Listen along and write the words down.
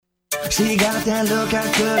She got that look, I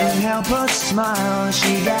couldn't help but smile.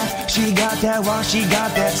 She got that walk, she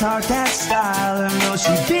got that talk, that style. I know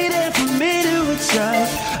she'd be there for me to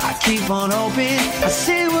adjust. I keep on hoping, I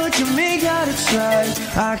see what you mean, gotta trust.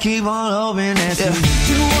 I keep on hoping that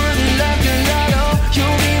you want it like a lotto.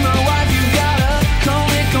 You'll be my wife, you gotta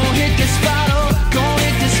go hit this bottle, go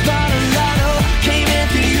hit this bottle lotto. Came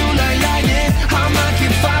after you like lightning, I might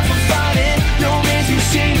get 5 for fighting. No man's you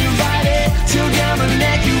see me ride it, till down my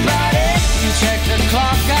neck you ride it. You check the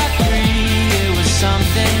clock at 3, it was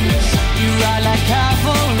something. You ride like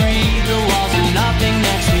cavalry, the walls are nothing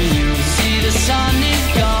next to you. See the sun is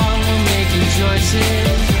gone, we're making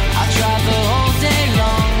choices. I tried the whole day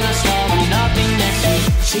long, I saw nothing next to you.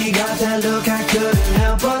 She got that look, I couldn't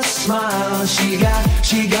help but smile. She got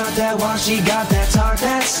that walk, she got that talk,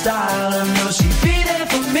 that style. I know she'd be there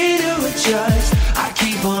for me to adjust. I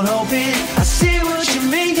keep on hoping, I see what you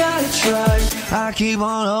mean, gotta trust. I keep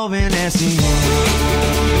on hoping that she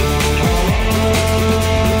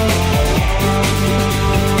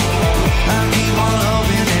I keep on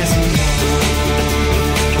hoping that she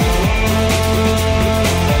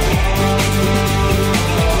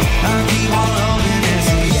I keep on hoping that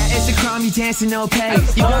she yeah, it's a crime, you dancing no pay.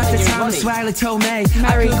 You got the time to swag like Tomei. I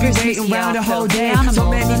could be waiting around the whole day. So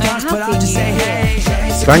many thoughts, but I'll just say hey.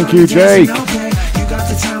 Thank you, Jake. You got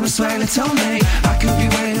the time to swag like Tomei. I could be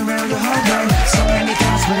waiting around the whole day. So many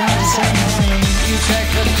thoughts, but I'll just say hey. You check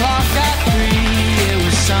the clock at 3, it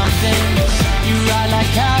was something. You ride like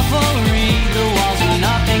cavalry, the walls are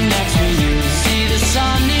nothing next to you. See the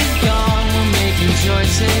sun is gone, we're making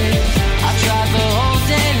choices. I tried the whole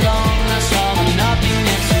day long, I saw nothing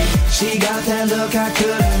next to you. She got that look, I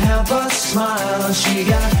couldn't help but smile. She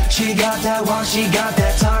got that walk, she got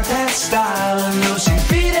that talk, that style. I know she'd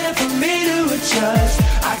be there for me to adjust.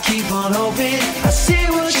 I keep on hoping, I see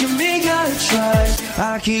what you mean, gotta trust.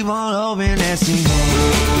 I keep on hoping that she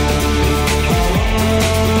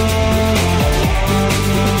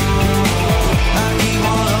I keep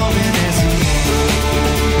on hoping that she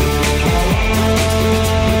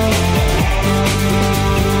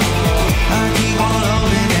I keep on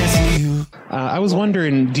hoping that she I was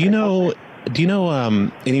wondering, do you know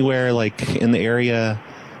anywhere like in the area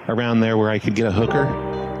around there where I could get a hooker?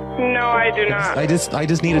 No, I do not. I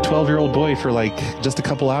just need a 12-year-old boy for like just a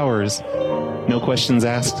couple hours. No questions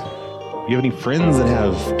asked. Do you have any friends that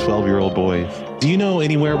have 12-year-old boys? Do you know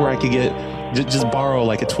anywhere where I could get just borrow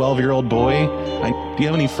like a 12-year-old boy? Do you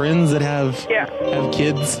have any friends that have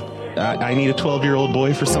kids? I need a 12-year-old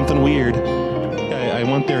boy for something weird. I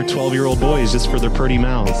want their 12-year-old boys just for their pretty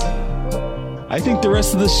mouths. I think the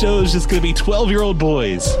rest of the show is just going to be 12-year-old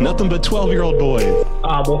boys. Nothing but 12-year-old boys.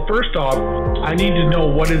 Well, first off, I need to know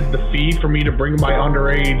what is the fee for me to bring my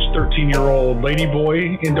underage 13-year-old lady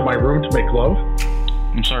boy into my room to make love?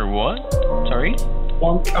 I'm sorry, what? Sorry?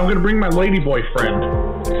 Well, I'm going to bring my lady boy friend,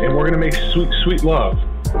 and we're going to make sweet, sweet love.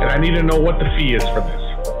 And I need to know what the fee is for this.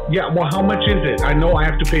 Yeah, well, how much is it? I know I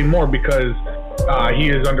have to pay more because he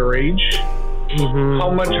is underage. Mm-hmm.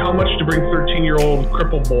 How much to bring 13-year-old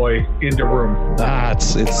cripple boy into room?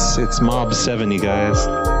 It's Mob 7, you guys.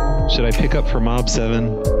 Should I pick up for Mob 7?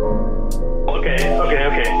 Okay.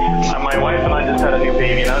 My wife and I just had a new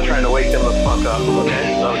baby, and I'm trying to wake them the fuck up.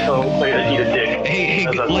 Okay, so they just eat a dick. Hey,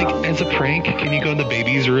 as a prank, can you go in the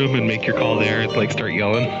baby's room and make your call there and like start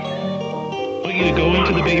yelling? I want you to go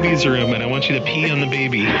into the baby's room, and I want you to pee on the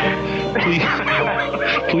baby.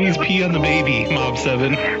 Please pee on the baby, Mob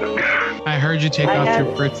 7. I heard you take off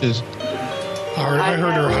your fritzes. I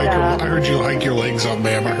heard you hike your legs up,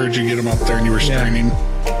 ma'am. I heard you get them up there and you were straining.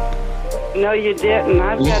 No, you didn't.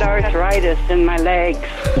 I've got arthritis in my legs.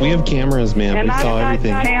 We have cameras, ma'am. We saw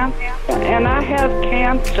everything. And I have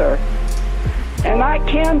cancer. And I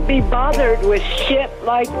can't be bothered with shit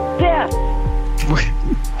like this.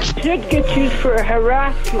 Should get used for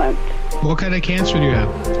harassment. What kind of cancer do you have?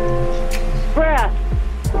 Breast.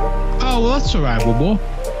 Oh, well, that's survivable.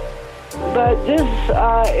 But this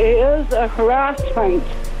is a harassment.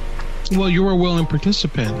 Well, you were a willing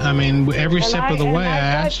participant. I mean, every step of the way, I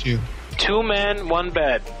asked you. 2 men, 1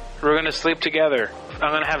 bed. We're going to sleep together.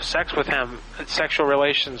 I'm going to have sex with him. Sexual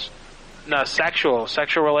relations. No, sexual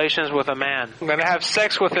relations with a man. I'm going to have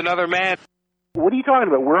sex with another man. What are you talking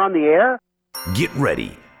about? We're on the air? Get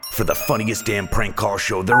ready for the funniest damn prank call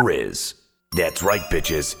show there is. That's right,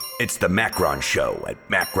 bitches. It's the Macron Show at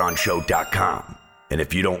macronshow.com. And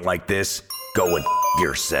if you don't like this, go and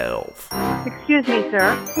yourself. Excuse me,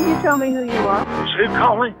 sir. Can you tell me who you are? Who's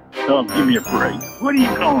calling? Oh, give me a break. What are you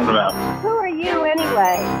calling about? Who are you,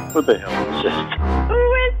 anyway? What the hell is this?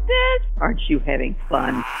 Who is this? Aren't you having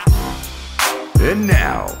fun? And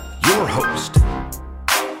now, your host,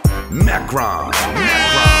 Macron.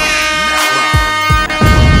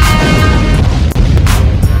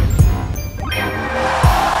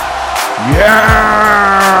 Yeah!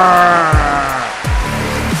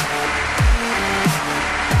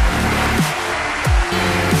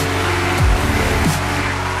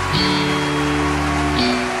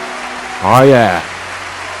 Oh yeah.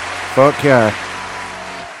 Fuck yeah.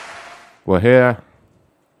 We're here.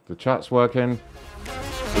 The chat's working.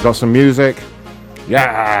 We got some music.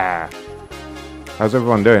 Yeah! How's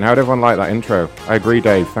everyone doing? How'd everyone like that intro? I agree,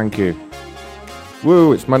 Dave. Thank you.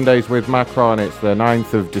 Woo, it's Mondays with Macron. It's the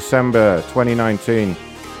 9th of December, 2019.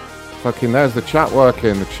 Fucking, there's the chat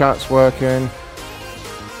working. The chat's working.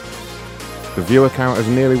 The viewer count is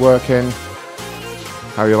nearly working.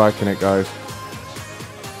 How are you liking it, guys?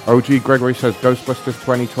 OG Gregory says Ghostbusters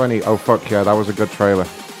 2020. Oh, fuck yeah, that was a good trailer.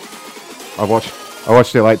 I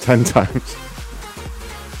watched it like 10 times.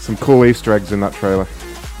 Some cool Easter eggs in that trailer.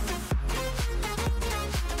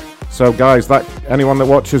 So guys, anyone that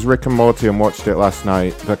watches Rick and Morty and watched it last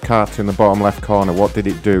night, the cat in the bottom left corner, what did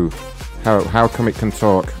it do? How come it can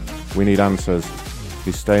talk? We need answers.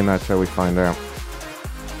 He's staying there till we find out.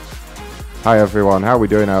 Hi everyone, how are we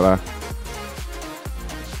doing out there?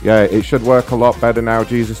 Yeah, it should work a lot better now.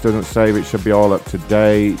 Jesus doesn't save, it should be all up to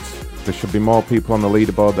date. There should be more people on the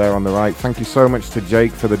leaderboard there on the right. Thank you so much to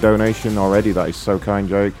Jake for the donation already. That is so kind,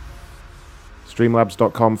 Jake.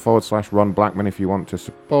 Streamlabs.com/Ron Blackman if you want to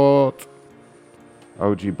support.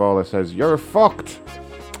 OG Baller says, you're fucked.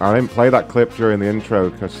 I didn't play that clip during the intro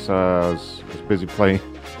because I was busy playing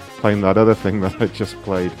that other thing that I just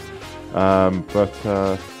played. But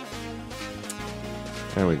there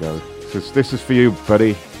we go. This is for you,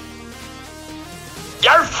 buddy.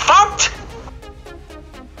 You're fucked!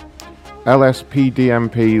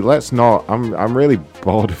 LSPDMP, let's not. I'm really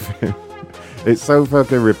bored of him. It's so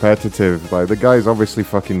fucking repetitive. Like, the guy's obviously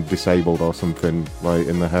fucking disabled or something, like,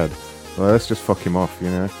 in the head. Well, let's just fuck him off,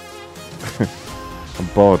 you know? I'm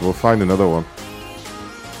bored. We'll find another one.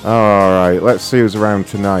 Alright, let's see who's around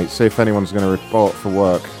tonight. See if anyone's going to report for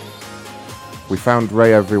work. We found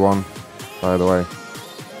Ray, everyone, by the way.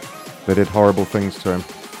 They did horrible things to him.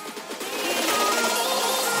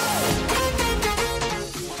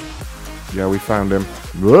 Yeah, we found him.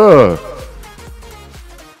 Whoa!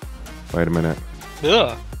 Wait a minute.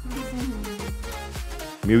 Ugh.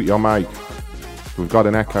 Mute your mic. We've got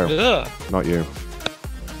an echo. Ugh. Not you.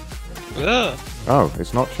 Ugh. Oh,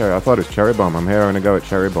 it's not Cherry. I thought it was Cherry Bomb. I'm here having a go at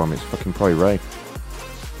Cherry Bomb. It's fucking probably Ray.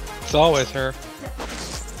 It's always her.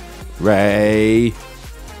 Ray.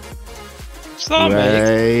 It's not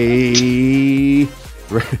me.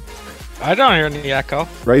 Ray. I don't hear any echo.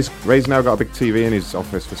 Ray's now got a big TV in his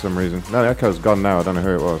office for some reason. No, the echo's gone now. I don't know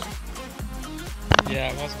who it was.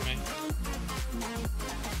 Yeah, it wasn't me.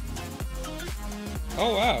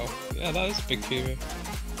 Oh wow. Yeah, that is a big TV.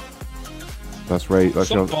 That's Ray. That's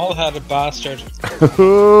some bald-headed bastard.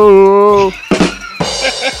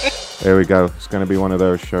 There we go. It's going to be one of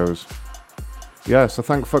those shows. Yeah, so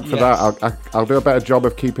thank fuck for that. I'll do a better job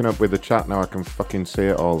of keeping up with the chat now. I can fucking see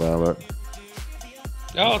it all there. Look.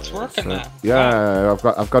 Oh, it's working now. Yeah,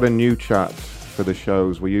 I've got a new chat for the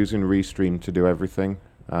shows. We're using Restream to do everything.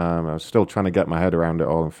 I was still trying to get my head around it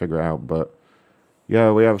all and figure it out, but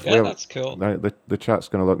yeah, we have. That's cool. The chat's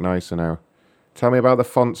going to look nicer now. Tell me about the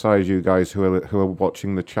font size, you guys who are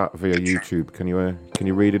watching the chat via YouTube. Can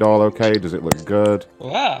you read it all okay? Does it look good?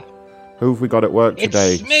 Wow. Who have we got at work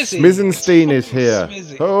today? Smizenstein is here.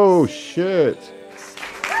 Smizzy. Oh shit!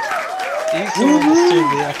 He's doing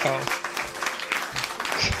the echo.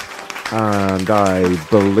 And I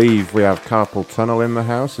believe we have Carpal Tunnel in the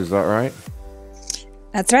house. Is that right?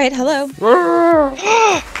 That's right. Hello.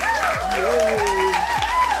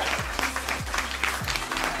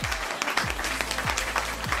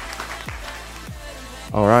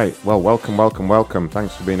 All right. Well, welcome.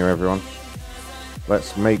 Thanks for being here, everyone.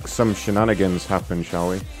 Let's make some shenanigans happen, shall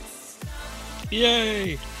we?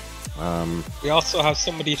 Yay! We also have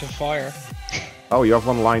somebody to fire. Oh, you have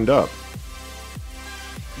one lined up?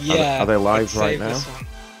 Yeah. Are they live right now?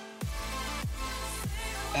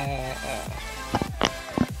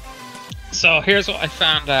 So here's what I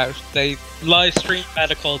found out. They live stream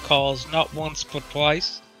medical calls not once but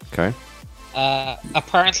twice. Okay.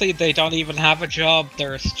 Apparently they don't even have a job.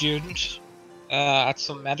 They're a student at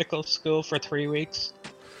some medical school for 3 weeks.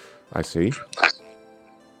 I see.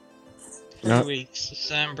 3 weeks.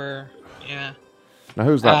 December. Yeah. Now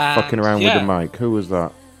who's that fucking around with the mic? Who was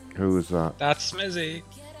that? That's Smizzy.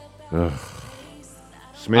 Ugh.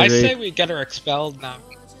 Smizzy. I say we get her expelled now.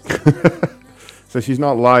 So she's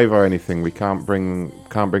not live or anything. We can't bring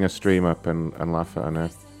a stream up and laugh at her now.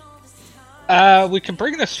 We can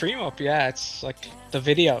bring the stream up. Yeah, it's like the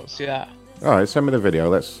videos. Yeah. All right, send me the video.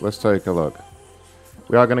 Let's take a look.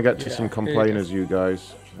 We are going to get to some Here you complainers, you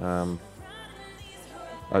guys.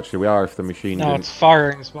 Actually, we are if the machine. No, didn't. it's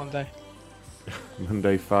firings Monday.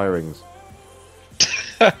 Monday firings.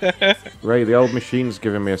 Ray, the old machine's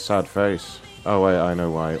giving me a sad face. Oh wait, I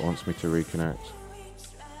know why. It wants me to reconnect.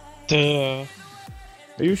 Duh.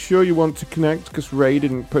 Are you sure you want to connect? Because Ray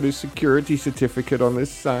didn't put his security certificate on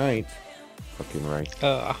this site. Fucking Ray.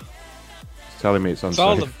 It's telling me it's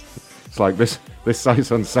unsafe. It's like this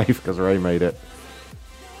site's unsafe because Ray made it.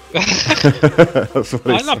 That's what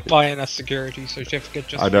I'm not buying a security certificate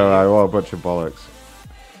just I know, I want a bunch of bollocks.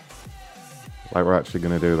 Like we're actually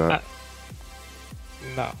going to do that.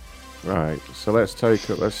 No. Right, so let's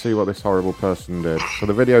see what this horrible person did. So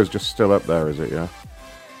the video's just still up there, is it, yeah?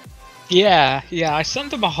 Yeah, I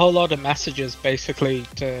sent them a whole lot of messages basically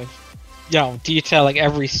to, detailing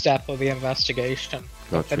every step of the investigation.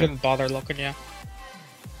 But they Gotcha. didn't bother looking yet.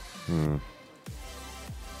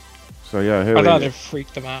 So yeah, I thought it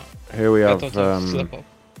freaked them out. Here we I have, thought it was slip up.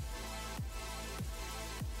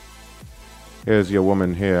 here's your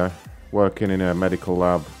woman here, working in a medical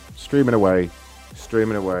lab, streaming away.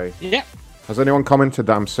 Yeah. Has anyone commented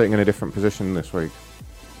that I'm sitting in a different position this week?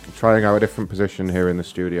 I'm trying out a different position here in the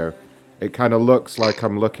studio. It kind of looks like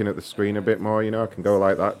I'm looking at the screen a bit more, I can go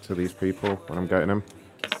like that to these people when I'm getting them.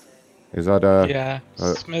 Is that Yeah,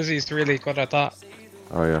 Smizzy's really good at that.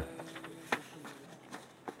 Oh yeah.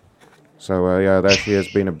 So yeah, there she is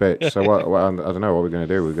being a bitch. So what I don't know what we're going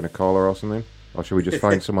to do. We're going to call her or something? Or should we just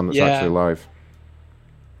find someone that's actually live?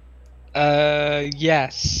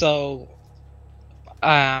 Yes, so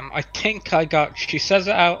I think she says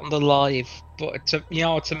it out on the live, but it's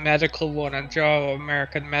a medical one, and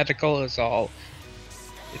American medical is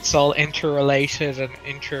it's all interrelated and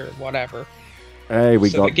whatever. Hey, we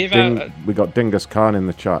So got Dingus Khan in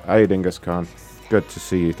the chat. Hey, Dingus Khan, good to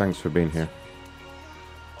see you. Thanks for being here.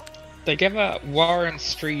 They give a Warren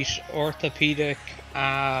Street orthopedic,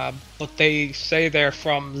 but they say they're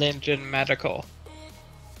from Linden Medical.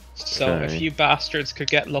 So Okay. if you bastards could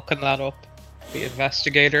get looking that up, the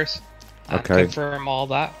investigators, and Okay. confirm all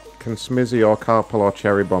that. Can Smizzy or Carpal or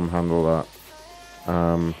Cherry Bomb handle that?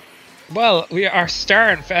 Well, our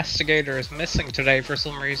star investigator is missing today for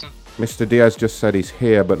some reason. Mr. Diaz just said he's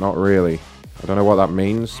here, but not really. I don't know what that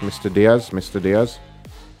means. Mr. Diaz?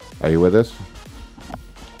 Are you with us?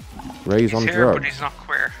 Ray's on He's here, drugs. but he's not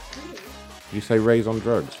queer. Did you say Ray's on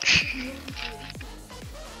drugs?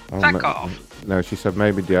 Fuck off. No, she said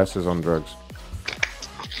maybe Diaz is on drugs.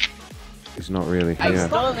 He's not really I've here.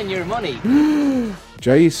 stolen your money.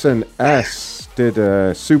 Jason S did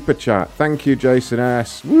a super chat. Thank you, Jason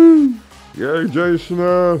S. Woo! Yay, Jason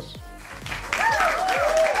S.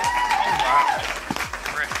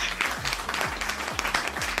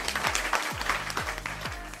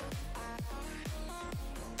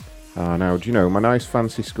 Now, do you know, my nice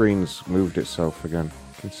fancy screen's moved itself again.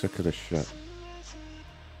 I'm sick of this shit.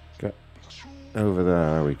 Get over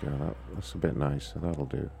there. There we go. That's a bit nicer. That'll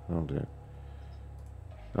do.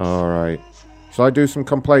 Alright. Shall I do some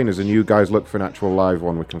complainers and you guys look for an actual live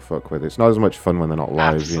one we can fuck with? It's not as much fun when they're not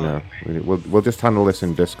live, We'll just handle this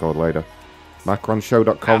in Discord later.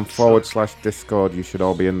 macronshow.com/Discord. You should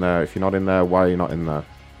all be in there. If you're not in there, why are you not in there?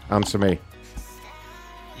 Answer me.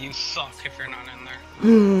 You suck if you're not in there.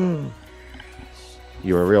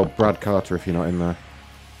 You're a real Brad Carter if you're not in there.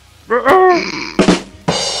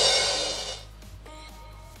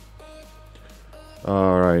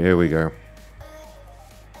 Alright, here we go.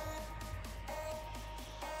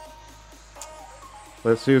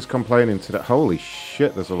 Let's see who's complaining today. Holy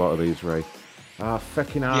shit, there's a lot of these, Ray.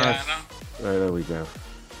 Fucking ass. Yeah, I know. Right, there we go.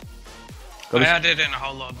 I added in a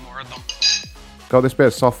whole lot more of them. Got this bit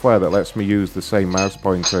of software that lets me use the same mouse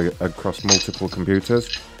pointer across multiple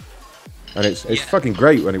computers. And it's fucking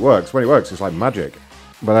great when it works. When it works, it's like magic.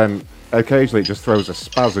 But then, occasionally it just throws a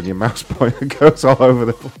spaz and your mouse pointer goes all over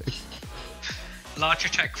the place.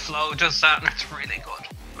 Logitech Flow does that, and it's really good.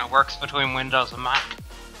 And it works between Windows and Mac.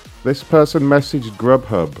 This person messaged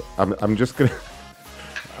Grubhub. I'm just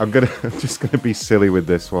gonna be silly with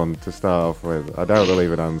this one to start off with. I doubt they'll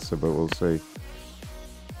even answer, but we'll see.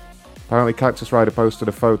 Apparently Cactus Rider posted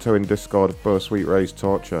a photo in Discord of Bursweet Ray's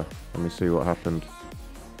torture. Let me see what happened.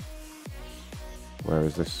 Where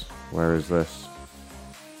is this?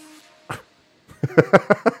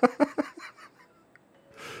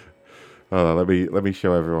 Oh, let me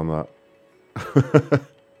show everyone that.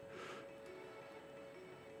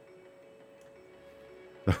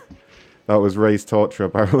 That was Ray's torture,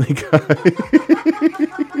 apparently, guys.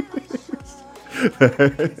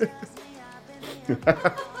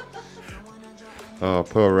 Oh,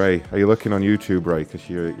 poor Ray. Are you looking on YouTube, Ray? Because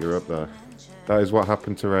you're up there. That is what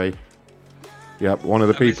happened to Ray. Yep, one of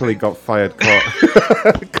the people he got fired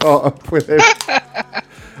caught up with him.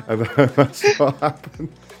 And that's what happened.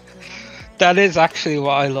 That is actually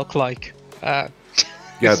what I look like. Yeah,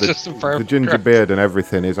 the ginger beard and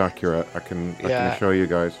everything is accurate. I can assure you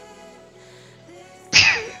guys.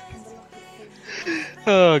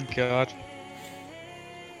 Oh God.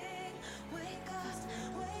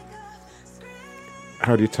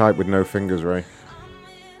 How do you type with no fingers, Ray?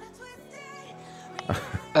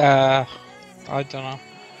 I don't know.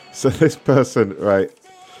 So this person, right?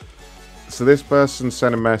 So this person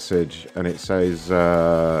sent a message, and it says,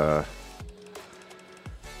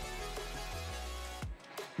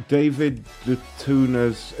 David the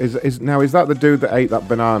Tunas is that the dude that ate that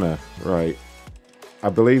banana, right? I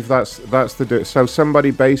believe that's the dude. So somebody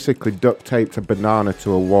basically duct taped a banana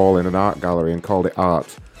to a wall in an art gallery and called it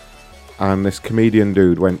art. And this comedian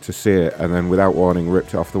dude went to see it and then without warning ripped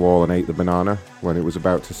it off the wall and ate the banana when it was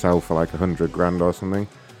about to sell for like $100,000 or something.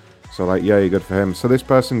 So like, yeah, good for him. So this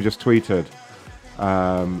person just tweeted,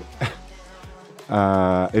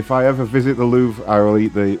 if I ever visit the Louvre, I will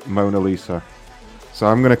eat the Mona Lisa. So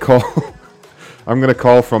I'm gonna call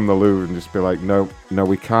from the Louvre and just be like, no,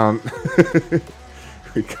 we can't.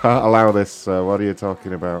 We can't allow this. What are you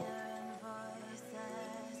talking about?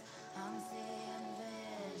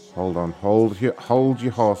 Hold on. Hold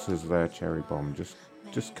your horses there, Cherry Bomb.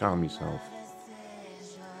 Just calm yourself.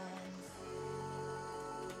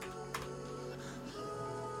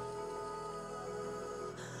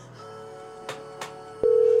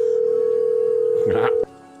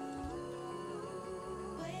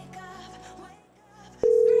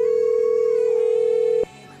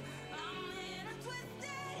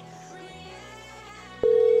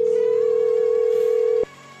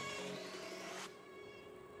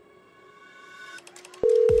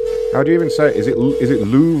 How do you even say it? Is it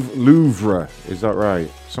Louvre? Is that right?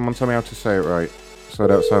 Someone tell me how to say it right, so I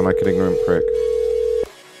don't sound like an ignorant prick.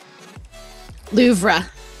 Louvre.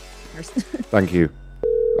 Thank you.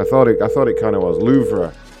 I thought it kind of was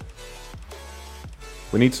Louvre.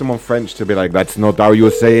 We need someone French to be like, that's not how you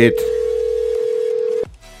say it.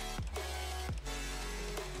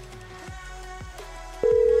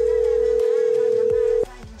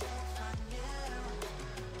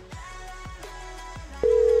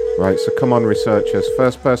 Right, so come on, researchers.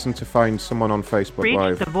 First person to find someone on Facebook Reach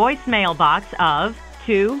Live. the voicemail box of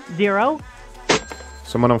 20.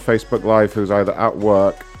 Someone on Facebook Live who's either at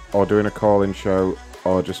work or doing a call-in show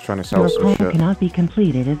or just trying to sell some Your shit. call cannot be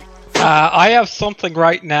completed. I have something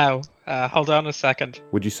right now. Hold on a second.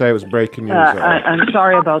 Would you say it was breaking news? I'm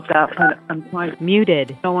sorry about that, but I'm quite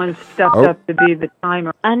muted. No one stepped Oh. up to be the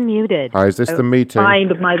timer. Unmuted. Hi, is this the meeting?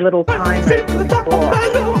 Find my little timer.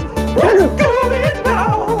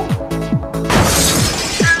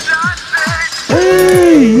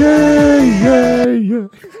 Hey, yeah.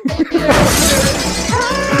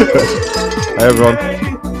 Hey, everyone.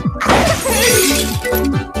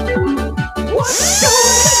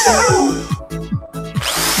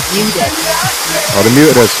 Muted. Oh, they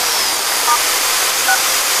muted us.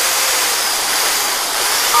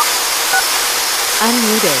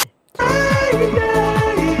 Unmuted.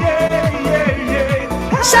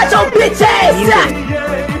 Shut up, bitches!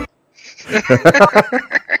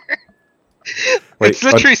 Wait, It's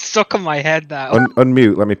literally stuck in my head now.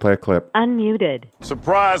 Unmute, let me play a clip. Unmuted.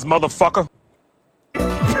 Surprise, motherfucker.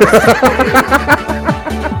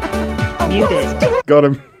 Muted. Got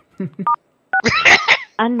him.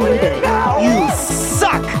 Unmuted. You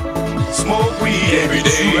suck. Smoke weed every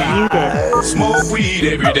day. Muted. Smoke weed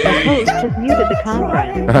every The day. host has muted the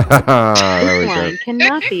conference. There we This go. line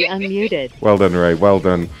cannot be unmuted. Well done, Ray. Well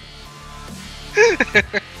done.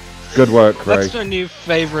 Good work, Ray. That's my new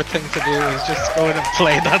favorite thing to do is just go in and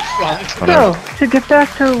play that song. So, to get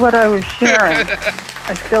back to what I was sharing,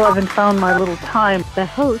 I still haven't found my little time. The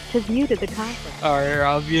host has muted the conference. Alright,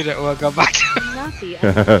 I'll mute it. We'll go back. Cannot be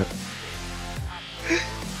unmuted.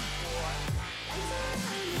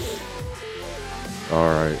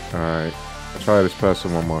 Alright. I'll try this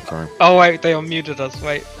person one more time. Oh wait, they unmuted us.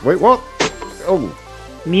 Wait. Wait, what? Oh.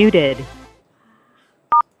 Muted.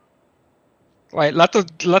 Wait, let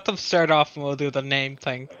them start off and we'll do the name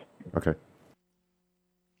thing. Okay.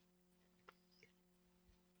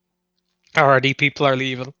 Already people are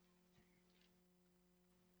leaving.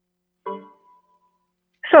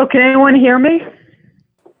 So, can anyone hear me?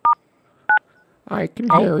 I can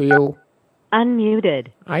hear you. Unmuted.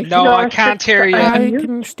 I can't hear you. I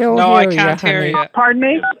can still No, I hear can't you, hear honey. you. Pardon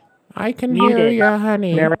me? I can Muted. hear you,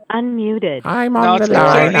 honey. Unmuted. I'm No, on it's the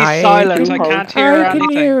line. completely silent. I can't hear I can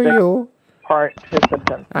anything. hear you.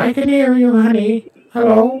 participants. I can hear you, honey.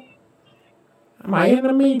 Hello? Am I in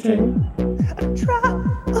a meeting?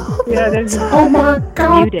 Yeah, there's Oh my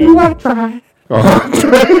God, Muted. do I try? The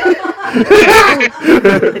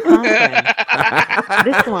conference.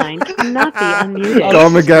 This line cannot be unmuted.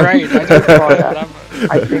 Come again. Great. I just thought that.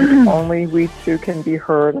 I think only we two can be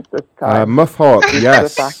heard at this time. Muffhawk, Due to the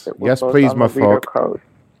yes. fact that we're Yes, both please, on the reader Muffhawk. code.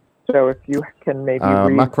 So if you can maybe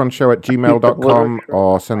read Macronshow@gmail.com, literature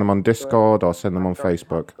or send them on Discord, or send them on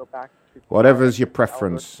Facebook. Whatever's your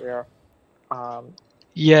preference. there,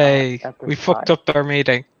 Yay. at this We fucked time. up our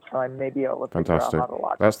meeting. I may be able to figure out Fantastic. how to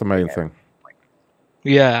log That's the main in. thing.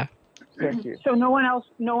 Yeah. Thank you. So no one else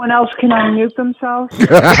can unmute themselves? Let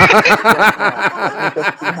me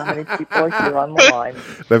just see how many people are here on the line.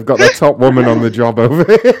 They've got the top woman on the job over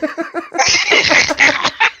here.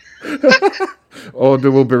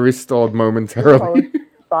 Order will be restored momentarily.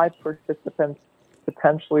 5 participants,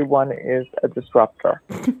 potentially one is a disruptor.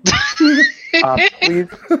 Please,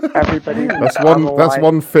 everybody. That's on the That's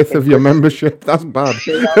line, 1/5 of your membership. That's bad.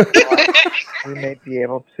 we may be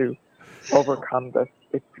able to overcome this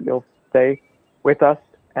if you'll stay with us.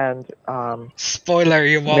 And Spoiler,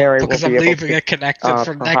 you won't, Mary will because be I'm able leaving to, it connected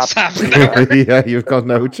for next perhaps half an hour. Yeah, you've got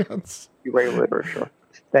no chance. UA literature.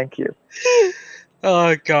 Thank you.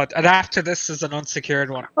 Oh god! And after this is an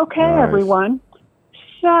unsecured one. Okay, Nice. everyone.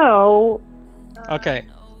 So, Okay,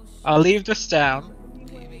 I'll leave this down.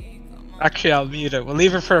 Actually, I'll mute it. We'll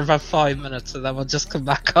leave it for about 5 minutes, and then we'll just come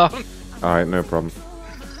back on. All right, no problem.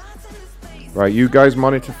 Right, you guys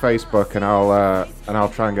monitor Facebook, and I'll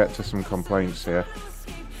try and get to some complaints here.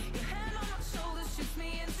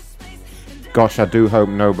 Gosh, I do hope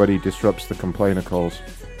nobody disrupts the complainer calls.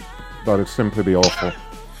 That'd simply be awful.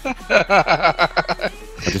 I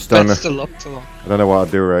just don't know. Best of luck to them. I don't know what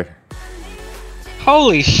I'd do, Ray.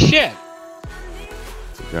 Holy shit!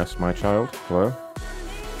 Yes, my child. Hello.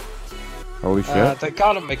 Holy shit! They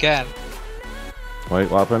got him again. Wait,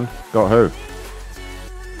 what happened? Got who?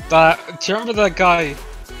 Do you remember that guy?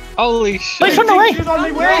 Holy shit! Police on the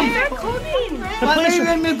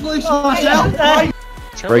way!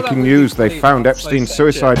 Breaking news, they found Epstein's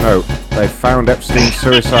suicide note. They found Epstein's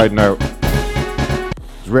suicide note.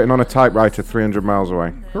 It's written on a typewriter 300 miles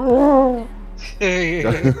away. What's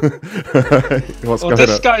Well, going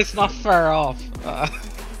this on? guy's not far off.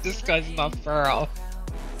 This guy's not far off.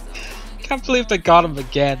 Can't believe they got him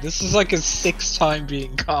again. This is like his 6th time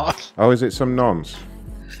being caught. Oh, is it some nonce?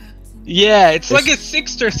 Yeah, it's like his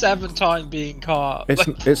 6th or 7th time being caught. It's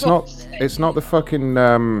Like, it's not the fucking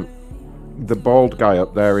the bald guy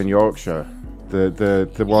up there in Yorkshire.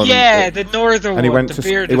 The one. Yeah, the northern And he one, went the to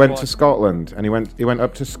bearded he went one. to Scotland, and he went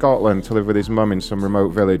up to Scotland to live with his mum in some remote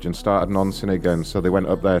village and started noncing again. So they went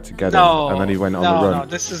up there together, No, and then he went on no, the run. no,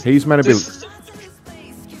 this is- He's meant to be. this is-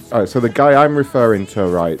 Alright, so the guy I'm referring to,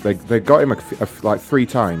 right? They got him like 3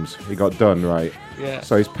 times. He got done, right? Yeah.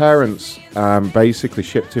 So his parents basically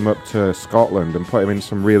shipped him up to Scotland and put him in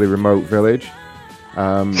some really remote village.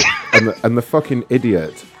 And the fucking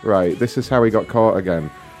idiot, right? This is how he got caught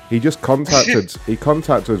again. He just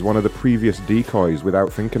contacted one of the previous decoys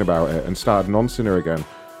without thinking about it and started noncing her again.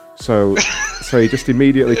 So he just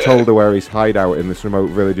immediately told her where his hideout in this remote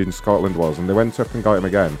village in Scotland was, and they went up and got him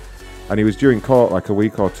again. And he was due in court like a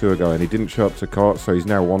week or 2 ago, and he didn't show up to court, so he's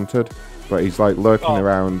now wanted. But he's like lurking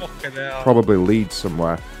around, probably Leeds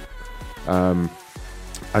somewhere. And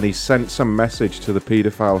he sent some message to the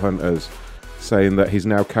paedophile hunters saying that he's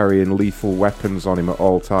now carrying lethal weapons on him at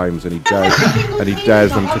all times, and he dares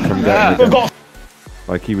them to come get him again.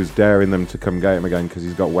 Like he was daring them to come get him again because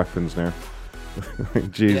he's got weapons now.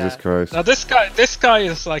 Jesus Christ. Now this guy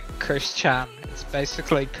is like Chris Chan. It's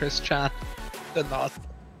basically Chris Chan. The not.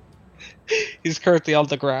 He's currently on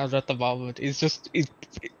the ground at the moment. He's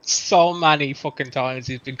so many fucking times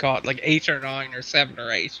he's been caught, like 8 or 9 or 7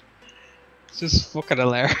 or 8. It's just fucking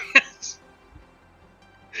hilarious.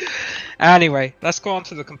 Anyway, let's go on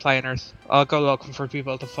to the complainers. I'll go looking for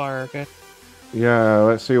people to fire again. Yeah,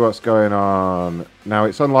 let's see what's going on. Now,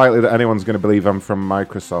 it's unlikely that anyone's going to believe I'm from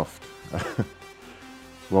Microsoft.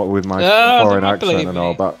 What with my foreign they won't accent believe and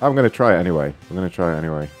all, me. but I'm going to try it anyway.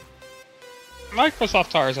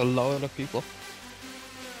 Microsoft hires a load of people.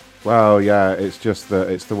 Well, yeah, it's just that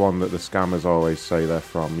it's the one that the scammers always say they're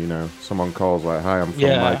from, you know. Someone calls like, hi, I'm from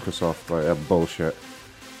Yeah. Microsoft. Like, yeah, bullshit.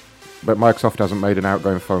 But Microsoft hasn't made an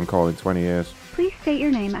outgoing phone call in 20 years. Please state your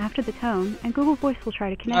name after the tone, and Google Voice will try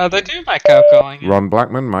to connect. They do make outgoing. Ron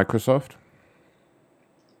Blackman, Microsoft.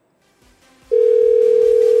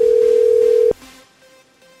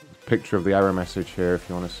 Picture of the error message here if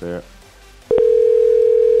you want to see it.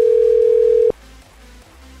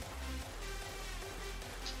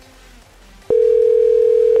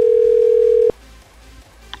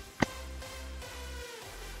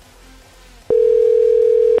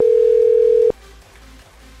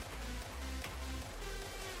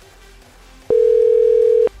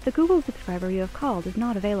 subscriber you have called is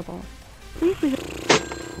not available. Please leave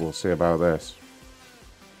a... We'll see about this.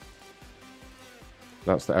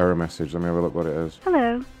 That's the error message. Let me have a look what it is.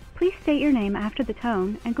 Hello. Please state your name after the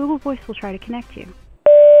tone, and Google Voice will try to connect you.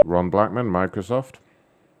 Ron Blackman, Microsoft.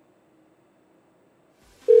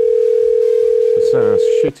 It's a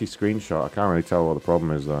shitty screenshot. I can't really tell what the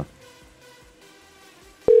problem is there.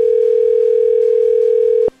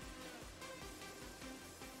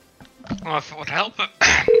 Well, if it would help,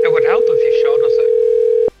 it would help if you showed us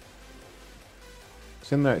it.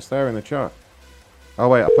 It's in there. It's there in the chat. Oh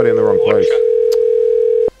wait, I put it in the wrong place.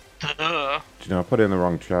 Do you know, I put it in the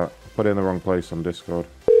wrong chat. I put it in the wrong place on Discord.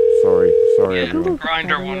 Sorry everyone.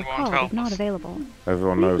 Grinder one won't help. Is not available.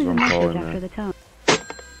 Everyone knows I'm calling after now. the tone.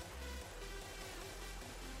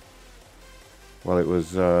 Well, it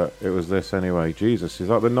was this anyway. Jesus, is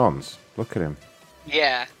that the nonce? Look at him.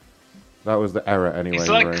 Yeah. That was the error anyway. He's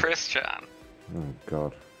like Ray. Christian. Oh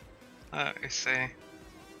God. Oh, you see.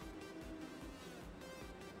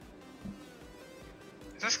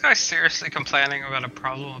 Is this guy seriously complaining about a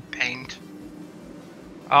problem with paint?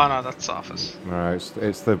 Oh no, that's Office. No, it's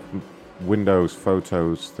the Windows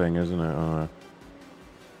Photos thing, isn't it?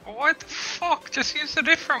 What the fuck? Just use a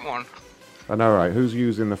different one. I know, right? Who's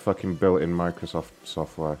using the fucking built-in Microsoft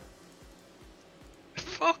software?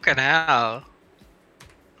 Fucking hell.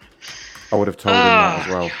 I would have told him that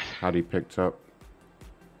as well, had he picked up.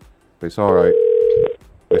 But it's alright.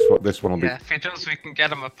 This one will be... Yeah, if he does, we can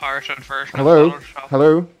get him a pirated version Hello? of Photoshop.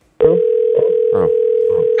 Hello? Oh.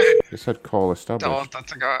 It said call established. Oh,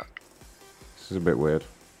 that's a guy. This is a bit weird.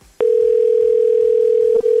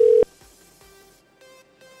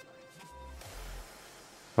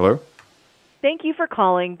 Hello? Thank you for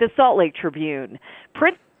calling the Salt Lake Tribune.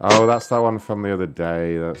 Oh, that's that one from the other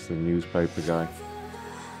day. That's the newspaper guy.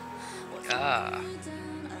 Ah.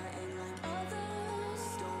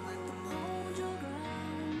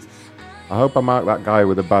 I hope I mark that guy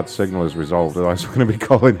with a bad signal as resolved, otherwise we're going to be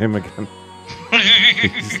calling him again.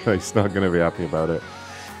 He's not going to be happy about it.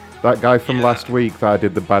 That guy from last week that I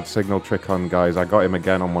did the bad signal trick on, guys, I got him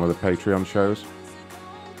again on one of the Patreon shows.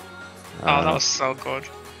 Oh, that was so good.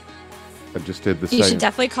 I just did the same. You should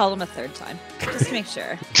definitely call him a third time, just to make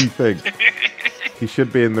sure. Do you think? He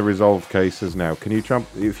should be in the resolved cases now. Can you trump?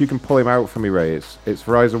 If you can pull him out for me, Ray. It's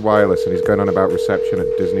Verizon Wireless, and he's going on about reception at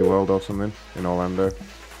Disney World or something in Orlando.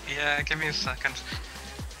 Yeah, give me a second.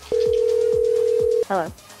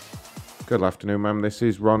 Hello. Good afternoon, ma'am. This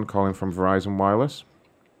is Ron calling from Verizon Wireless.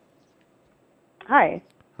 Hi.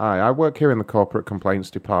 Hi, I work here in the corporate complaints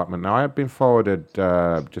department. Now, I have been forwarded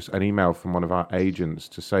just an email from one of our agents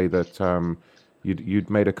to say that you'd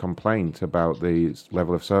made a complaint about the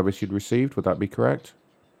level of service you'd received. Would that be correct?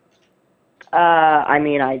 I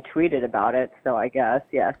mean, I tweeted about it, so I guess,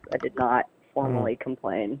 yes. I did not formally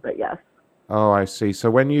complain, but yes. Oh, I see. So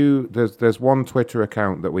when there's one Twitter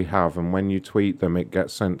account that we have, and when you tweet them, it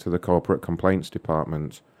gets sent to the corporate complaints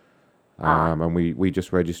department. And we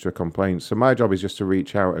just register a complaint. So my job is just to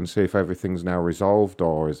reach out and see if everything's now resolved,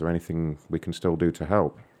 or is there anything we can still do to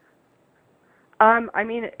help? I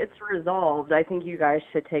mean, it's resolved. I think you guys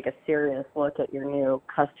should take a serious look at your new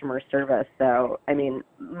customer service. So, I mean,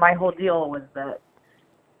 my whole deal was that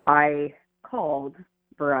I called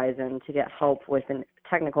Verizon to get help with a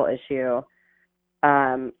technical issue,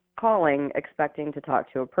 calling, expecting to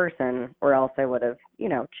talk to a person, or else I would have,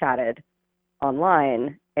 chatted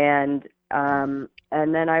online. And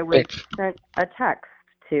then I was sent a text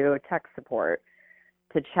to tech support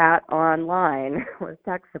to chat online with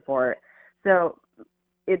tech support. So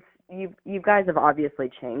it's you guys have obviously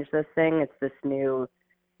changed this thing. It's this new,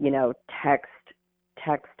 text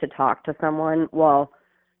to talk to someone. Well,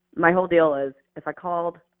 my whole deal is if I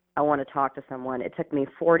called, I want to talk to someone. It took me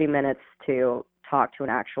 40 minutes to talk to an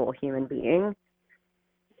actual human being.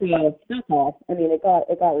 So that's all. I mean, it got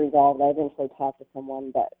resolved. I eventually talked to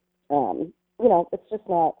someone, but it's just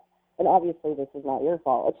not. And obviously, this is not your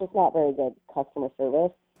fault. It's just not very good customer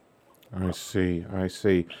service. I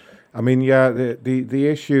see. I mean, yeah, the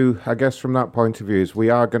issue, I guess, from that point of view, is we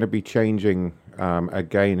are going to be changing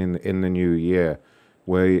again in the new year.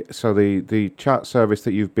 So the chat service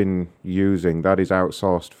that you've been using, that is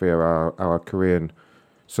outsourced via our Korean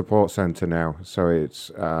support center now. So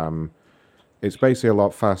it's basically a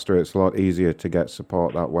lot faster. It's a lot easier to get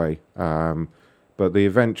support that way. But the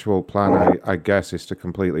eventual plan, I guess, is to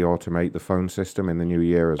completely automate the phone system in the new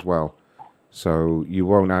year as well. So you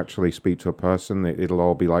won't actually speak to a person. It'll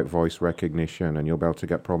all be like voice recognition, and you'll be able to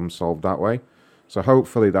get problems solved that way. So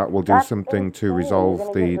hopefully that will do something to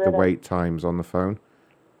resolve the wait times on the phone.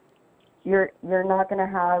 You're not going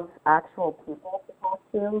to have actual people to talk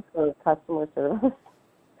to for customer service?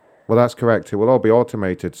 Well, that's correct. It will all be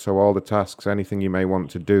automated, so all the tasks, anything you may want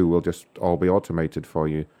to do, will just all be automated for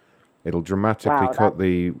you. It'll dramatically cut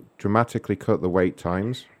the wait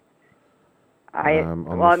times.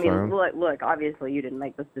 Look, obviously you didn't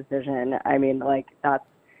make this decision. I mean, like,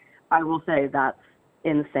 I will say that's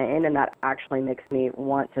insane, and that actually makes me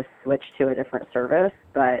want to switch to a different service.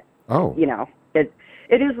 But you know, it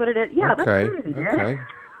is what it is. Yeah, that's crazy. Okay.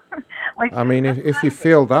 Like, I mean, if you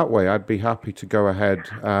feel that way, I'd be happy to go ahead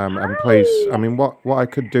and place. I mean, what I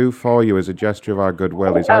could do for you as a gesture of our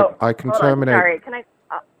goodwill is I can terminate. Sorry, can I?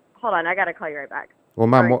 Hold on, I gotta call you right back. Well,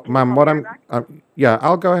 ma'am, yeah,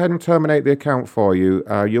 I'll go ahead and terminate the account for you.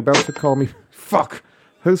 You'll be able to call me. Fuck,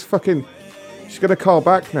 who's fucking? She's gonna call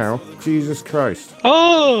back now. Jesus Christ.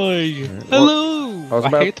 Hi. Hello. I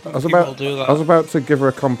was about to give her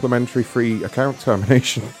a complimentary free account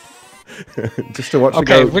termination. Just to watch her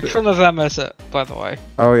go. Okay, which one of them is it, by the way?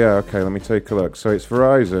 Oh yeah, okay. Let me take a look. So it's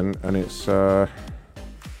Verizon, and it's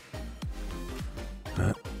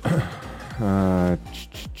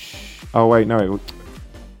oh wait, no,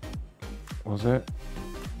 was it?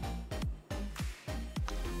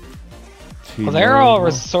 Well, they're all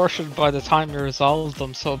resorted by the time you resolve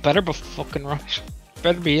them, so it better be fucking right.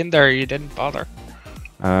 Better be in there. You didn't bother.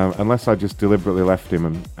 Unless I just deliberately left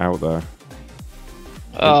him out there.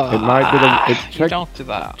 It might be you don't do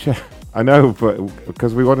that. I know, but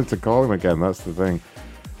because we wanted to call him again, that's the thing.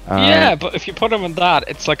 Yeah, but if you put him in that,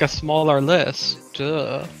 it's like a smaller list.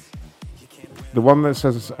 Duh. The one that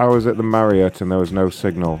says I was at the Marriott and there was no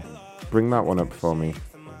signal. Bring that one up for me.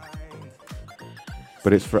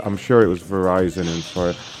 But I'm sure it was Verizon and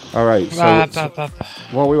for. All right, so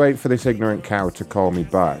while we wait for this ignorant cow to call me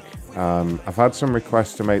back, I've had some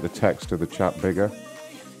requests to make the text of the chat bigger.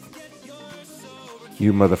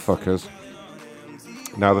 You motherfuckers.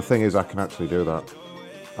 Now the thing is, I can actually do that.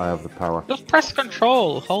 I have the power. Just press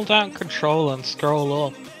control. Hold down control and scroll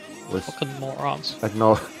up. Fucking morons.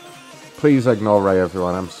 Please ignore Ray,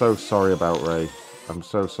 everyone. I'm so sorry about Ray. I'm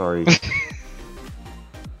so sorry.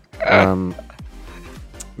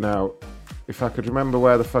 Now, if I could remember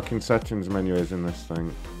where the fucking settings menu is in this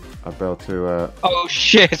thing, I'd be able to... Oh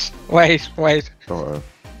shit! Wait. Uh-oh.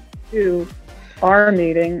 To our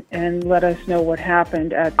meeting and let us know what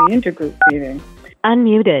happened at the intergroup meeting.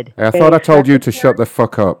 Unmuted. Hey, I thought I told you to shut the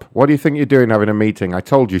fuck up. What do you think you're doing having a meeting? I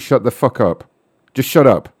told you, shut the fuck up. Just shut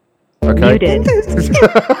up. Okay? Muted.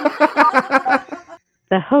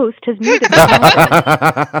 The host has muted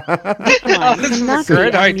This is a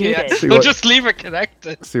great idea. We'll just leave it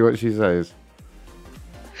connected. See what she says.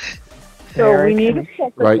 So we need a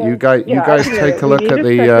secretary. Right, you guys take a look at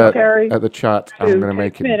the chat. I'm going to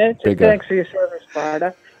make it bigger. Thanks for your service,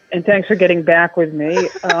 Barda, and thanks for getting back with me.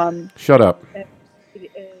 Shut up.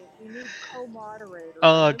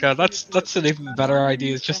 Oh god, that's an even better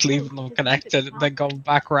idea. Is just leaving them connected and then going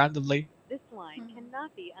back randomly. This line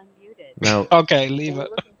cannot be unmuted. Now, okay, leave it.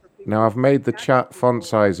 Now I've made the chat font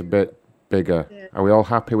size a bit bigger. Are we all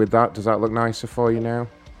happy with that? Does that look nicer for you now?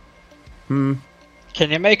 Can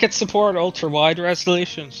you make it support ultra wide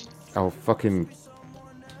resolutions? Oh fucking.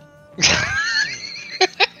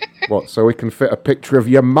 What? So we can fit a picture of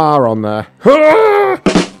your ma on there?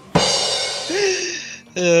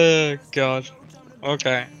 Oh god.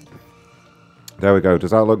 Okay. There we go.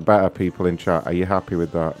 Does that look better, people in chat? Are you happy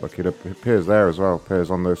with that? Look, it appears there as well. Appears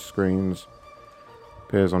on those screens.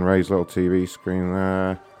 Appears on Ray's little TV screen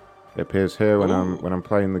there. It appears here when I'm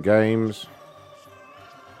playing the games.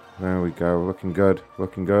 There we go. Looking good.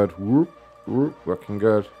 Looking good. Whoop, whoop, looking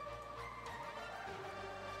good.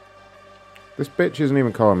 This bitch isn't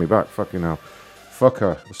even calling me back. Fucking hell. Fuck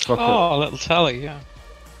her. Fuck her. Oh, a little telly, yeah.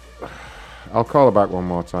 I'll call her back one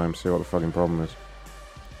more time, see what the fucking problem is.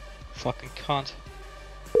 Fucking cunt.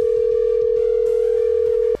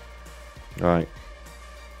 Right.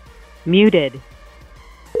 Muted.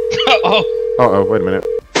 Uh-oh, wait a minute.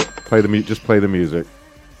 Just play the music.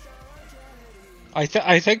 I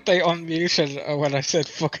think they unmuted when I said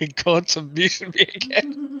fucking cunt and muted me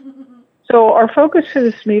again. So our focus for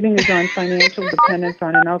this meeting is on financial dependence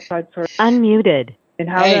on an outside source. Unmuted. And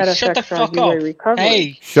how that affects our UA recovery.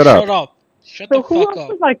 Hey, shut up. Shut the fuck up.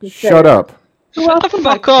 Would like to say Shut up. Shut the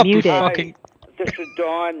fuck up, you fucking... This is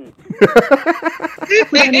Dawn.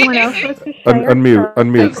 Would anyone else like to say?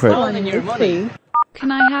 Unmute, quick.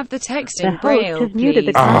 Can I have the text in The Braille, host has muted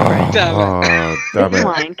the please? conference. Damn This it.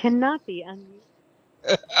 line cannot be unmuted.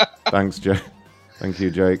 Thanks, Jake. Thank you,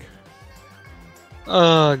 Jake.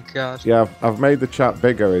 Oh god. Yeah, I've made the chat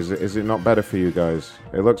bigger. Is it not better for you guys?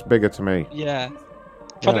 It looks bigger to me. Yeah.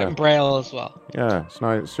 Put it in Braille as well. Yeah, it's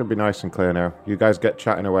nice. It should be nice and clear now. You guys get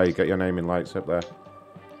chatting away. Get your name in lights up there.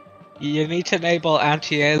 You need to enable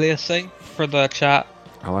anti-aliasing for the chat.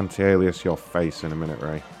 I'll anti-alias your face in a minute,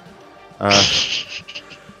 Ray.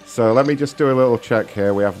 So let me just do a little check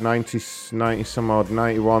here. We have 90 some odd,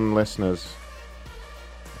 91 listeners.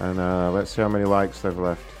 And let's see how many likes they've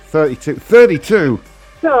left. 32! 32!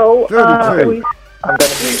 So, 32.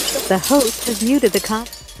 The host has muted the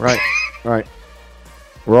Right.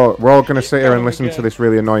 We're all going to sit here and listen to this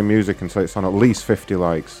really annoying music until it's on at least 50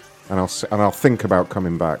 likes. And I'll think about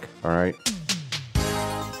coming back, alright?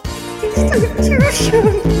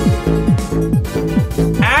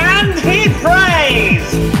 And he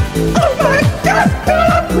prays! Oh my God,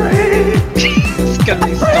 it's gonna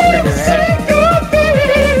be stuck in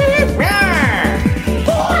your head.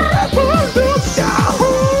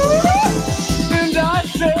 And I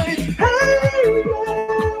say,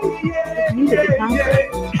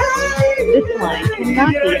 This line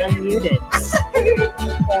cannot be unmuted.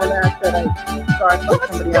 Format that I got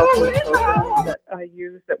from somebody else's program that I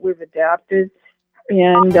use that we've adapted.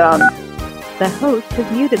 And the host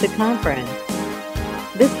has muted the conference.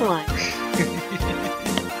 This line.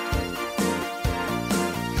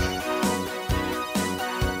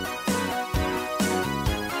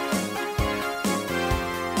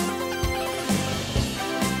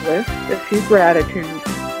 list a few gratitudes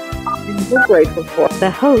we're grateful for.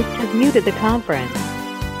 The host has muted the conference.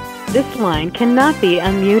 This line cannot be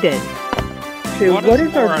unmuted. To what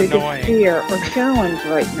is our biggest fear or challenge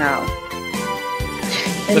right now?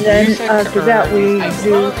 And then after that we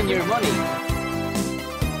do...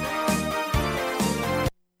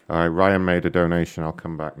 Alright, Ryan made a donation. I'll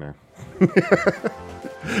come back now.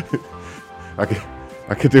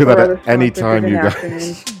 I could do that at any time, you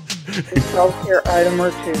guys. Self-care item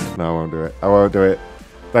or two. No, I won't do it. I won't do it.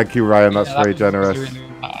 Thank you, Ryan. That's very generous.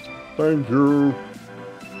 Thank you.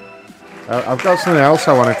 I've got something else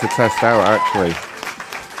I wanted to test out, actually,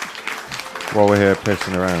 while we're here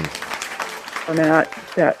pissing around. Format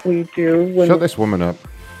that we do when... Shut this woman up.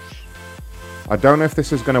 I don't know if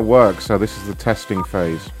this is going to work, so this is the testing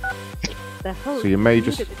phase. So you may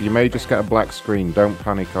just get a black screen. Don't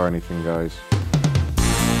panic or anything, guys.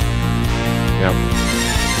 Yep.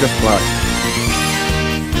 Just black.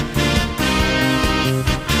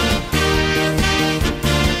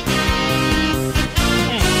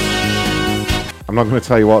 I'm not going to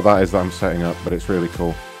tell you what that is that I'm setting up, but it's really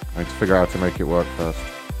cool. I need to figure out how to make it work first.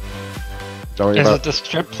 Don't Is it the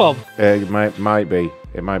strip club? It might be.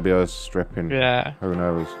 It might be us stripping. Yeah. Who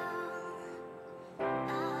knows?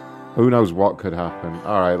 Who knows what could happen?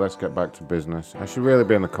 Alright, let's get back to business. I should really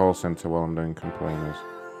be in the call center while I'm doing complainers.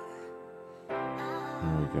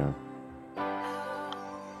 There we go.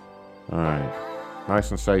 Alright.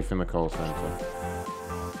 Nice and safe in the call center.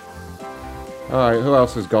 Alright, who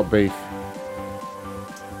else has got beef?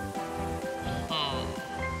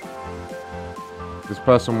 This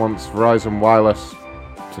person wants Verizon Wireless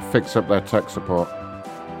to fix up their tech support.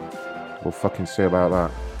 We'll fucking see about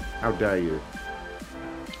that. How dare you?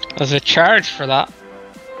 There's a charge for that.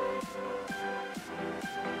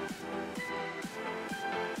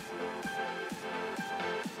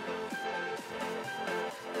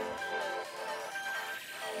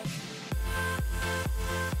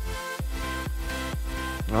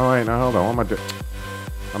 Oh wait, now hold on, what am I doing?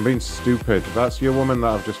 I'm being stupid. That's your woman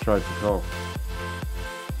that I've just tried to call.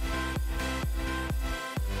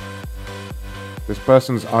 This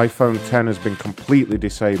person's iPhone 10 has been completely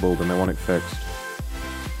disabled and they want it fixed.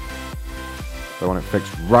 They want it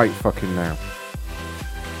fixed right fucking now.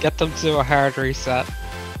 Get them to do a hard reset.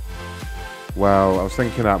 Well, I was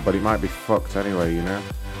thinking that, but it might be fucked anyway, you know?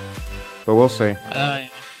 But we'll see. Yeah.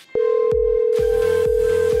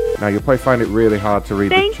 Now, you'll probably find it really hard to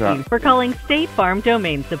read the chat. Thank you for calling State Farm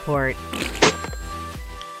Domain Support.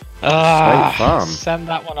 State Farm? Send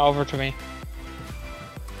that one over to me.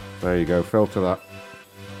 There you go, filter that.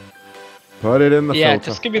 Put it in the filter. Yeah,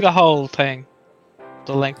 just give me the whole thing.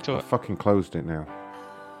 The link to it. I fucking closed it now.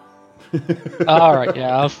 Alright,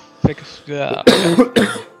 yeah, I'll fix that.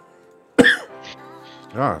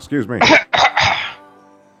 Ah, excuse me.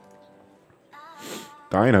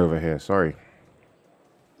 Dying over here, sorry.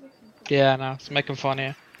 Yeah, no, it's making fun of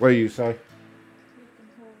you. What do you say?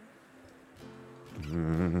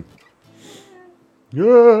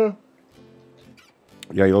 Yeah.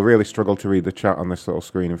 Yeah, you'll really struggle to read the chat on this little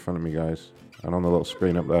screen in front of me, guys. And on the little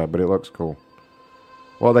screen up there, but it looks cool.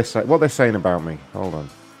 What are they saying about me? Hold on.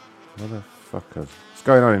 Motherfuckers. What's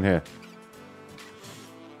going on in here?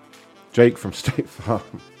 Jake from State Farm.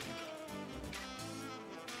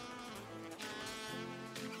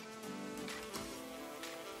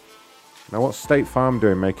 Now what's State Farm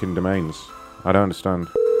doing making domains? I don't understand.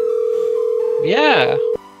 Yeah.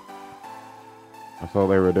 I thought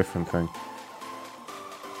they were a different thing.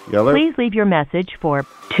 Yellow? Please leave your message for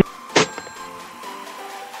 2.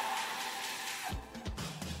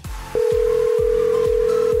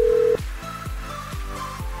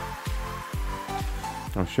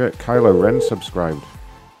 Oh shit, Kylo Ren subscribed.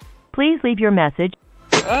 Please leave your message.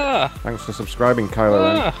 Thanks for subscribing,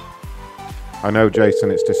 Kylo Ren. I know,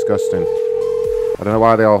 Jason, it's disgusting. I don't know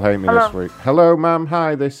why they all hate me this week. Hello, ma'am.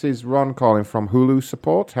 Hi, this is Ron calling from Hulu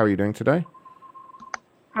Support. How are you doing today?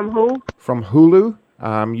 From who? From Hulu.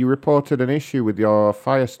 You reported an issue with your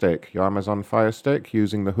Fire Stick, your Amazon Fire Stick,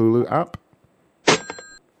 using the Hulu app.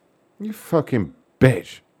 You fucking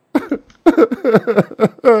bitch.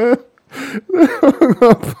 They hung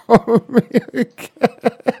up on me again.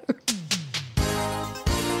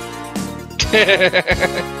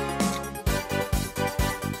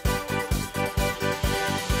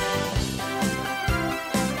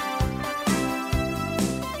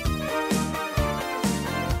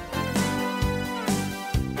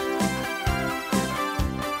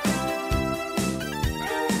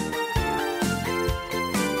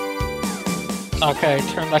 Okay,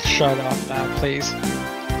 turn that shut off now, please.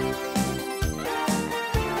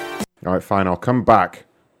 Alright, fine, I'll come back.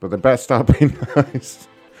 But the best start being nice.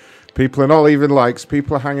 People are not leaving likes.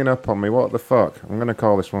 People are hanging up on me. What the fuck? I'm going to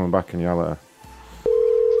call this woman back and yell at her.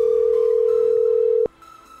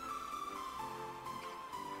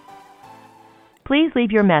 Please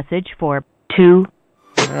leave your message for 2.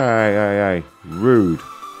 Hey. Rude.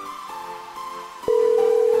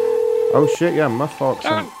 Oh shit, yeah, my fox.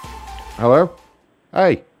 Hello?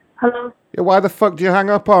 Hey. Hello? Yeah, why the fuck do you hang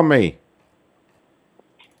up on me?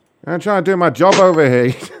 I'm trying to do my job over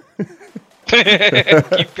here.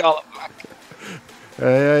 Keep calling back.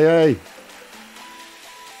 Hey.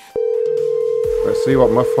 Let's see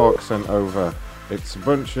what Muffhawk sent over. It's a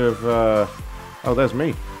bunch of... Oh, there's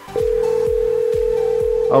me.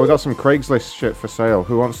 Oh, we got some Craigslist shit for sale.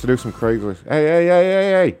 Who wants to do some Craigslist?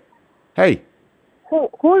 Hey. Hey. Who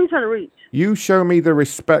are you trying to reach? You show me the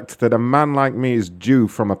respect that a man like me is due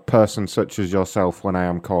from a person such as yourself when I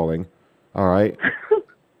am calling. All right?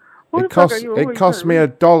 It costs me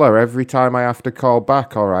 $1 every time I have to call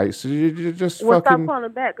back, all right? So you just Well, fucking... stop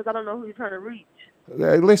calling back, because I don't know who you're trying to reach.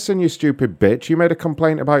 Listen, you stupid bitch. You made a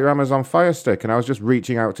complaint about your Amazon Fire Stick, and I was just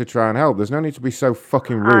reaching out to try and help. There's no need to be so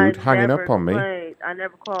fucking rude, hanging up on me. I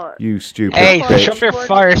never called. You stupid bitch. Hey, shove your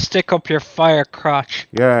Fire Stick up your fire crotch.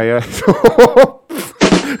 Yeah.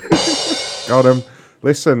 Got him.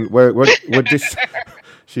 Listen, we're dis...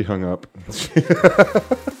 She hung up.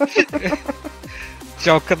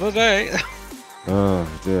 Joke of the day. Oh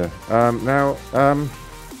dear. I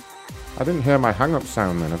didn't hear my hang-up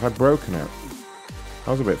sound then. Have I broken it?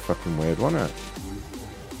 That was a bit fucking weird, wasn't it?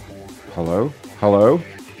 Hello?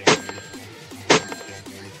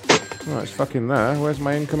 Oh, it's fucking there. Where's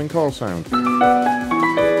my incoming call sound?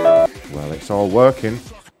 Well, it's all working.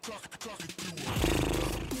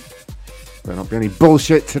 Better not be any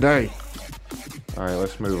bullshit today. Alright,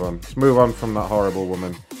 let's move on. Let's move on from that horrible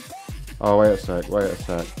woman. Oh, wait a sec.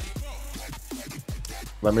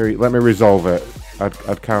 Let me resolve it.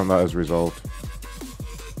 I'd count that as resolved.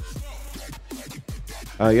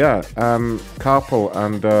 Carpal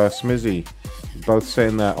and Smizzy both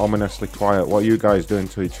sitting there ominously quiet. What are you guys doing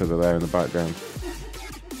to each other there in the background?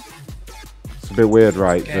 It's a bit weird,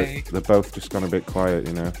 right? Okay. They're both just gone a bit quiet,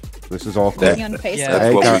 you know? This is awkward.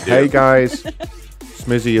 Hey guys.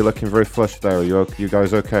 Smizzy, you're looking very flushed there. Are you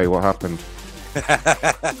guys okay? What happened?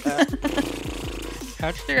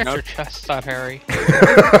 How'd you get your chest that hairy?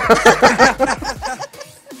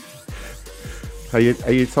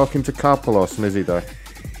 Are you talking to Carpal or Smizzy there?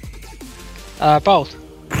 Both.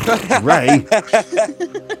 Ray?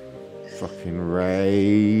 Fucking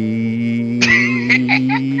Ray.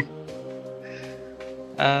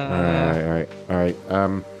 Alright.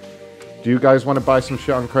 Do you guys want to buy some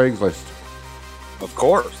shit on Craigslist? Of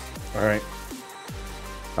course. Alright.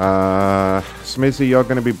 Smizzy, you're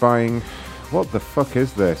going to be buying... What the fuck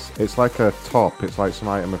is this? It's like a top. It's like some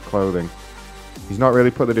item of clothing. He's not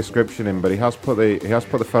really put the description in, but he has put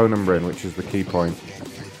the phone number in, which is the key point.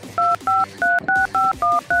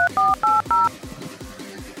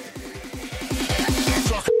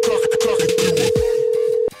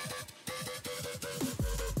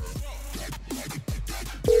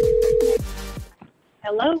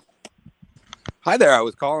 Hello? Hi there. I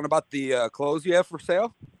was calling about the clothes you have for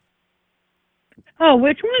sale. Oh,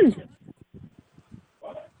 which ones?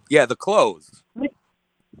 Yeah, the clothes.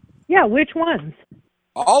 Yeah, which ones?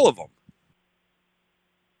 All of them.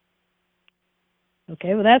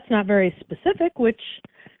 Okay, well that's not very specific. Which?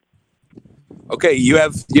 Okay, you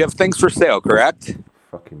have things for sale, correct?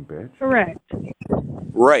 fucking bitch. Correct.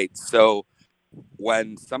 Right. So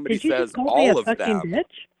when somebody Did you says just call me all a of fucking them,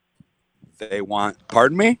 bitch? they want.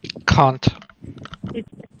 Pardon me? Cunt.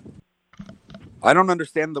 I don't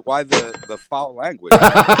understand why the foul language.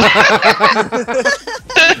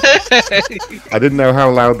 I didn't know how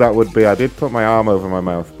loud that would be. I did put my arm over my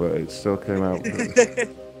mouth, but it still came out.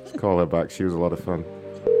 Let's call her back. She was a lot of fun.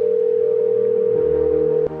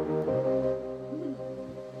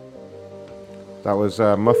 That was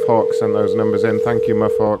Muffhawk sent those numbers in. Thank you,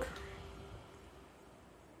 Muffhawk.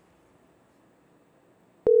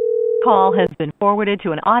 Call has been forwarded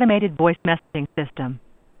to an automated voice messaging system.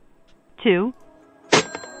 2.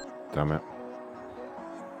 Damn it.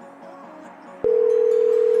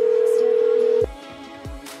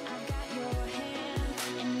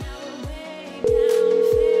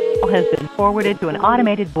 Call has been forwarded to an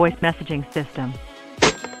automated voice messaging system.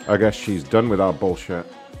 I guess she's done with our bullshit.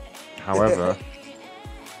 However,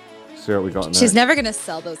 see what we got next. She's never going to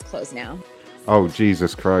sell those clothes now. Oh,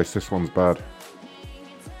 Jesus Christ, this one's bad.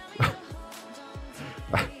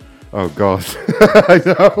 Oh, God. I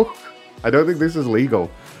know. I don't think this is legal.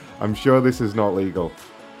 I'm sure this is not legal.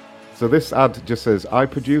 So this ad just says, I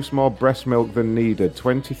produce more breast milk than needed.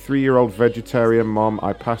 23-year-old vegetarian mom.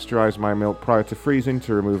 I pasteurize my milk prior to freezing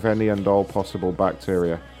to remove any and all possible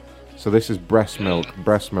bacteria. So this is breast milk.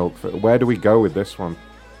 Breast milk. Where do we go with this one?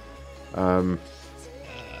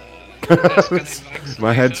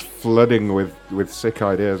 My head's flooding with sick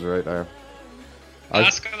ideas right now.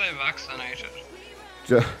 Ask are they vaccinated?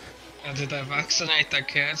 Or did they vaccinate their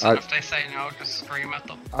kids? And if they say no, just scream at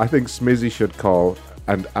them. I think Smizzy should call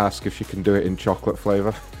and ask if she can do it in chocolate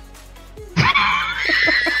flavour.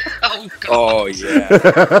 Oh, God. Oh,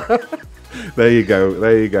 yeah. There you go.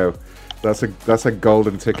 There you go. That's a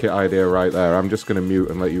golden ticket idea right there. I'm just going to mute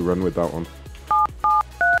and let you run with that one.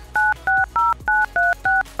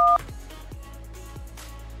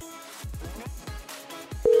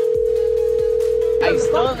 I've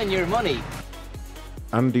stolen your money.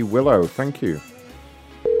 Andy Willow, thank you.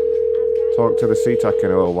 Talk to the CTAC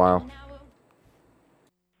in a little while.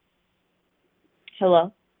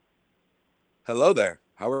 Hello. Hello there.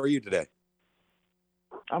 How are you today?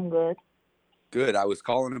 I'm good. Good. I was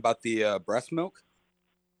calling about the breast milk.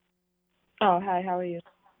 Oh, hi. How are you?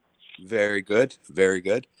 Very good. Very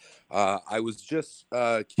good. I was just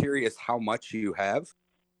curious how much you have.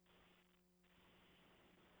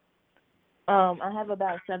 I have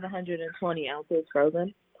about 720 ounces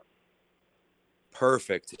frozen.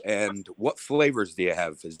 Perfect. And what flavors do you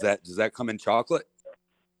have? Does that come in chocolate?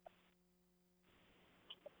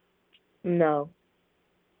 No.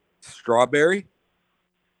 Strawberry?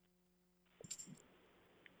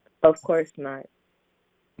 Of course not.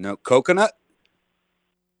 No. Coconut?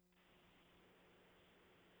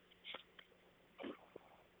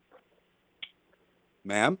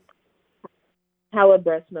 Ma'am? How would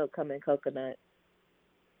breast milk come in coconut?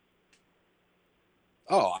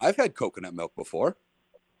 Oh, I've had coconut milk before.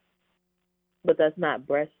 But that's not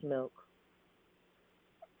breast milk.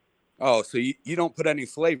 Oh, so you don't put any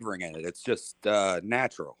flavoring in it. It's just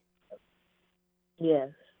natural. Yes.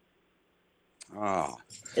 Oh.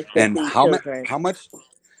 It's And just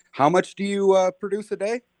how much do you produce a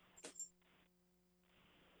day?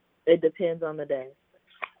 It depends on the day.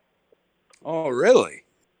 Oh, really?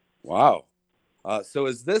 Wow.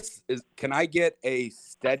 So can I get a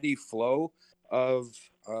steady flow of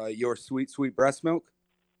your sweet breast milk?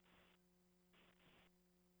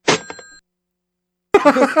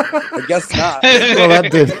 I guess not. Well, that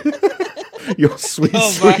did. Your sweet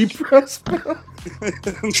breast milk.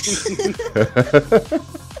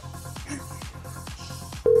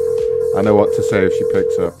 I know what to say if she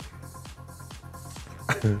picks up.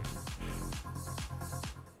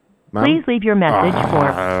 Ma'am? Please leave your message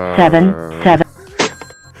for 77.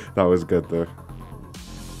 That was good though.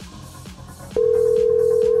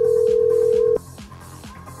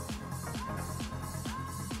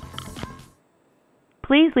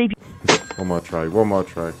 Please leave. One more try.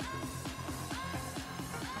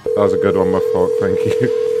 That was a good one, my fault. Thank you.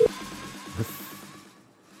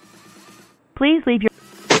 Please leave your.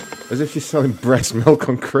 As if she's selling breast milk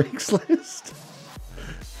on Craigslist.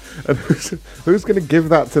 And who's going to give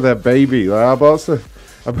that to their baby? Like, I bought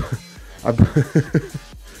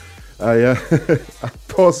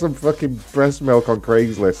some fucking breast milk on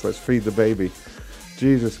Craigslist. Let's feed the baby.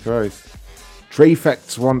 Jesus Christ.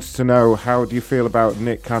 Trefects wants to know, how do you feel about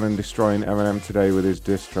Nick Cannon destroying Eminem today with his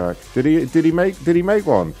diss track? Did he make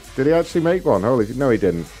one? Did he actually make one? No, he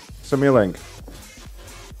didn't. Send me a link.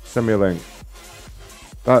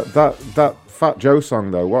 That Fat Joe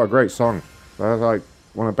song though, what a great song. That's like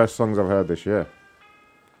one of the best songs I've heard this year.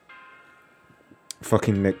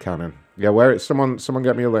 Fucking Nick Cannon. Yeah, where it's someone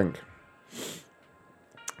get me a link.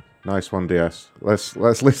 Nice one, DS. Let's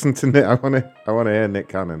listen to Nick. I wanna hear Nick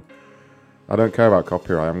Cannon. I don't care about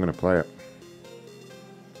copyright. I'm gonna play it.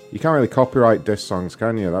 You can't really copyright diss songs,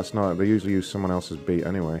 can you? That's not. They usually use someone else's beat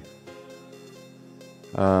anyway.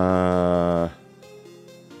 I've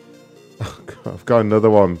got another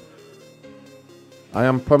one. I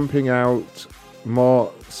am pumping out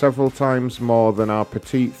several times more than our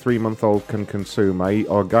petite 3-month-old can consume. I eat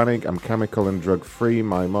organic. I'm chemical and drug free.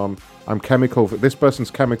 My mom. I'm chemical. This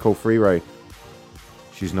person's chemical free, Ray.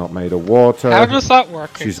 She's not made of water. How does that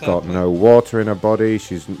work? She's got no water in her body.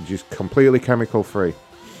 She's just completely chemical free.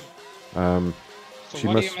 So she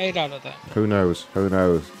what must, are you made out of then? Who knows? Who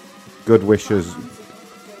knows? Good wishes.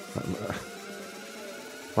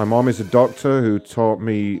 My mom is a doctor who taught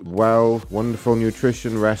me wonderful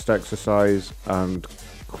nutrition, rest, exercise, and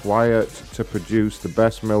quiet to produce the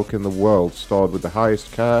best milk in the world, stored with the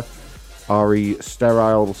highest care. RE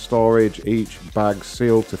sterile storage, each bag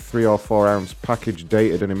sealed to 3 or 4 ounce package,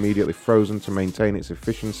 dated and immediately frozen to maintain its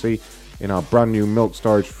efficiency in our brand new milk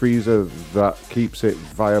storage freezer that keeps it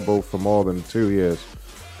viable for more than 2 years.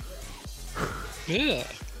 Yeah.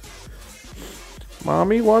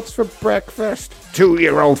 Mommy, what's for breakfast?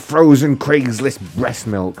 2-year-old frozen Craigslist breast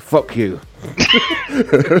milk. Fuck you.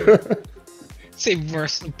 Say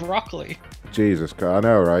worse than broccoli. Jesus Christ, I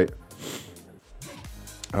know, right?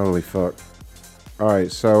 Holy fuck.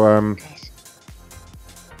 Alright, so,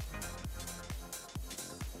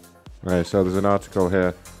 right, so there's an article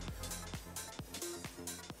here.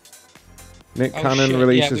 Nick Cannon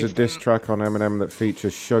releases a diss track on Eminem that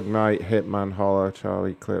features Suge Knight, Hitman, Holler,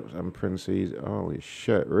 Charlie Clips, and Prince Easy. Holy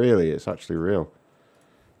shit, really? It's actually real.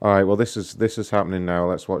 Alright, well this is happening now.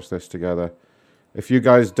 Let's watch this together. If you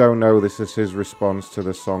guys don't know, this is his response to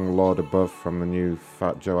the song Lord Above from the new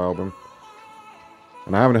Fat Joe album.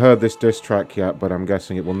 And I haven't heard this diss track yet, but I'm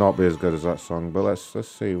guessing it will not be as good as that song. But let's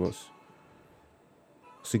see what's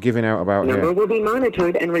he giving out about here. Number will be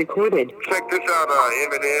monitored and recorded. Check this out,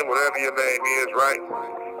 Eminem, whatever your name is, right?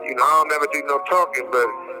 You know, I don't never do no talking, but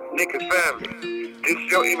Nick is family. This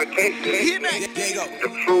is your imitation to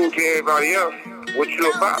prove to everybody else what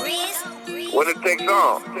you're about. When it takes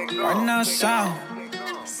off.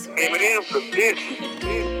 Eminem for this.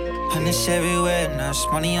 Punish everywhere, now it's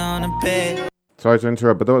money on the bed. Sorry to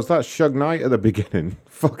interrupt, but there was that Suge Knight at the beginning.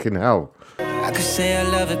 Fucking hell. I could say I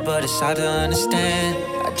love it, but it's hard to understand.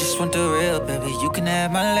 I just want the real, baby. You can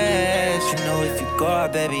have my last. You know if you go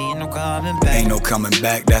out, baby, ain't no coming back. Ain't no coming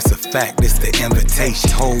back, that's a fact. It's the invitation.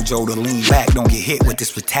 Told Joe to lean back, don't get hit with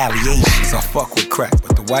this retaliation. So I fuck with crack,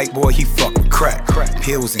 but the white boy, he fuck with crack.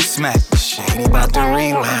 Pills and smack. Shit, he about to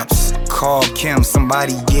relapse. Call Kim,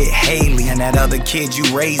 somebody get Haley. And that other kid you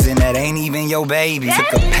raising, that ain't even your baby.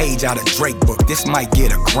 Took a page out of Drake book, this might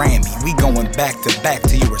get a Grammy. We going back to back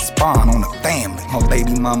till you respond on the family. My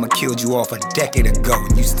baby mama killed you off a decade ago,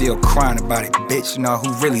 and you still crying about it, bitch. You know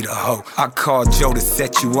who really the hoe. I called Joe to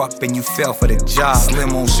set you up and you fell for the job.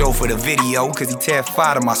 Slim won't show for the video, cause he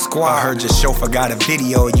terrified of my squad. I heard your chauffeur got a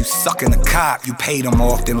video of you sucking a cop. You paid him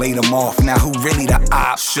off, then laid him off. Now who really the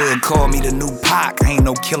op? Should call me the new Pac. I ain't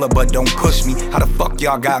no killer, but don't push me. How the fuck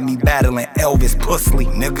y'all got me battling Elvis Pusley,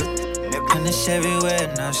 nigga? Punish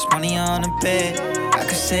everywhere, now it's money on the bed. I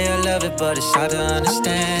could say I love it, but it's hard to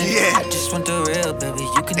understand. Yeah. I just want the real, baby.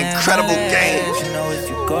 You can incredible have my game. last. You know if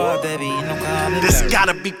you go out, baby, ain't no coming This back.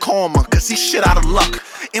 gotta be karma, cause he's shit out of luck.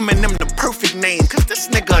 Eminem the perfect name, cause this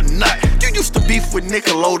nigga a nut. You used to beef with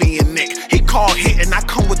Nickelodeon Nick. He called hit and I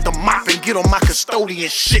come with the mop and get on my custodian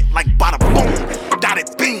shit like bada boom,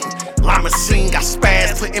 dotted beam. Limousine got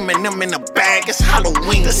spaz, put Eminem in the bag, it's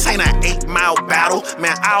Halloween. This ain't an 8-mile battle,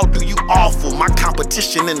 man, I'll do you awful. My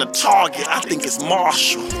competition in the target, I think it's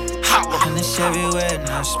Marshall. Punish everywhere,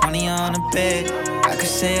 now it's money on the bed. I could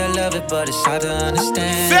say I love it, but it's hard to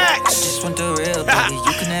understand. Facts. I just want the real, baby.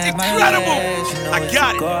 You can have my Incredible. last. You know I if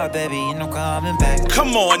got you it. go out, baby, ain't no coming back.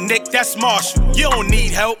 Come on, Nick, that's Marshall. You don't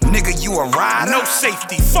need help. Nigga, you a rider? No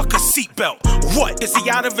safety, fuck a seatbelt. What, is he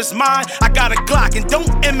out of his mind? I got a Glock, and don't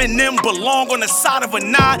Eminem belong on the side of a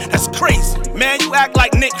 9? That's crazy. Man, you act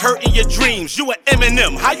like Nick hurt in your dreams. You an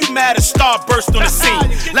Eminem, how you mad at Starburst on the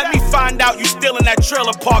scene? Let me find out you still in that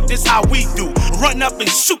trailer park, this how we do. Run up and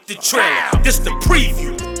shoot the trailer, this the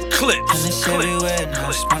preview. Clips. Punish everywhere, now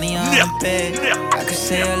it's money on the bed. I could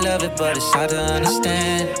say I love it, but it's hard to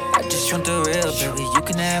understand. I just want the real, baby. You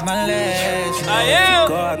can have my last. You know I if am you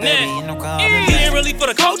go out, baby, ain't no coming He back. ain't really for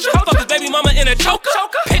the culture. Fuck his baby mama in a choker.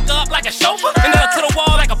 Pick her up like a chauffeur. And then to the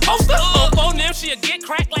wall like a poster. On them, she'll get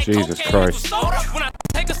cracked like Jesus cocaine with Christ. soda. When I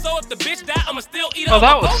take her, so if the bitch die, I'ma still eat her Well,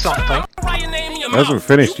 that was something. It hasn't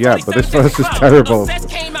finished yet, but this verse is terrible.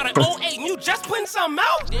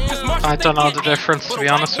 I don't know the difference, to be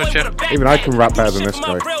honest with you. Even I can rap better than this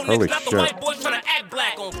guy. Holy shit.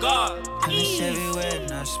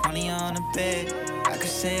 I could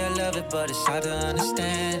say I love it, but it's hard to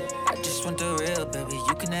understand. I just want the real, baby.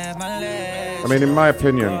 You can have my legs. I mean, in my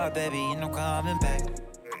opinion,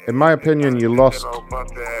 you lost. Oh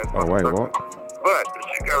wait, what? But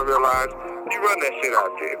you gotta realize, you run that shit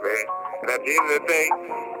out there, man. And at the end of the day,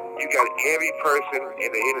 you got every person in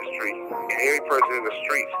the industry and every person in the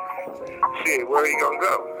streets. Shit, where he gonna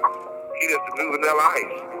go? He just a new vanilla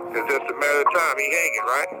ice. It's just a matter of time he hanging,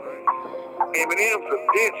 right? Eminem's a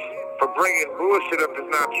bitch for bringing bullshit up that's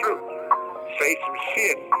not true. Say some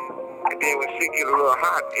shit, and then when shit get a little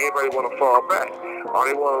hot, everybody want to fall back. Or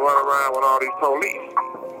they want to run around with all these police.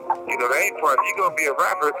 You know, that ain't part. You're going to be a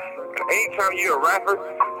rapper. Anytime you're a rapper,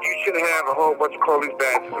 you shouldn't have a whole bunch of police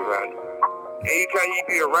badges around you. Anytime you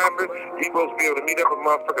be a rapper, you're supposed to be able to meet up a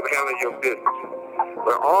motherfucker to handle your business.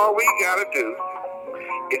 But all we got to do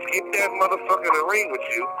is get that motherfucker in the ring with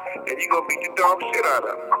you, and you're going to beat the dog shit out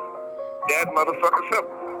of him. That motherfucker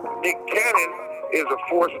simple. Nick Cannon is a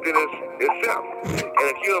force within itself. And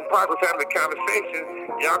if you and Pac was having a conversation,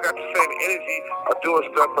 y'all got the same energy of doing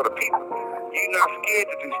stuff for the people. You're not scared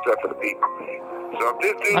to do stuff for the people. So if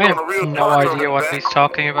this dude I on a real have no idea what he's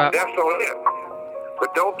talking about. that's on him.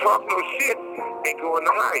 But don't talk no shit and go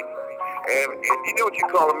into hide. And you know what you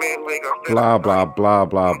call a man who ain't gonna stand Blah blah blah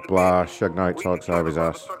blah blah. Suge Knight talks out of his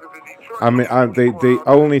ass. I mean, the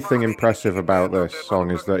only thing impressive about this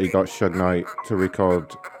song is that he got Suge Knight to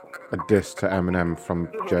record a diss to Eminem from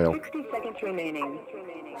jail,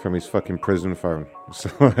 from his fucking prison phone. So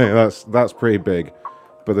that's pretty big.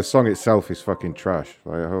 But the song itself is fucking trash.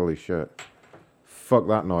 Like, holy shit. Fuck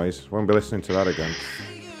that noise. Won't be listening to that again.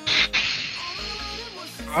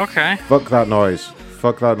 Okay. Fuck that noise.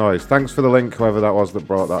 Fuck that noise. Thanks for the link, whoever that was that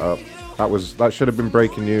brought that up. That should have been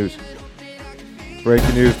breaking news.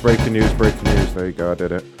 Breaking news, breaking news, breaking news. There you go, I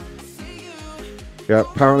did it. Yeah,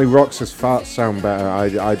 apparently Rox's farts sound better.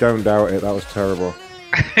 I don't doubt it. That was terrible.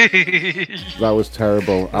 That was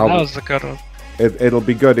terrible. That was a good one. It'll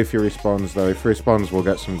be good if he responds, though. If he responds, we'll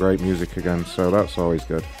get some great music again, so that's always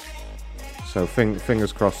good. So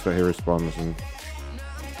fingers crossed that he responds, and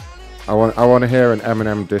I want to hear an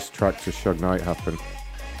Eminem diss track to Suge Knight happen.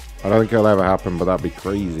 I don't think it'll ever happen, but that'd be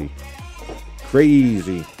crazy.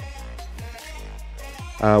 Crazy.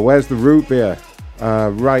 Where's the root beer?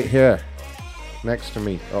 Right here. Next to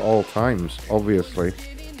me at all times, obviously,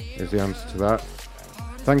 is the answer to that.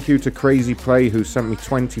 Thank you to Crazy Play, who sent me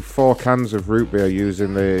 24 cans of root beer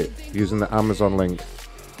using the Amazon link,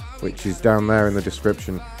 which is down there in the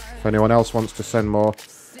description. If anyone else wants to send more,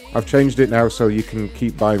 I've changed it now so you can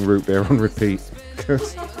keep buying root beer on repeat.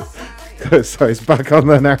 So it's back on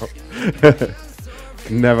there now.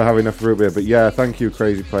 Can never have enough root beer. But yeah, thank you,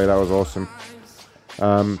 Crazy Play. That was awesome.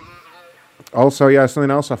 Also, yeah,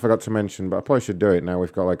 something else I forgot to mention, but I probably should do it now.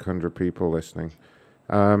 We've got like 100 people listening.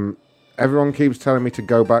 Everyone keeps telling me to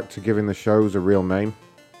go back to giving the shows a real name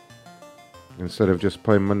instead of just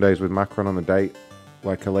playing Mondays with Macron on the date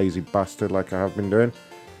like a lazy bastard like I have been doing.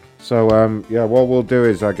 So, yeah, what we'll do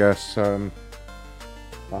is, I guess,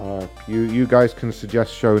 you guys can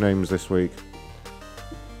suggest show names this week.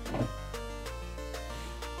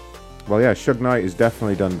 Well, yeah, Suge Knight has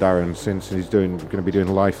definitely done Darren since he's going to be doing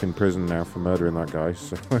life in prison now for murdering that guy.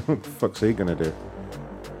 So, what the fuck's he going to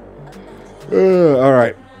do? All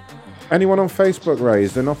right. Anyone on Facebook, Ray?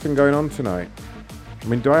 Is there nothing going on tonight? I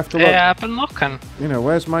mean, do I have to look? Yeah, I've been looking. You know,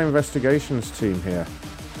 where's my investigations team here?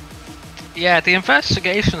 Yeah, the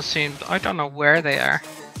investigations team, I don't know where they are.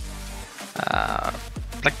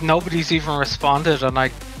 Like, nobody's even responded, and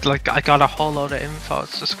I got a whole load of info.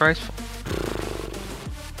 It's disgraceful.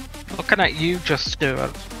 Looking at you just do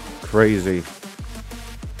it. Crazy.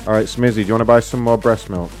 Alright, Smizzy, do you want to buy some more breast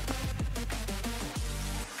milk?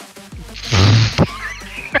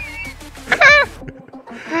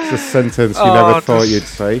 It's a sentence you never thought you'd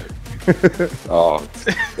say. Oh,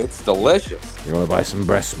 it's delicious. You want to buy some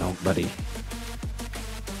breast milk, buddy?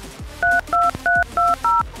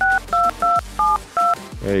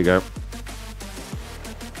 There you go.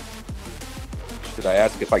 Should I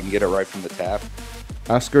ask if I can get it right from the tap?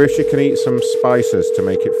 Ask her if she can eat some spices to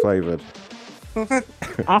make it flavored.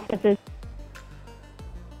 Offices.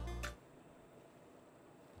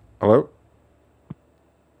 Hello?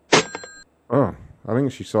 Oh, I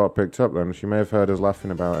think she saw it picked up then. She may have heard us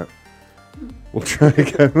laughing about it. We'll try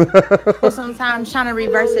again. Well, sometimes trying to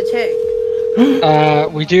reverse a check.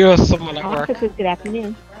 We do have someone at work. Offices, good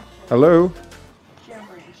afternoon. Hello?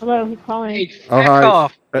 Hello, who's calling? Hey, Oh, fuck hi.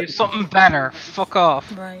 off. Do something better. Fuck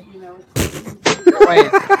off. Right. Wait.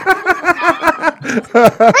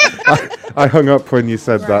 I hung up when you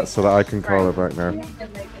said that, so that I can call her back now.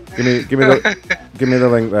 Give me the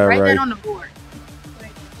link there, Write Ray. that on the board.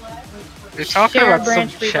 You're talking Share about some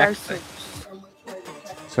branch check reversal. thing.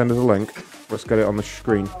 Send us a link. Let's get it on the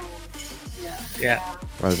screen. Yeah.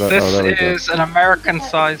 Where's that? This Oh, there we go. is an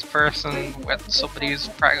American-sized person with somebody who's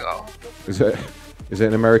preggo. Is it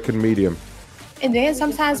an American medium? And then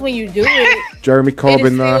sometimes when you do it, Jeremy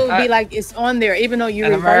Corbyn it'll still there. be like it's on there, even though you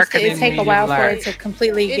An reversed American it. It take a while for it medium to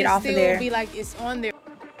completely get off of there. still Be like it's on there.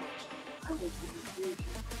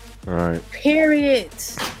 All right. Period.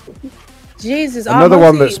 Jesus. Another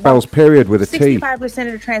one that spells period with a T. 65%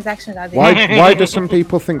 of the transactions are there. Why do some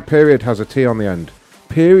people think period has a T on the end?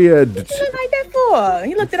 Period. What you look like that for?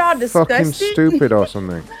 He looked at all disgusted. Fucking stupid or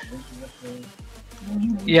something.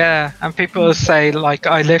 Yeah, and people say, like,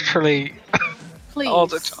 I literally... all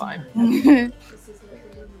the time.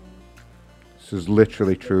 This is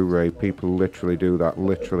literally true, Ray. People literally do that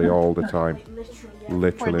literally all the time.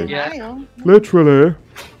 Literally. Yeah. Literally.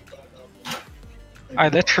 I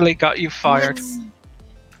literally got you fired.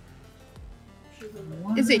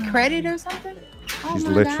 Is it credit or something? She's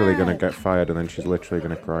literally going to get fired and then she's literally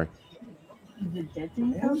going to cry.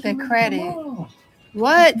 The credit.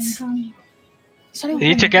 What? You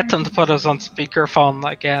need to get them to put us on speakerphone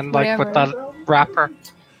again, like with that rapper.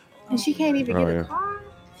 And she can't even Oh, get yeah. a car.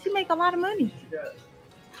 She make a lot of money.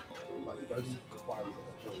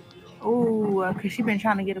 Oh, because she been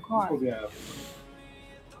trying to get a car.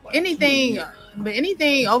 Anything, but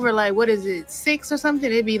anything over like what is it, 6 or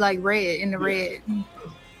something? It'd be like red in the red.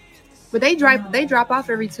 But they drop off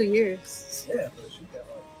every 2 years.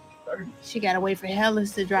 She gotta wait for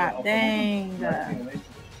Hellas to drop. Dang.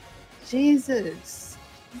 Jesus.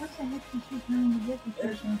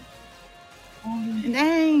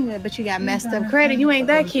 Dang, but you got messed up credit. You ain't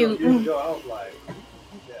that cute. You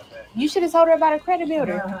should have told her about a credit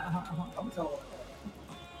builder.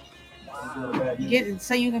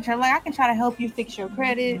 So you can try, like, I can try to help you fix your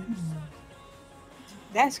credit.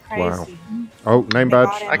 That's crazy. Wow. Oh, name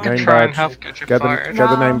badge. I can Name try and badge. help get you Get fired.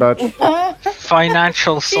 the name badge.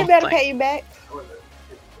 Financial She better something. pay you back.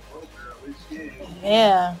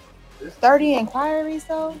 Yeah. 30 inquiries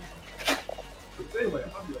though.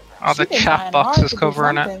 Oh, the She been chat trying box hard is to do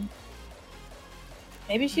covering it. something.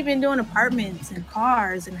 Maybe she been doing apartments and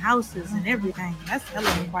cars and houses and everything. That's hella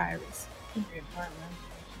inquiries.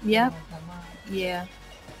 Yep. Yeah.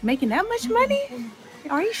 Making that much money?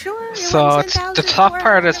 Are you sure? It So wasn't it's, the 10,000 top for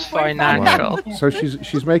part is 145? financial. So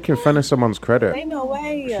she's making fun of someone's credit. Ain't no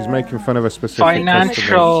way. She's making fun of a specific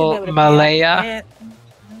Financial customer. Malaya.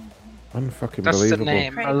 Unfucking That's the believable.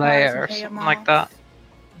 name, Malaya or something like that.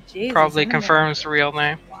 Jesus, Probably I know. confirms the real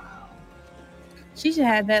name. She should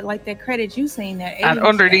have that, like that credit you seen that. And 80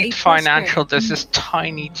 underneath 8+ financial, credit. there's this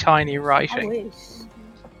tiny I writing. wish.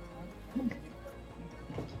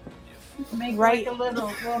 Make right.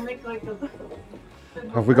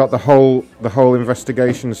 Have we got the whole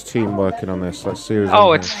investigations team working on this? Let's see who's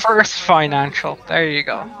Oh, in it's here. First Financial. There you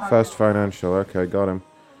go. First Financial. Okay, got him.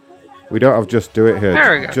 We don't have Just Do It here.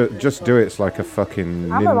 There we go. Just Do It's like a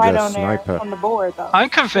fucking I'm right ninja on there sniper. on the board though. I'm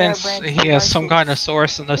convinced he has some kind of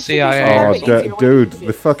source in the CIA. Oh, or something. dude,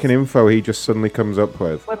 the fucking info he just suddenly comes up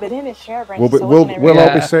with. Well, but then it's share branch. We'll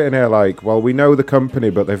all be sitting here like, well, we know the company,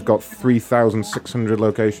 but they've got 3,600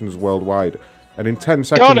 locations worldwide. And in 10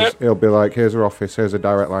 seconds, it. he'll be like, here's her office, here's a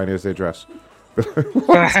direct line, here's the address.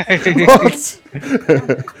 What?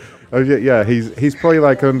 Oh, yeah, he's probably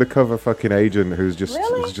like an undercover fucking agent who's just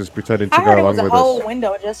pretending to I go heard it along was a with whole us.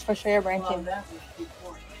 window just for share branching.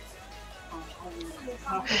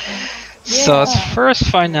 So it's First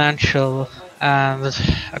Financial, and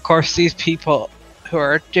of course these people who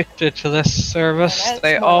are addicted to this service,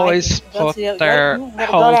 they always put their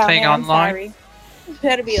whole thing online.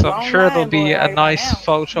 So I'm sure there'll be a nice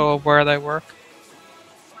photo of where they work.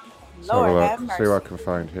 So have a look, see what I can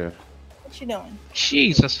find here. What you doing?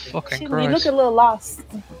 Jesus fucking You Christ. look a little lost.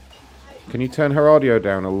 Can you turn her audio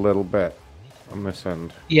down a little bit on this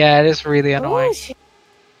end? Yeah, it is really annoying.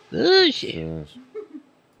 Yes. So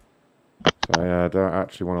yeah, I don't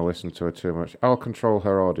actually want to listen to her too much. I'll control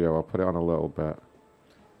her audio. I'll put it on a little bit.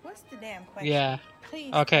 What's the damn question? Yeah.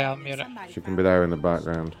 Okay, I'll mute it. She can be there in the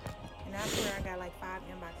background. And I swear I got like 5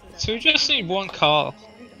 inboxes. So we just need one call.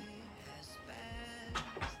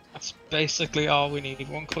 That's basically all we need,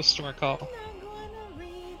 one customer call.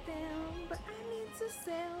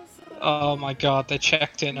 Oh my god, they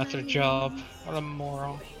checked in at their job. What a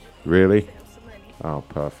moron. Really? Oh,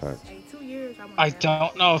 perfect. I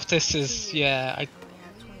don't know if this is, yeah,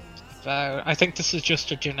 about. I think this is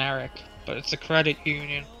just a generic, but it's a credit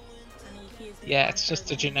union. Yeah, it's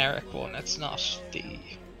just a generic one. It's not the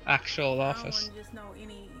actual office.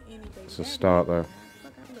 It's a start though.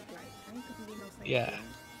 Yeah.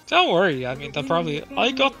 Don't worry, I mean, they'll probably...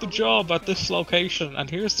 I got the job at this location, and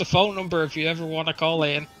here's the phone number if you ever want to call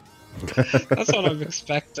in. That's what I'm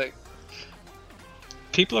expecting.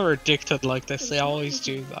 People are addicted like this, they always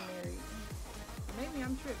do that. Maybe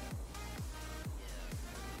I'm tripping.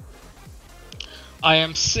 I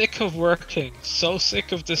am sick of working, so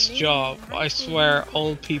sick of this job. I swear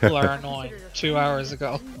old people are annoying. 2 hours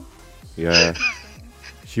ago. Yeah.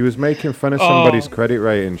 She was making fun of somebody's credit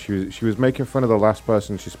rating. She was making fun of the last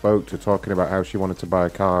person she spoke to, talking about how she wanted to buy a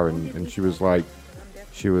car, and she was like,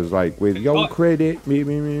 with your credit,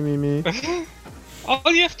 me.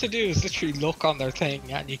 All you have to do is literally look on their thing,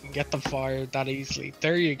 and you can get them fired that easily.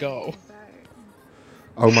 There you go.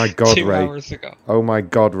 Oh my God, 2 Ray! hours ago. Oh my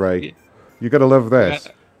God, Ray! You gotta love this.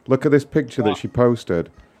 Yeah. Look at this picture that she posted.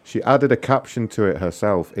 She added a caption to it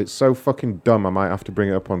herself. It's so fucking dumb. I might have to bring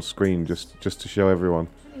it up on screen just to show everyone.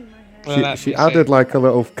 She added like a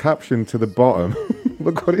little caption to the bottom.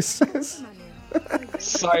 Look what it says.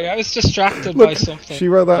 Sorry, I was distracted by something. She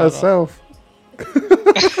wrote that herself.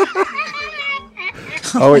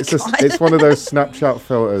 It's one of those Snapchat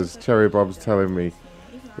filters. Cherry Bob's telling me.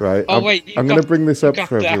 Right. Oh wait, I'm gonna bring this up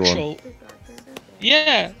for everyone.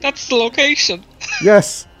 Yeah, that's the location.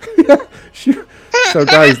 Yes. So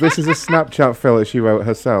guys, this is a Snapchat filter she wrote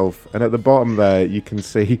herself, and at the bottom there you can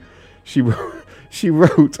see she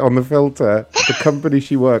wrote on the filter the company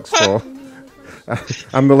she works for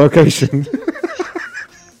and the location.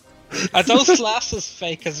 Are those glasses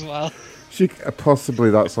fake as well? Possibly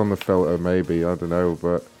that's on the filter, maybe, I don't know,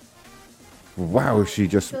 but wow, she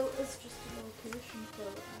just...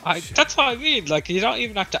 That's what I mean, like, you don't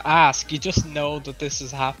even have to ask, you just know that this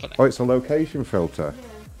is happening. Oh, it's a location filter.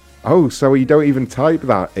 Oh, so you don't even type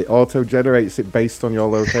that, it auto-generates it based on your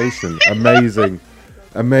location. Amazing.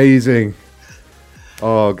 Amazing.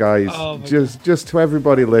 Oh, guys, just to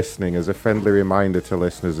everybody listening, as a friendly reminder to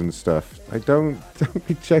listeners and stuff, don't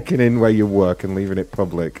be checking in where you work and leaving it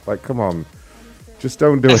public. Like, come on. Just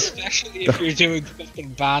don't do it. Especially if you're doing something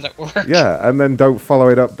bad at work. Yeah, and then don't follow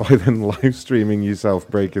it up by then live streaming yourself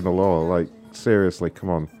breaking the law. Like, seriously, come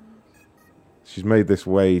on. She's made this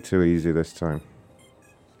way too easy this time.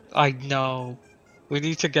 I know. We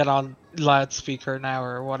need to get on loudspeaker now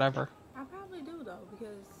or whatever. I probably do though,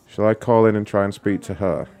 because Shall I call in and try and speak to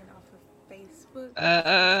her?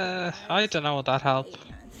 I don't know, would that help?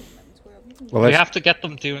 Well, we have to get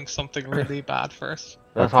them doing something really bad first.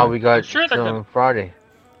 That's how we got Sure they're on Friday.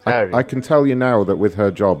 Saturday. I can tell you now that with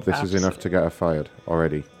her job, this is enough to get her fired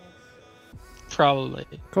already. Probably.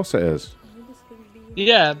 Of course it is.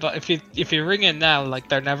 Yeah, but if you ring in now, like,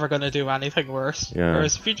 they're never gonna do anything worse. Yeah.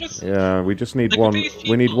 Whereas if you just... Yeah, we just need Like, one. these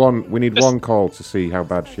We need people one call to see how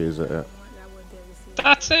bad she is at it.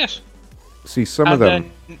 That's it. See, some And of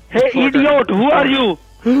them. Hey, idiot! Who are you?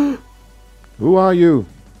 Who are you?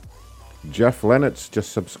 Jeff Lennox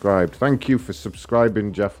just subscribed. Thank you for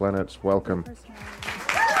subscribing, Jeff Lennox. Welcome.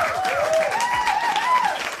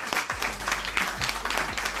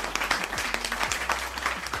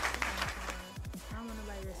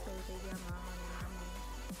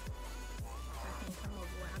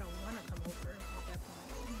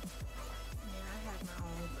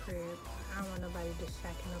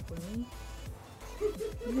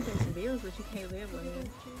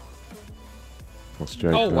 What's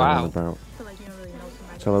Jake going on about?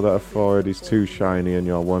 Tell her that her forehead is too shiny and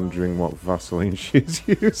you're wondering what Vaseline she's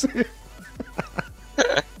using.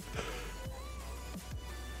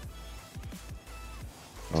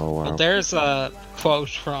 Oh wow. Well, there's a quote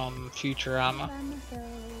from Futurama.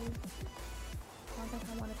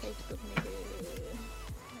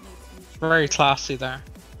 Very classy there.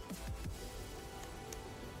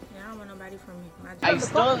 I've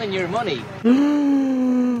stolen your money.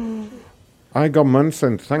 I got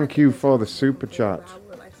Munson, thank you for the super chat.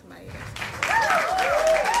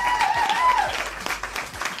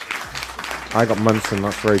 I got Munson,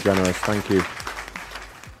 that's very generous, thank you.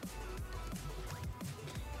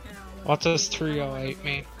 What does 308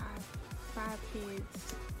 mean? 5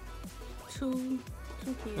 kids, two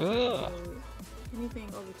kids. Ugh. Anything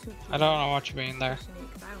over 2 kids. I don't know what you mean there. I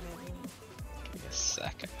don't have any. Give me a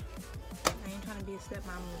second. I ain't trying to be a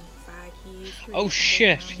stepmom with 5 kids. Oh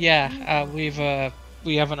shit, yeah, we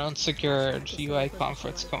have an unsecured UA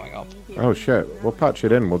conference coming up. Oh shit, we'll patch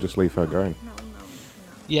it in, we'll just leave her going.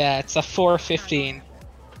 Yeah, it's a 4:15.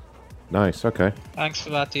 Nice, okay. Thanks for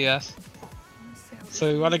that, DS.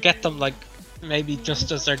 So we want to get them like maybe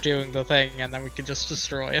just as they're doing the thing, and then we can just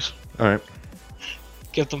destroy it. Alright.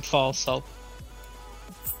 Give them false hope.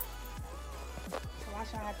 Why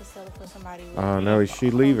should I have to sell it for somebody? Oh no, is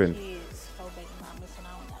she leaving?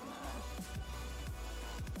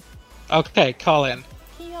 Okay, call in.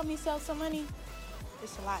 Can you help me sell some money?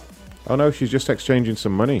 It's a lot. Oh no, she's just exchanging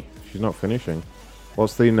some money. She's not finishing.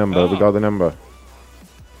 What's the number? We got the number.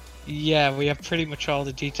 Yeah, we have pretty much all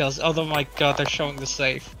the details. Oh my god, they're showing the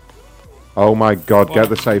safe. Oh my god, get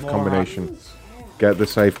the What safe moron. combination. Get the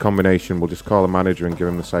safe combination. We'll just call the manager and give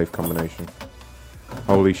him the safe combination.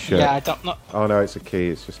 Holy shit. Yeah, I don't know. Oh no, it's a key.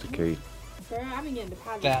 It's just a key. Girl, I've been getting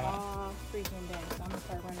deposits Damn it. all freaking day, so I'm gonna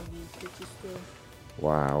start running these bitches still.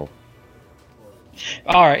 Wow.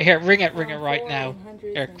 Alright, here, ring it right now.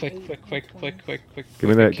 Here, quick. Give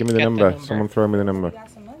me the Get number. Someone throw me the number.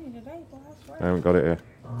 I haven't got it here.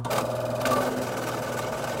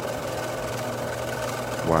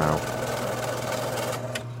 Wow.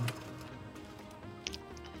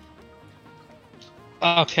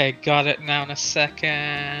 Okay, got it now in a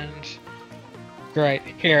second. Great,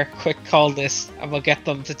 here, quick call this, and we'll get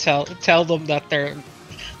them to tell them that their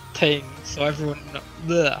thing, so everyone,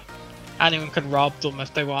 anyone can rob them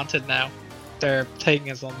if they wanted now. Their thing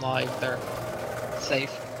is on live, they're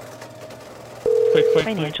safe. Quick,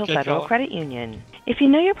 Financial good Federal call. Credit Union. If you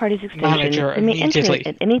know your party's extension, Manager you may enter immediately. it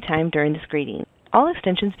at any time during this greeting. All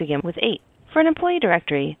extensions begin with 8. For an employee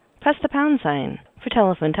directory, press the pound sign. For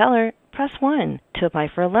telephone teller, press 1. To apply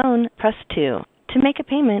for a loan, press 2. To make a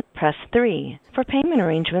payment, press 3. For payment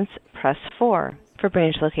arrangements, press 4. For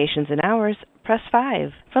branch locations and hours, press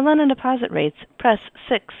 5. For loan and deposit rates, press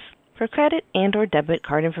 6. For credit and or debit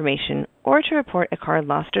card information, or to report a card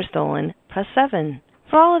lost or stolen, press 7.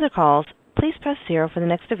 For all other calls, please press 0 for the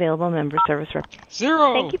next available member service rep.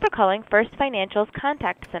 0! Thank you for calling First Financial's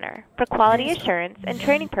Contact Center. For quality assurance and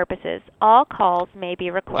training purposes, all calls may be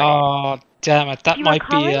recorded. Oh, damn it, that if you might are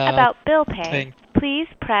calling be about bill pay, thing. please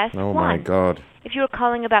press Oh 1. my god. If you are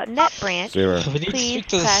calling about net branch, 0. We need to please speak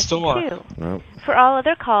to the press store. 2. No. For all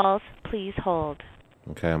other calls, please hold.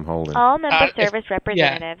 Okay, I'm holding. All member if- service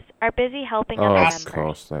representatives are busy helping Oh, other of members.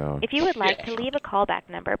 course they are. If you would like to leave a callback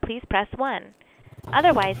number, please press 1.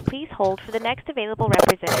 Otherwise, please hold for the next available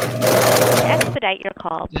representative. To expedite your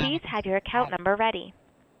call, please have your account number ready.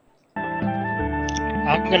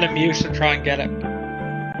 I'm gonna mute and try and get it.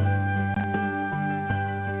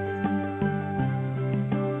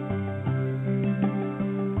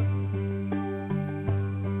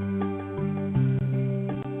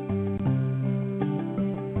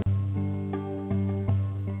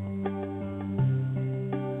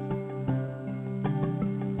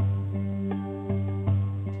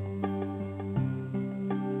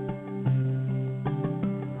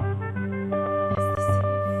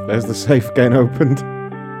 There's the safe getting opened.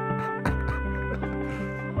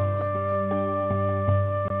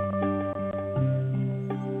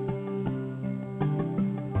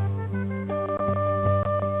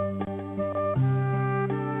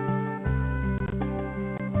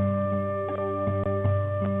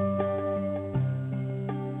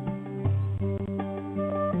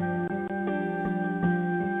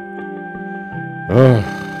 Ugh.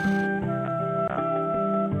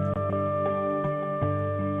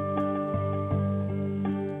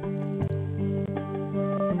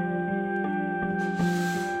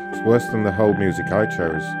 It's worse than the whole music I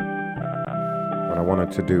chose when I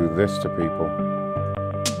wanted to do this to people.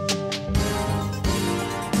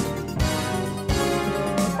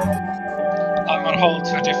 I'm on hold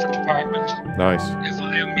to a different department. Nice. If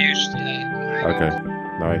I am muted, yeah. Okay.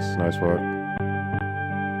 Nice work.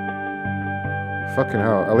 Fucking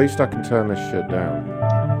hell, at least I can turn this shit down.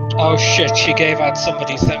 Oh shit, she gave out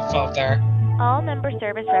somebody's info there. All member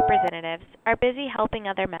service representatives are busy helping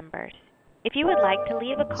other members. If you would like to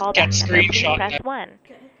leave a callback number, please screenshot press it. 1.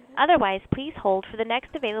 Otherwise, please hold for the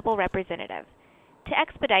next available representative. To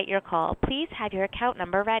expedite your call, please have your account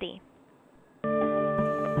number ready.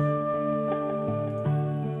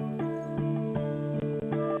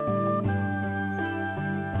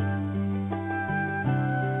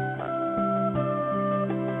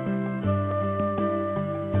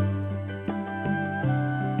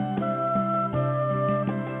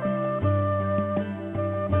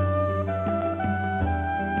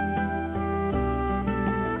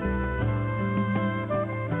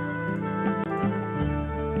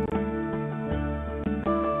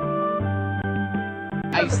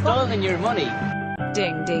 I've stolen your money.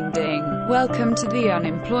 Ding ding ding. Welcome to the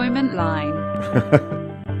unemployment line.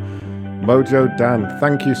 Mojo Dan,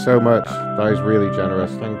 thank you so much. That is really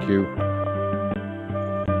generous. Thank you.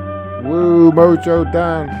 Woo, Mojo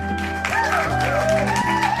Dan.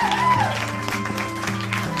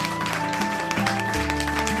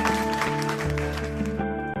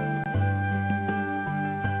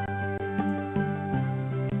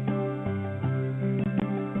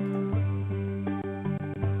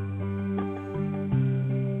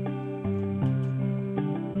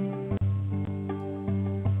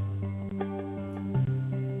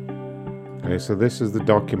 Okay, so this is the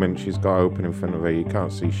document she's got open in front of her. You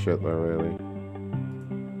can't see shit though, really.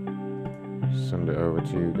 Send it over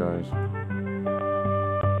to you guys.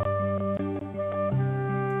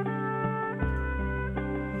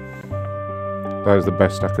 That is the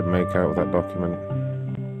best I could make out of that document.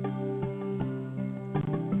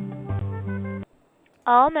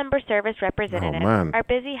 All member service representatives man. are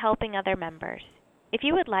busy helping other members. If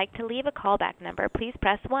you would like to leave a callback number, please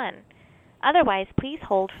press 1. Otherwise, please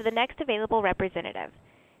hold for the next available representative.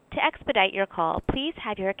 To expedite your call, please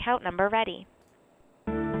have your account number ready.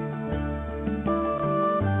 I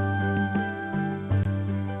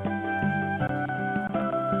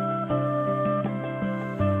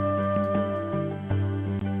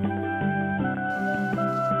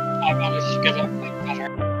managed to get it better.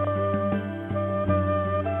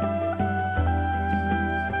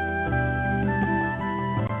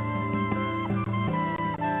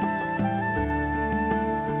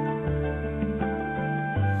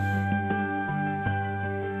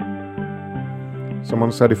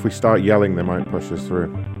 Someone said if we start yelling, they might push us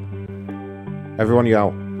through. Everyone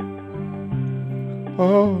yell.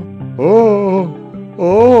 Oh, oh,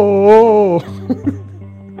 oh.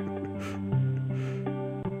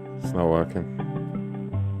 It's not working.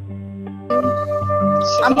 So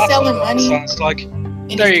I'm that's selling what it money. Sounds like.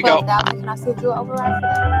 And There it's you go. $12. Can I still do an override for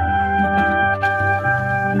that?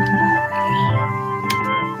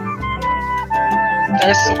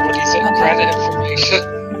 There's somebody's credit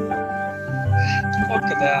information.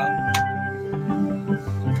 Fucking hell.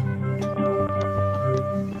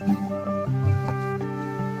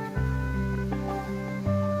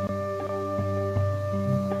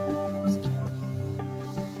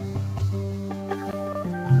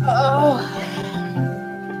 Oh.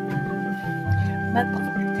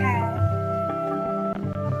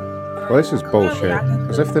 Well, this is bullshit.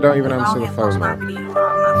 As if they don't even answer the phone now.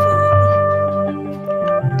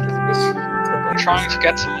 I'm trying to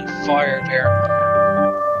get someone fired here.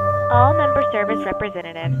 All member service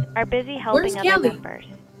representatives are busy helping Where's other Kelly? members.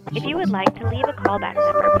 If you would like to leave a callback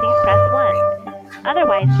number, please press 1.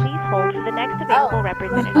 Otherwise, please hold for the next available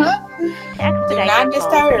representative. To expedite not your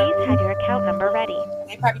call, disturb. please have your account number ready.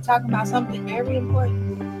 They probably talking about something very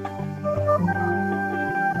important.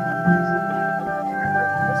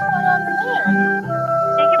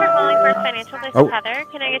 Thank you for calling First Financial. This Oh. is Heather.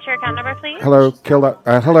 Can I get your account number, please? Hello, kill that.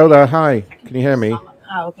 Hello there. Hi. Can you hear me?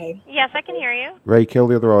 Oh, okay. Yes, I can hear you. Ray, kill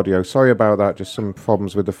the other audio. Sorry about that. Just some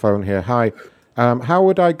problems with the phone here. Hi. How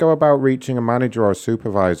would I go about reaching a manager or a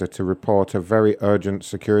supervisor to report a very urgent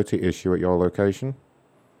security issue at your location?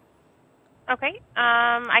 Okay.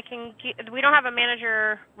 We don't have a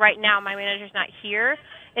manager right now. My manager's not here.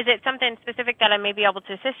 Is it something specific that I may be able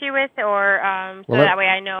to assist you with, or so that way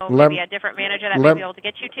I know maybe a different manager that may be able to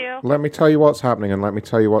get you to? Let me tell you what's happening, and let me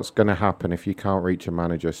tell you what's going to happen if you can't reach a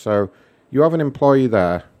manager. So you have an employee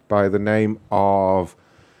there by the name of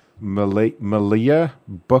Malia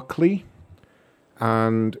Buckley,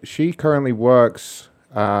 and she currently works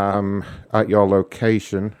at your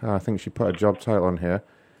location. I think she put a job title on here.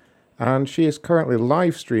 And she is currently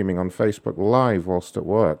live streaming on Facebook Live whilst at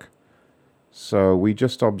work. So we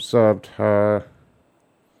just observed her.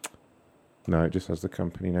 No, it just has the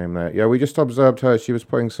company name there. Yeah, we just observed her. She was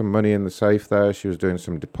putting some money in the safe there. She was doing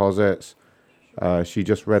some deposits. She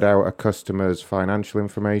just read out a customer's financial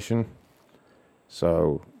information.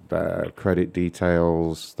 So their credit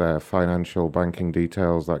details, their financial banking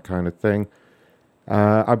details, that kind of thing.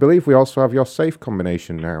 I believe we also have your safe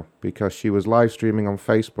combination now, because she was live streaming on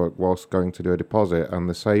Facebook whilst going to do a deposit, and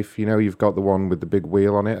the safe, you know, you've got the one with the big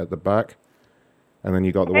wheel on it at the back, and then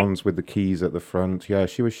you got the ones with the keys at the front. Yeah,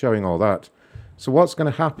 she was showing all that. So what's going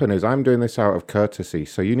to happen is I'm doing this out of courtesy,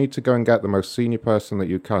 so you need to go and get the most senior person that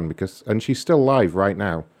you can, because, and she's still live right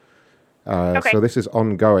now. So this is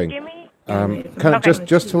ongoing.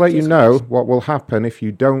 Just to let you know, what will happen if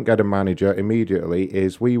you don't get a manager immediately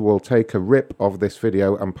is we will take a rip of this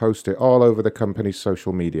video and post it all over the company's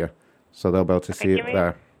social media, so they'll be able to see it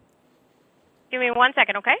there. Give me 1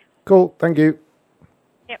 second, okay? Cool, thank you.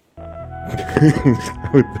 Yep.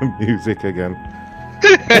 With the music again.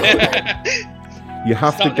 You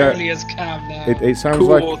have to get. It sounds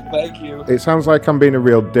Cool, like. thank you. It sounds like I'm being a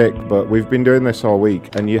real dick, but we've been doing this all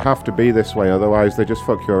week, and you have to be this way, otherwise they just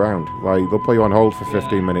fuck you around. Like they'll put you on hold for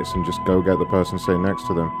 15 minutes and just go get the person sitting next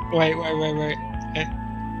to them. Wait.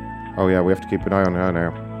 Oh yeah, we have to keep an eye on her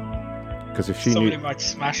now, because if she Somebody might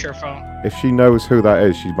smash her phone. if she knows who that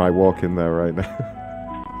is, she might walk in there right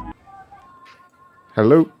now.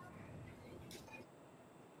 Hello.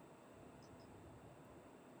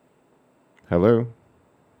 Hello?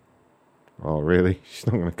 Oh, really? She's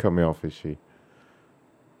not going to cut me off, is she?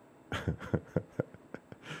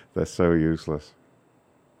 They're so useless.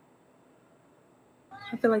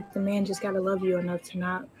 I feel like the man just gotta love you enough to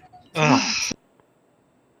not. It's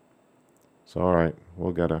all right.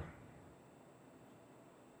 We'll get her.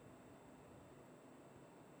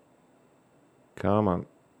 Come on.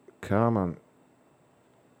 Come on.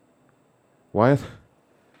 Why?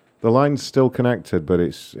 The line's still connected, but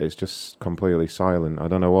it's just completely silent. I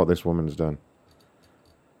don't know what this woman's done.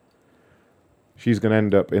 She's going to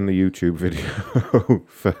end up in the YouTube video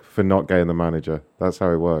for not getting the manager. That's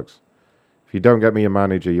how it works. If you don't get me a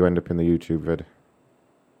manager, you end up in the YouTube vid.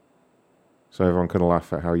 So everyone can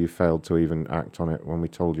laugh at how you failed to even act on it when we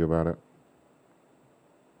told you about it.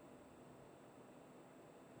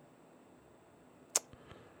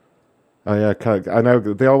 Oh yeah, I know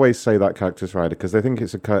they always say that, Cactus Rider, because they think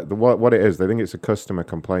it's what it is. They think it's a customer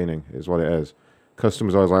complaining is what it is.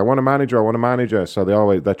 Customers always like, I want a manager. So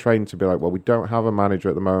they're trained to be like, well, we don't have a manager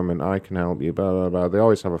at the moment. I can help you. Blah blah blah. They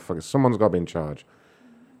always have someone's got to be in charge.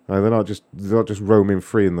 They're not just roaming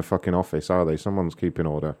free in the fucking office, are they? Someone's keeping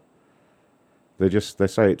order. They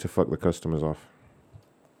say it to fuck the customers off.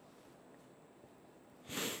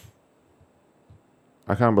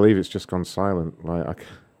 I can't believe it's just gone silent.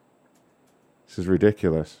 This is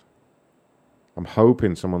ridiculous. I'm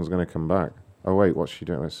hoping someone's going to come back. Oh wait, what's she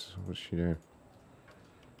doing? What's she doing?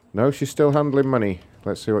 No, she's still handling money.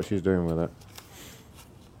 Let's see what she's doing with it.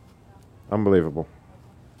 Unbelievable.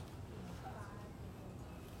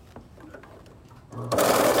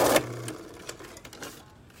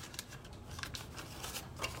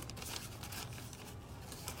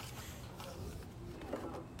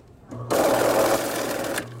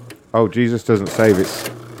 Oh, Jesus doesn't save.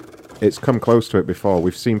 It's come close to it before.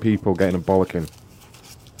 We've seen people getting a bollocking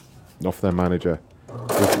off their manager.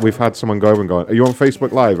 We've had someone go over and go, are you on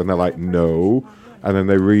Facebook Live? And they're like, no. And then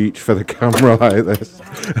they reach for the camera like this.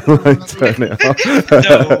 Like, turn it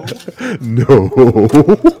off. No.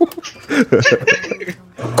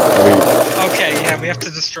 Okay, yeah, we have to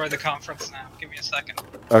destroy the conference now. Give me a second.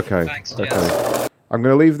 Okay. Thanks, okay. Yes. I'm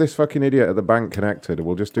going to leave this fucking idiot at the bank connected, and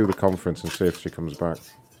we'll just do the conference and see if she comes back.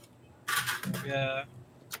 Yeah.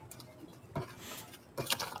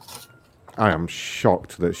 I am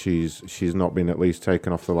shocked that she's not been at least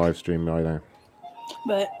taken off the live stream by now.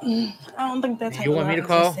 But I don't think that's how you want me to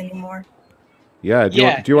call anymore. Yeah,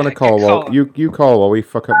 do you want to call while you call while we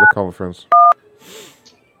fuck up the conference?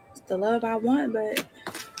 It's the love I want, but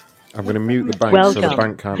I'm going to mute the bank so the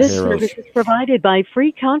bank can't This hear us. service is provided by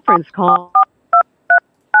Free Conference Call.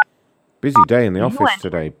 Busy day in the office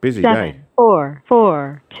today. Busy day. 7, 4,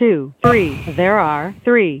 4, 2, 3. There are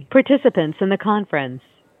 3 participants in the conference.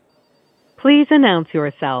 Please announce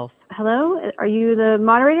yourself. Hello, are you the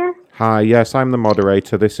moderator? Hi, yes, I'm the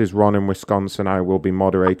moderator. This is Ron in Wisconsin. I will be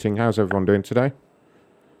moderating. How's everyone doing today?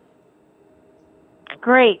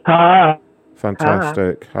 Great.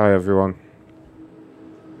 Fantastic. Hi, everyone.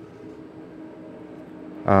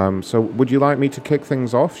 So would you like me to kick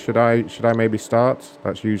things off? Should I maybe start?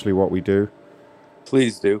 That's usually what we do.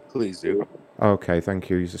 Please do. Okay, thank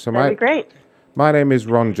you. So That'd be great. My name is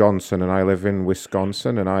Ron Johnson, and I live in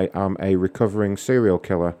Wisconsin, and I am a recovering serial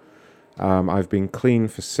killer. I've been clean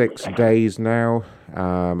for 6 days now.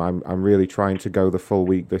 I'm really trying to go the full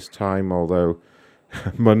week this time, although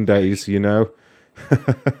Mondays, you know. Oh,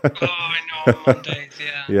 I know, Mondays,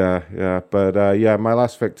 yeah. Yeah. But yeah, my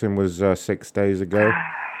last victim was 6 days ago.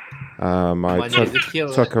 I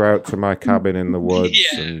took her out to my cabin in the woods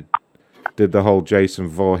and did the whole Jason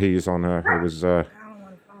Voorhees on her.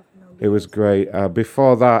 It was great.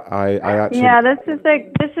 Before that, I actually... Yeah, this is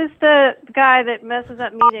the guy that messes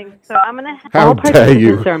up meetings. So I'm gonna. How dare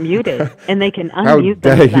you? All participants are muted, and they can unmute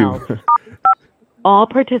themselves. All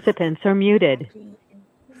participants are muted.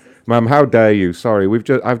 Ma'am, how dare you? Sorry,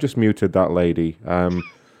 I've just muted that lady.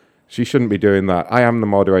 She shouldn't be doing that. I am the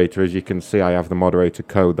moderator, as you can see. I have the moderator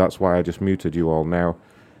code. That's why I just muted you all now.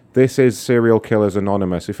 This is Serial Killers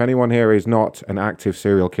Anonymous. If anyone here is not an active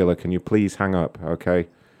serial killer, can you please hang up? Okay.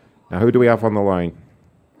 Now, who do we have on the line?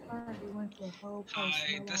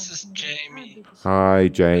 Hi, this is Jamie. Hi,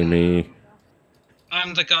 Jamie.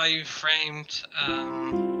 I'm the guy who framed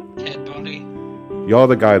Ted Bundy. You're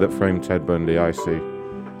the guy that framed Ted Bundy, I see.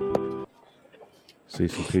 See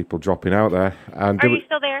some people dropping out there. And are you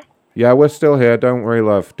still there? Yeah, we're still here. Don't worry,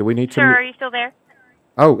 love. Do we need to... Sure, are you still there?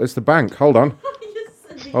 Oh, it's the bank. Hold on.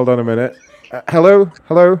 Hold on a minute. Hello?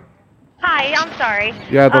 Hi, I'm sorry.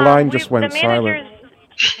 Yeah, the line just went silent.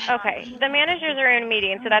 Okay, the managers are in a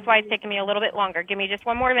meeting, so that's why it's taking me a little bit longer. Give me just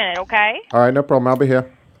one more minute, okay? All right, no problem. I'll be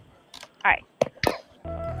here. All right.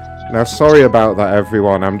 Now, sorry about that,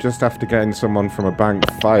 everyone. I'm just after getting someone from a bank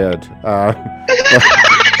fired.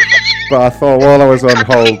 But I thought while I was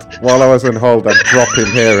on hold, I'd drop in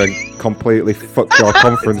here and completely fuck your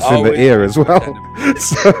conference in the ear as well.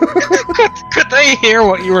 So, could they hear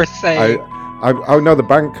what you were saying? Oh no, the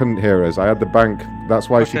bank couldn't hear us. I had the bank. That's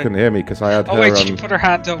why she couldn't hear me, because I had her. Oh wait, she put her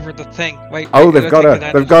hand over the thing. Wait. Oh, they've got her.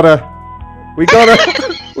 They've got her. We got her.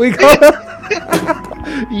 We got her.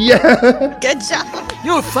 Yeah. Good job.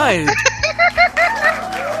 You're fired.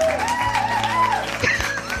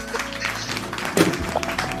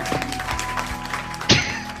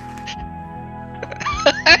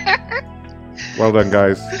 Well done,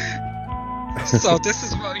 guys. So this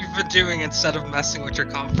is what you've been doing instead of messing with your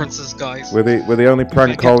conferences, guys. We're the only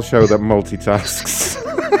prank call show that multitasks.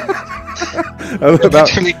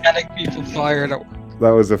 Literally getting people fired. That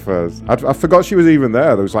was the first. I forgot she was even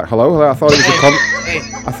there. There was like, hello. I thought it was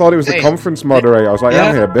I thought it was the conference moderator. I was like,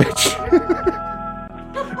 I'm here, bitch.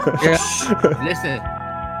 Listen.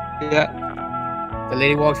 Yeah. The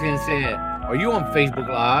lady walks in and said, "Are you on Facebook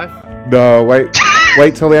Live?" No, wait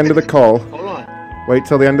till the end of the call. Hold on. Wait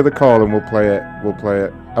till the end of the call and we'll play it.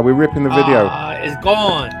 Are we ripping the video? It's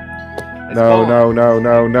gone. No. Oh no.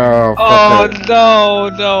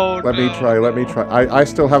 Let me try. I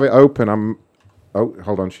still have it open. Oh,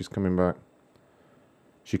 hold on. She's coming back.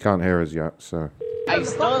 She can't hear us yet, so. I've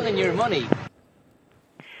stolen your money.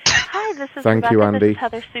 Hi, this is Thank Rebecca. you, Andy. This is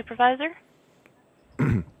Heather's supervisor.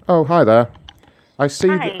 Oh, hi there. I see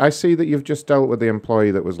Hi. that you've just dealt with the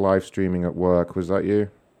employee that was live streaming at work. Was that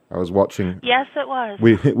you? I was watching. Yes, it was.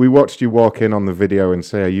 We watched you walk in on the video and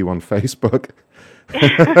say, "Are you on Facebook?"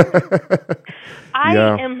 I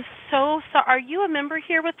am so sorry. Are you a member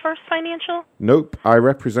here with First Financial? Nope. I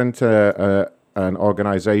represent an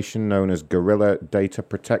organization known as Guerrilla Data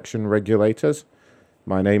Protection Regulators.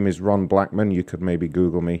 My name is Ron Blackman. You could maybe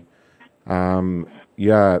Google me.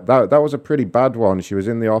 Yeah, that was a pretty bad one. She was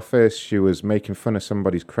in the office. She was making fun of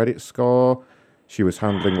somebody's credit score. She was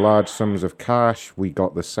handling large sums of cash. We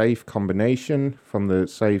got the safe combination from the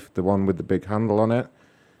safe, the one with the big handle on it.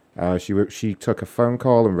 She took a phone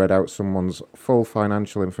call and read out someone's full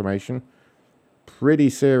financial information. Pretty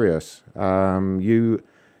serious. I mean,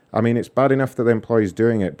 it's bad enough that the employee's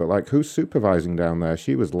doing it, but like, who's supervising down there?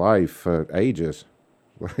 She was live for ages,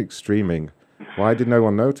 like streaming. Why did no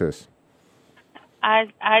one notice?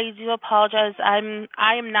 I do apologize.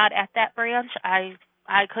 I am not at that branch.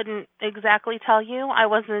 I couldn't exactly tell you. I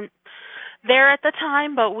wasn't there at the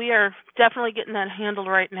time, but we are definitely getting that handled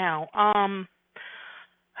right now.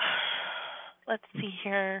 Let's see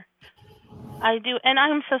here. I do, and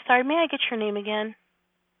I'm so sorry. May I get your name again?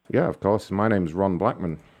 Yeah, of course. My name's Ron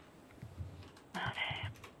Blackman.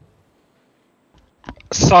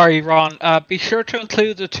 Sorry, Ron. Be sure to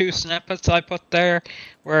include the 2 snippets I put there,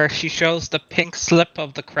 where she shows the pink slip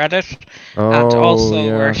of the credit, and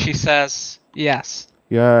also where she says yes.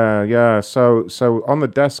 Yeah. So on the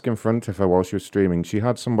desk in front of her while she was streaming, she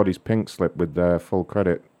had somebody's pink slip with their full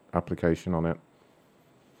credit application on it.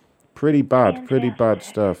 Pretty bad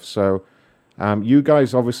stuff. So you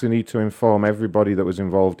guys obviously need to inform everybody that was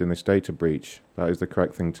involved in this data breach. That is the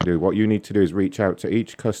correct thing to do. What you need to do is reach out to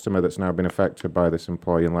each customer that's now been affected by this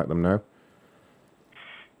employee and let them know.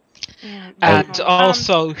 And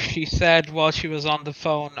also, she said while she was on the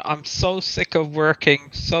phone, "I'm so sick of working,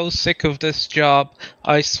 so sick of this job.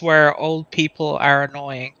 I swear old people are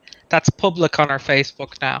annoying." That's public on her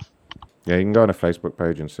Facebook now. Yeah, you can go on her Facebook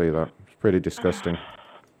page and see that. It's pretty disgusting.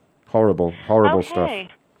 Horrible stuff.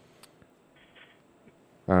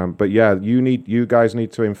 But yeah, you guys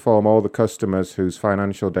need to inform all the customers whose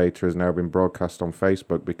financial data has now been broadcast on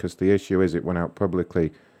Facebook, because the issue is it went out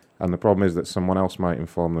publicly, and the problem is that someone else might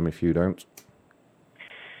inform them if you don't.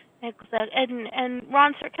 Exactly. And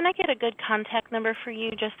Ron, sir, can I get a good contact number for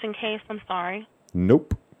you just in case? I'm sorry.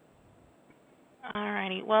 Nope.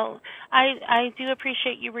 Alrighty. Well, I do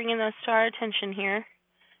appreciate you bringing this to our attention here,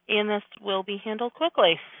 and this will be handled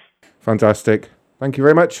quickly. Fantastic. Thank you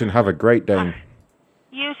very much, and have a great day.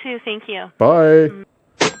 You too. Thank you. Bye.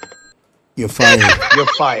 You're fired. You're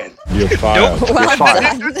fired. You're fired. You're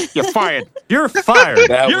fired. You're fired. You're fired.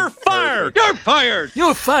 You're fired. You're fired.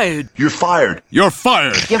 You're fired. You're fired. You're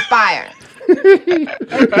fired. You're fired.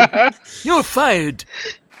 You're fired.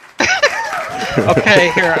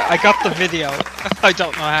 Okay, here, I got the video. I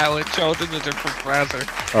don't know how it showed in a different browser.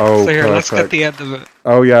 Oh, so here, let's get perfect. the end of it.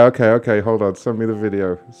 Oh yeah, okay. Hold on. Send me the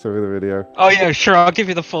video. Oh yeah, sure. I'll give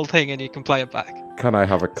you the full thing and you can play it back. Can I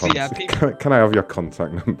have a Can I have your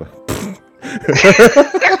contact number?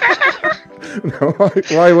 No,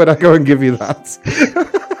 why would I go and give you that?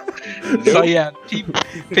 So yeah,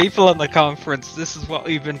 people in the conference, this is what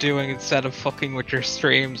we've been doing instead of fucking with your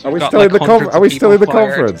streams. Are we still in the conference? Are we still in the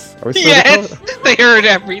conference? Yes, they heard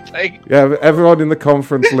everything. Yeah, everyone in the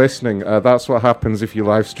conference listening, that's what happens if you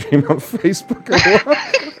live stream on Facebook.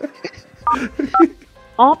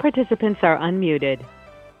 All participants are unmuted.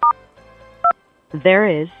 There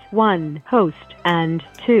is 1 host and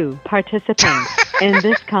 2 participants in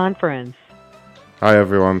this conference. Hi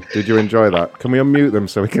everyone, did you enjoy that? Can we unmute them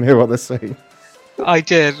so we can hear what they're saying? I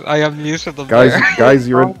did. I unmuted them. Guys,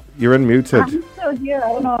 you're unmuted. I'm still here. I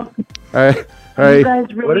don't know. Hey,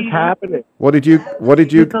 What is happening? What did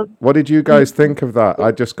you guys think of that?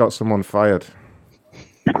 I just got someone fired.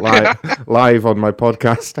 Live on my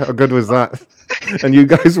podcast. How good was that? And you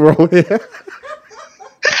guys were all here.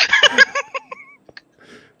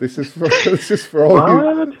 This is for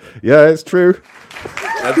all you. Yeah, it's true.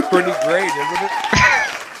 That's pretty great, isn't it?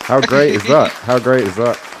 How great is that? How great is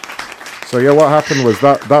that? So yeah, what happened was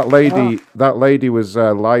that lady was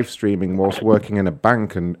live streaming whilst working in a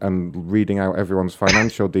bank and reading out everyone's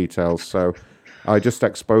financial details. So I just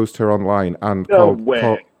exposed her online and called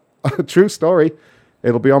true story.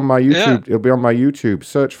 It'll be on my YouTube. Yeah. It'll be on my YouTube.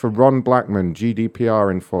 Search for Ron Blackman, GDPR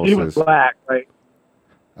enforcers. He was black, right?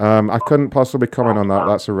 I couldn't possibly comment on that.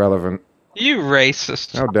 That's irrelevant. You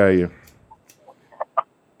racist. How dare you?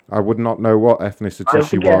 I would not know what ethnicity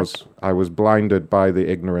she was. I was blinded by the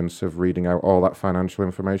ignorance of reading out all that financial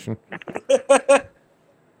information.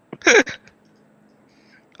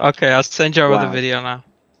 Okay, I'll send you over the video now.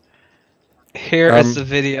 Here is the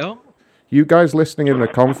video. You guys listening in the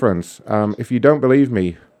conference, if you don't believe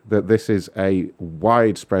me that this is a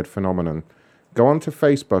widespread phenomenon, go onto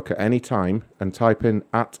Facebook at any time and type in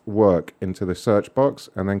 @work into the search box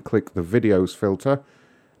and then click the videos filter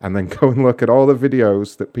and then go and look at all the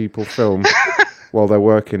videos that people film while they're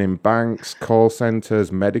working in banks, call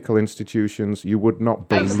centers, medical institutions. You would not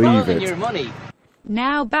believe it. Your money.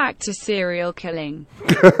 Now back to serial killing.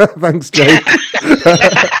 Thanks, Jake.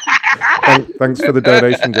 Thanks for the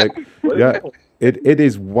donation, Jake. Yeah, it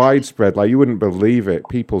is widespread. Like, you wouldn't believe it.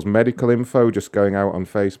 People's medical info just going out on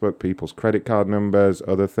Facebook, people's credit card numbers,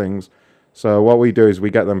 other things. So what we do is we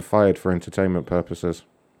get them fired for entertainment purposes.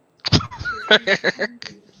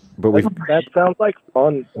 But that sounds like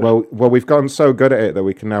fun. Well, we've gotten so good at it that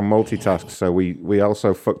we can now multitask. So we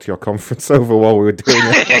also fucked your conference over while we were doing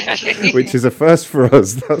it, which is a first for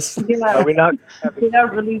us. Are we not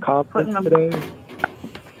really conference today?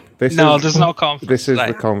 There's no conference. This is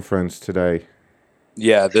the conference today.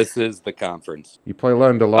 Yeah, this is the conference. You probably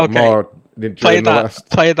learned a lot more. Play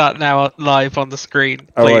that now live on the screen,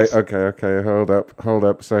 please. Oh wait, okay. Hold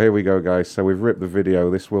up. So here we go, guys. So we've ripped the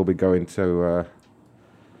video. This will be going to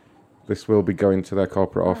their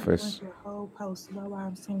corporate office.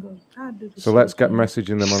 So let's get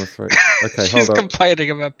messaging them on the phone. Okay, hold up. She's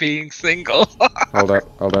complaining about being single. Hold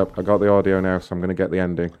up. I got the audio now, so I'm going to get the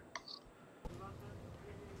ending.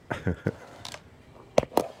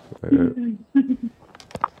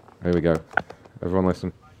 Here we go. Everyone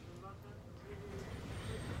listen.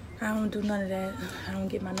 I don't do none of that. I don't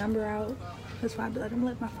get my number out. That's why I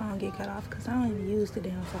let my phone get cut off, because I don't even use the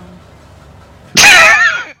damn phone.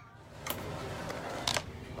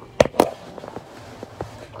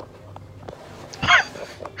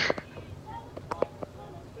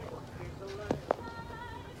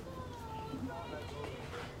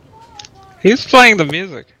 He's playing the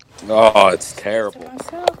music. Oh, it's terrible.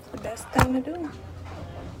 Myself, the best thing to do.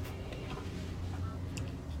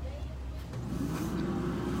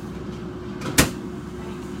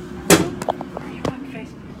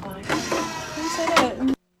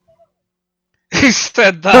 Who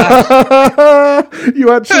said that?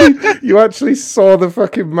 You actually saw the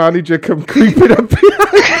fucking manager come creeping up behind.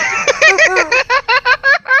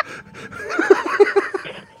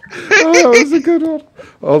 Oh, that was a good one.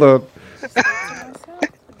 Hold on.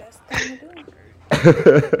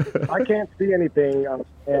 I can't see anything on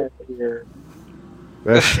the here.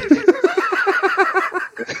 That's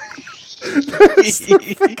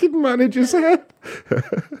the fucking manager's head.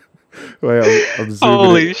 Wait, I'm zooming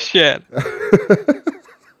Holy in. shit.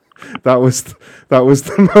 That was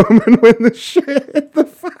the moment when the shit hit the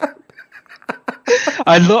fan.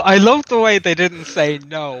 I love the way they didn't say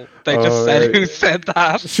no. They just said who said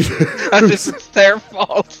that. As if it's their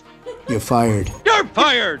fault. You're fired. You're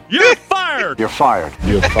fired. You're fired. You're fired.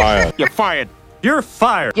 You're fired. You're fired. You're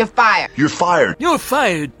fired. You're fired. You're fired. You're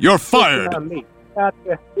fired. You're fired.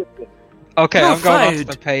 Okay, I'm going onto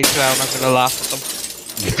the page now and I'm going to laugh at them.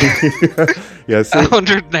 Yeah, see,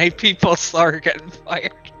 108 people are getting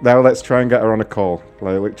fired. Now let's try and get her on a call.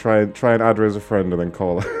 Like try and add her as a friend and then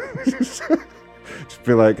call her. Just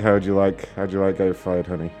be like, how'd you like getting fired,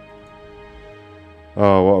 honey?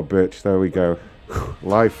 Oh, what a bitch. There we go.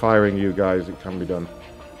 Live firing, you guys. It can be done.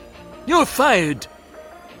 You're fired.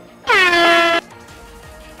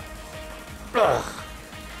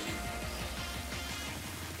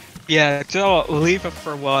 Yeah, you know what? Leave it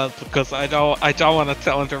for a while because I don't want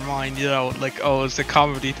to undermine, you know, like, oh, it's a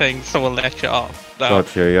comedy thing, so we'll let you off. No.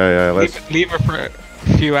 Gotcha, yeah. Leave it for a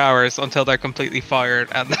few hours until they're completely fired,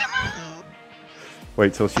 and then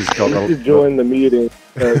wait till she's got She's joined the meeting.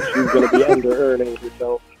 She's going to be under-earning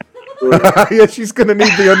herself. Yeah, she's going to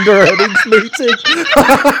need the under-earnings meeting.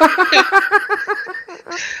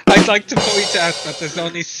 I'd like to point out that there's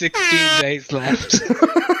only 16 days left.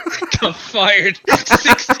 Got fired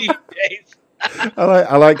 16 days.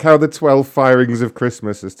 I like how the 12 firings of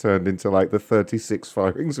Christmas has turned into like the 36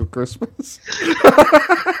 firings of Christmas.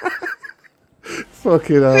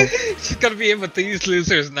 Fucking hell. She's gonna be in with these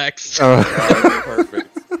losers next.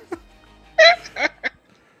 Perfect.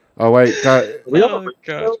 Oh wait,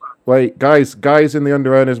 guys in the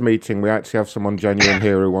under-earners meeting, we actually have someone genuine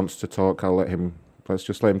here who wants to talk. Let's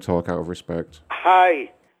just let him talk out of respect.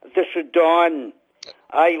 Hi, this is Don.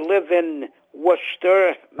 I live in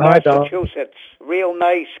Worcester, Hi, Don. Massachusetts. Real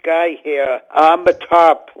nice guy here. I'm a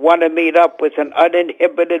top. Want to meet up with an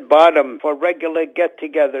uninhibited bottom for regular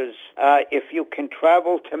get-togethers. If you can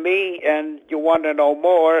travel to me and you want to know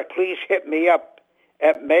more, please hit me up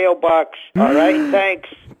at mailbox. All right, thanks.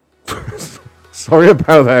 Sorry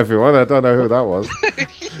about that, everyone. I don't know who that was.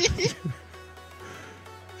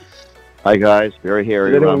 Hi guys, Barry here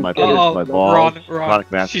around my penis, my balls, Ron, chronic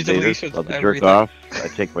masturbator, love to jerk off, I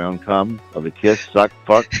take my own cum, love to kiss, suck,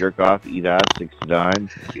 fuck, jerk off, eat ass, 6 to 9.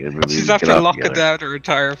 She's after locking down her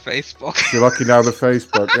entire Facebook. She's locking down the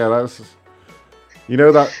Facebook. Yeah, that's. You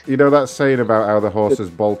know that saying about how the horse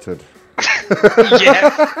is bolted.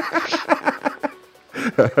 Yeah.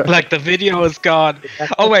 Like the video is gone.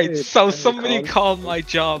 Oh wait, so somebody called my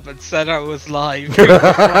job and said I was live.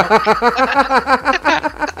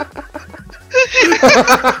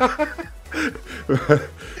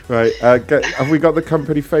 Right, have we got the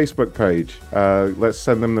company Facebook page? Let's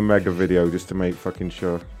send them the mega video just to make fucking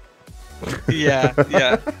sure. Yeah.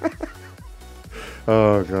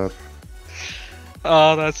 Oh god.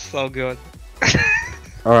 Oh, that's so good.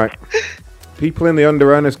 Alright. People in the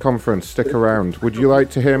Under-Earners conference, stick around. Would you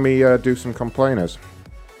like to hear me do some complainers?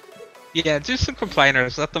 Yeah, do some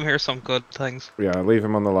complainers. Let them hear some good things. Yeah, leave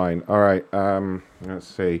them on the line. Alright, let's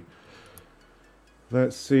see.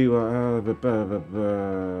 Let's see what...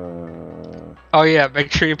 Oh yeah,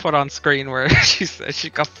 make sure you put on screen where she says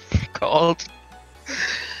she got called.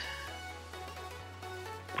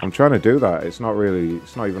 I'm trying to do that. It's not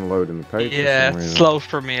even loading the page. Yeah, it's slow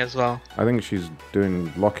for me as well. I think she's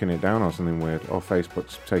locking it down or something weird. Or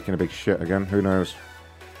Facebook's taking a big shit again. Who knows?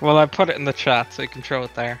 Well, I put it in the chat so you can throw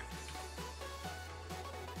it there.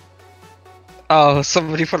 Oh,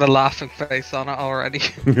 somebody put a laughing face on it already.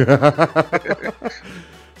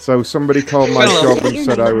 So somebody called my job and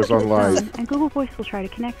said I was on live. And Google Voice will try to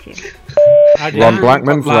connect you. Ron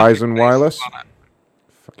Blackman, Verizon Wireless.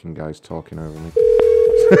 Fucking guy's talking over me.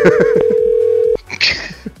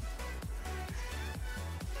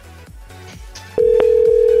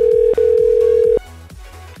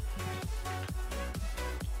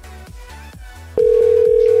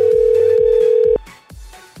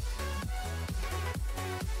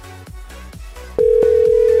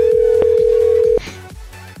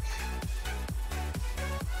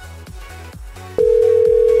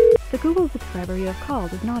 The Google subscriber you have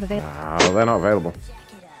called is not available. Oh, they're not available.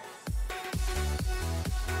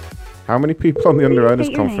 How many people on the Under-Earners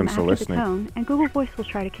conference are listening? And Google Voice will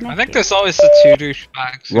try to connect I think there's always the 2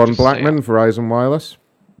 douchebags. Ron Blackman, Verizon Wireless.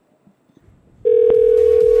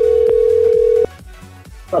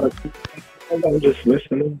 I'm just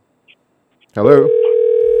listening. Hello?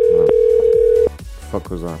 Oh, fuck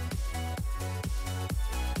was that?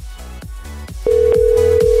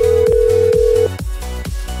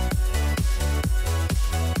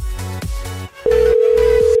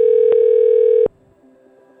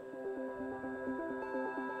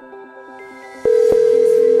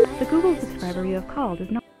 The Google subscriber you have called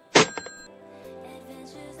is not.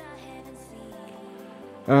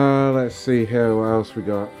 Let's see here. What else we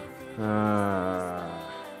got?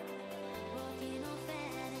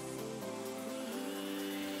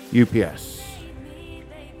 UPS.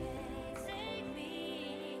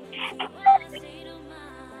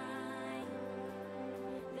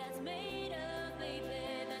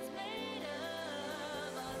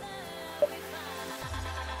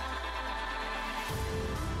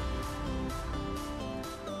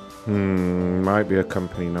 Might be a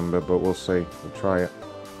company number, but we'll see. We'll try it.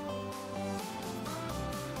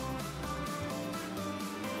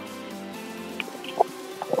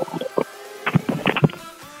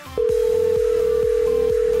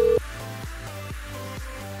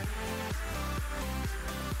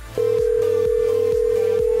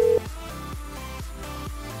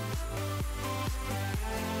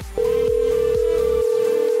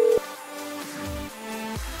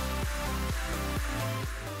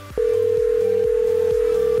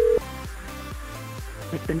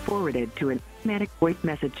 It's been forwarded to an automatic voice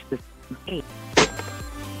message system. 8.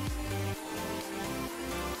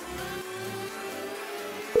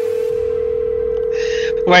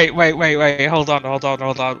 Wait. Hold on.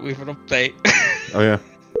 We have an update. Oh, yeah.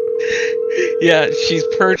 Yeah, she's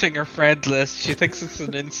purging her friend list. She thinks it's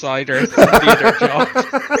an insider. It's her job.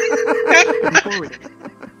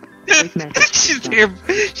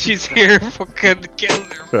 She's here fucking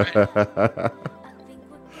killing her friend.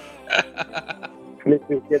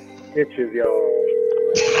 Snitches get stitches, y'all.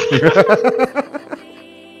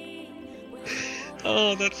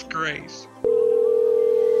 Oh, that's great.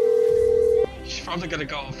 She's probably gonna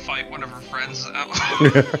go and fight one of her friends out.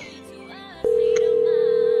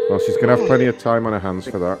 Well, she's gonna have plenty of time on her hands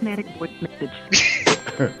for that.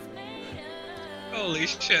 Holy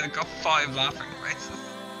shit, I got 5 laughing faces.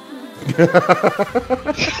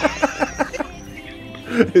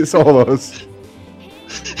 It's all us.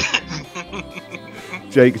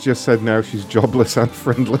 Jake just said now she's jobless and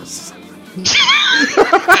friendless.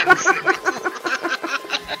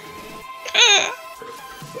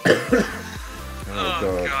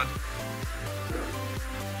 Oh god.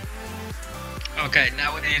 Okay,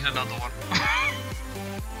 now we need another one.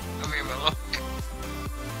 Let me have a look.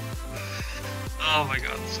 Oh my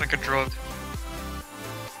god, it's like a drug.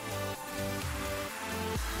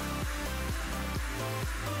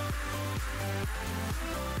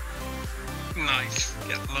 Nice,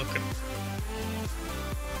 get looking.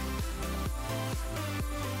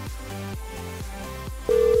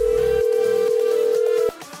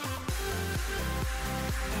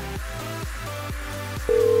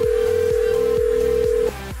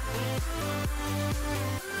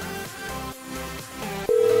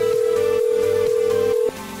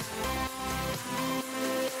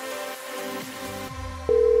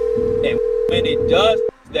 And when it does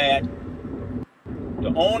that,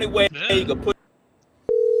 the only way you can put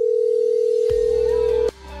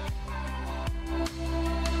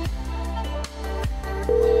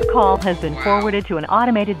Call has been forwarded to an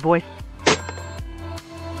automated voice.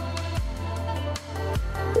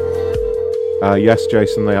 Yes,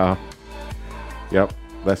 Jason, they are. Yep,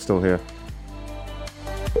 they're still here.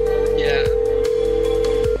 Yeah.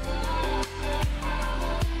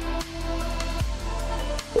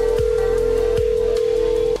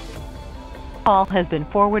 Call has been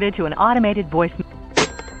forwarded to an automated voice.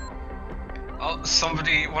 Oh,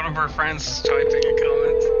 somebody, one of our friends is typing a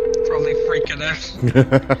comment. Probably freaking out.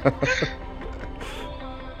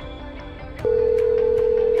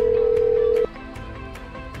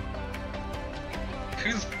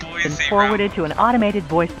 Who's Boise forwarded to an automated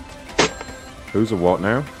voice. Who's a what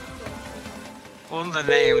now? One of the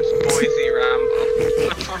names, Boise Rambo.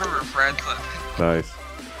 That's one of our friends. Nice.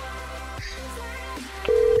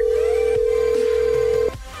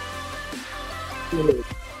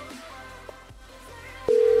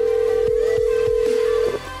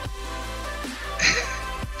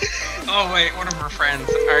 Oh wait, one of her friends.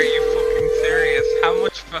 Are you fucking serious? How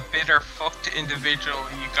much of a bitter fucked individual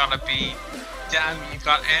you gotta be? Damn, you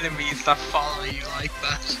got enemies that follow you like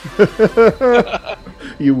that.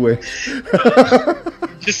 You wish.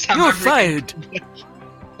 Just have You're fired.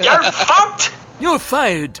 You're fucked! You're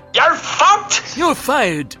fired. You're fucked! You're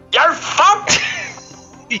fired. You're fucked!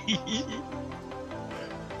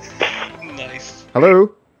 Nice.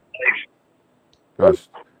 Hello? Gosh.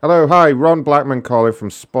 Hello, hi, Ron Blackman calling from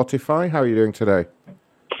Spotify. How are you doing today?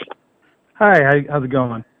 Hi, how's it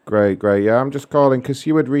going? Great. Yeah, I'm just calling because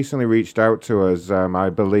you had recently reached out to us, I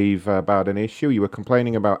believe, about an issue. You were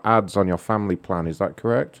complaining about ads on your family plan, is that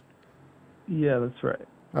correct? Yeah, that's right.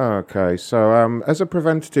 Okay, so as a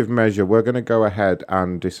preventative measure, we're going to go ahead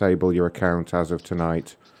and disable your account as of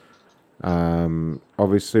tonight.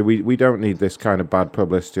 Obviously, we don't need this kind of bad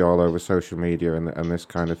publicity all over social media and this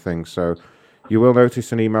kind of thing, so you will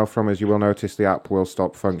notice an email from us, you will notice the app will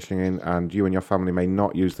stop functioning, and you and your family may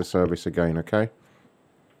not use the service again, okay?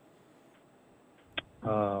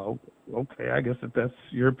 Okay, I guess if that's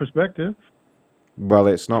your perspective. Well,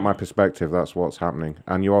 it's not my perspective, that's what's happening.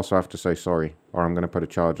 And you also have to say sorry, or I'm going to put a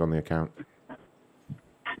charge on the account.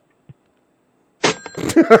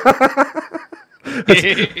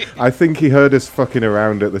 I think he heard us fucking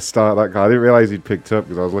around at the start. That guy. I didn't realize he'd picked up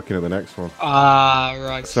because I was looking at the next one. Ah,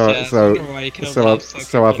 right. So yeah, so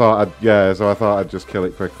I thought I'd just kill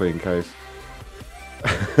it quickly in case.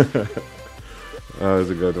 That was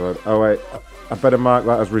a good one. Oh wait, I better mark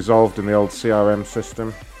that as resolved in the old CRM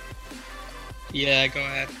system. Yeah, go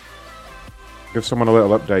ahead. Give someone a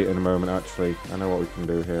little update in a moment. Actually, I know what we can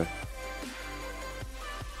do here.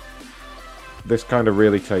 This kind of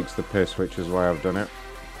really takes the piss, which is why I've done it.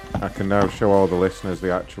 I can now show all the listeners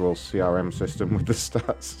the actual CRM system with the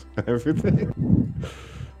stats and everything.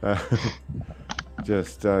 Yeah,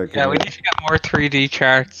 we need to get more 3D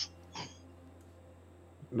charts.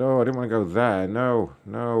 No, I didn't want to go there.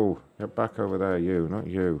 No. Get back over there, you, not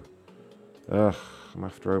you. Ugh, I'm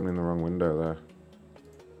after opening the wrong window there.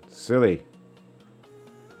 Silly.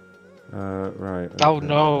 Right. Okay. Oh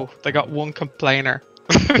no, they got one complainer.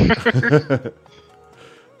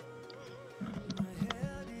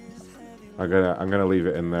 I'm gonna leave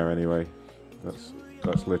it in there anyway.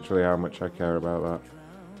 That's literally how much I care about that.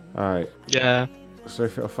 Alright. Yeah. So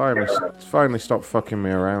if it'll finally stop fucking me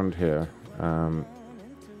around here.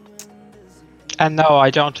 And no, I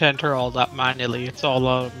don't enter all that manually. It's all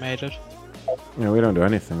automated. Yeah, we don't do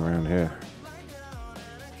anything around here.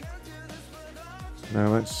 Now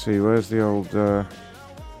let's see. Where's the old? Oh,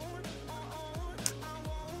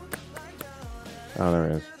 there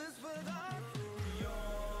it is.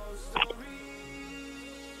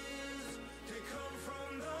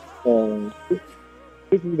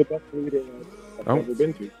 This is the best reading I've ever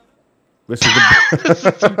been to. This is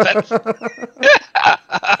the best.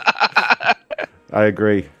 I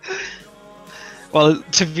agree. Well,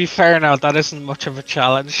 to be fair now, that isn't much of a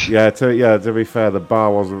challenge. Yeah, to be fair, the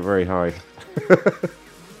bar wasn't very high.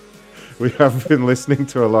 We have been listening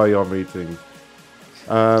to a lot of your meetings.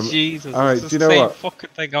 Jesus, all right, it's do you the know same what? fucking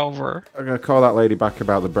thing over. I'm going to call that lady back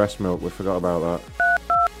about the breast milk. We forgot about that.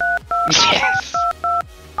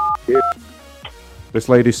 Yes! This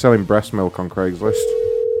lady's selling breast milk on Craigslist.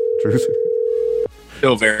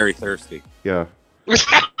 Still very thirsty. Yeah.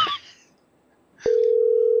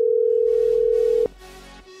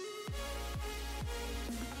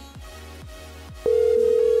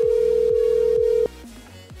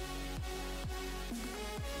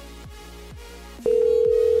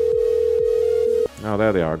 Oh,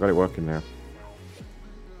 there they are. I got it working now.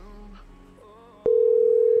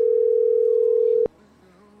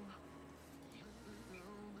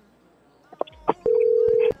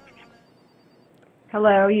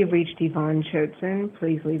 Hello, you've reached Yvonne Choatson.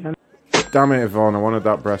 Please leave a... Damn it, Yvonne, I wanted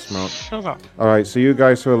that breast milk. Shut up. Alright, so you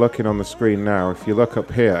guys who are looking on the screen now, if you look up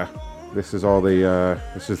here, this is all the,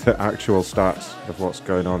 this is the actual stats of what's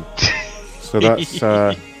going on. So that's,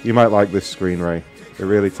 you might like this screen, Ray. It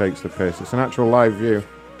really takes the piss. It's an actual live view.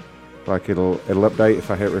 Like it'll update if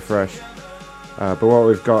I hit refresh. But what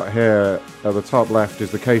we've got here at the top left is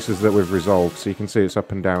the cases that we've resolved. So you can see it's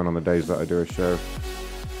up and down on the days that I do a show.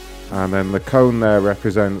 And then the cone there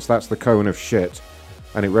represents, that's the cone of shit.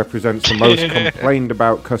 And it represents the most complained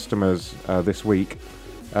about customers this week.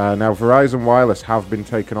 Now Verizon Wireless have been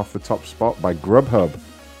taken off the top spot by Grubhub.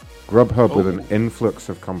 Grubhub with an influx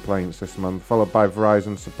of complaints this month, followed by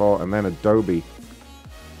Verizon support and then Adobe.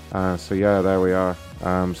 So yeah, there we are.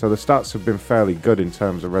 So the stats have been fairly good in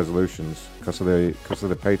terms of resolutions because of the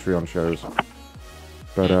Patreon shows.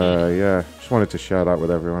 But yeah, just wanted to share that with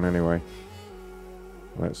everyone anyway.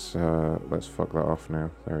 Let's fuck that off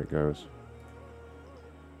now. There it goes.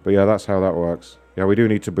 But yeah, that's how that works. Yeah, we do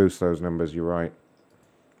need to boost those numbers. You're right.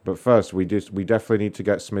 But first, we definitely need to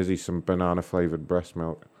get Smizzy some banana flavored breast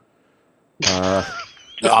milk. Oh,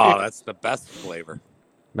 that's the best flavor.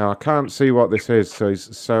 Now, I can't see what this is, so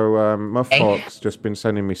Muffhawk's just been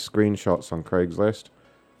sending me screenshots on Craigslist.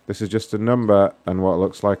 This is just a number and what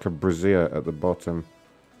looks like a brassiere at the bottom.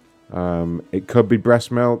 It could be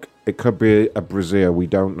breast milk, it could be a brassiere, we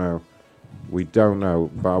don't know. We don't know,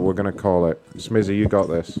 but we're going to call it. Smizzy, you got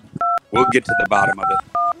this. We'll get to the bottom of it.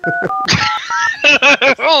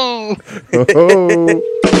 Oh!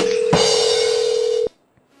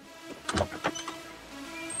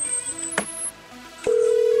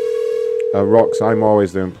 Rox, I'm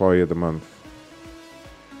always the employee of the month.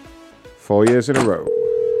 4 years in a row.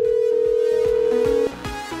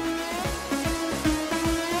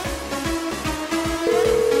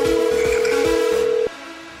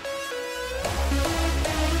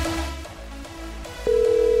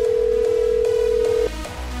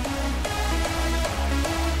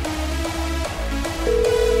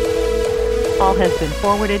 Call has been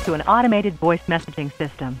forwarded to an automated voice messaging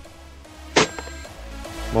system.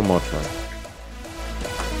 One more try.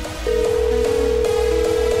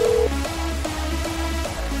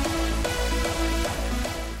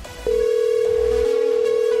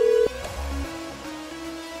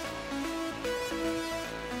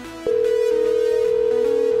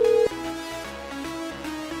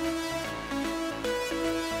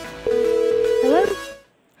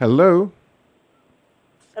 Hello?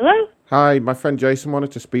 Hello? Hi, my friend Jason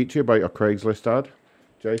wanted to speak to you about your Craigslist ad.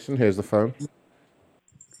 Jason, here's the phone.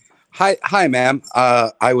 Hi, ma'am.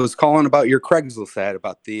 I was calling about your Craigslist ad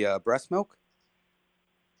about the breast milk.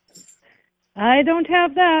 I don't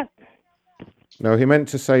have that. No, he meant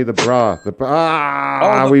to say the bra. The bra.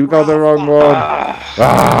 Oh, the We've got the wrong one.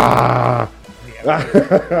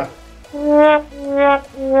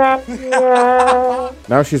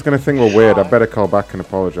 Now she's going to think we're weird. I better call back and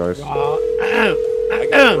apologise.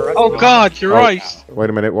 Oh God, you're right. Wait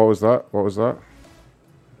a minute. What was that? What was that?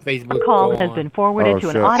 Facebook Call has been forwarded to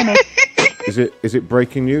an automated. Is it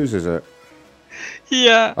breaking news? Is it?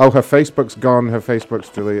 Yeah. Oh, her Facebook's gone. Her Facebook's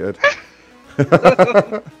deleted.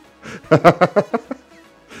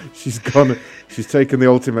 She's gone. She's taken the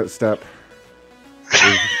ultimate step.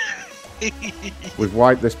 We've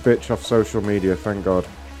wiped this bitch off social media. Thank God.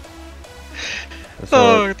 That's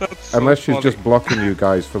all right. That's so Unless she's funny. just blocking you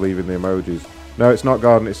guys for leaving the emojis. No, it's not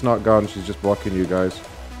gone. It's not gone. She's just blocking you guys.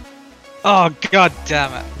 Oh God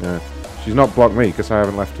damn it! Yeah. She's not blocked me because I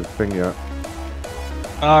haven't left a thing yet.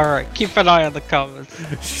 All right, keep an eye on the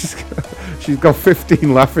comments. She's got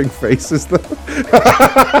 15 laughing faces though.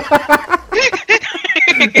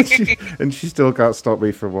 and she still can't stop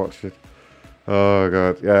me from watching. Oh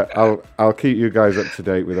God, yeah. I'll keep you guys up to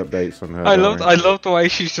date with updates on her. I love the way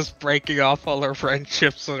she's just breaking off all her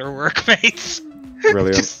friendships with her workmates.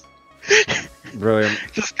 Brilliant. Brilliant.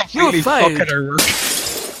 Just completely fucking her work.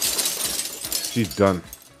 She's done.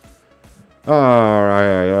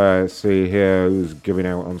 Alright, let's see here who's giving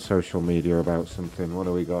out on social media about something. What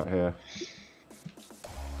do we got here?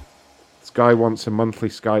 This guy wants a monthly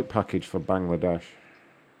Skype package for Bangladesh.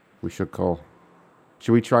 We should call.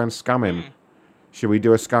 Should we try and scam him? Should we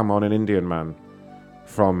do a scam on an Indian man?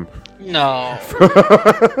 From... No.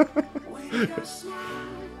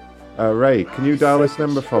 Ray, can you dial this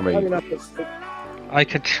number for me? I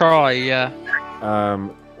could try, yeah.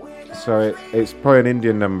 So it's probably an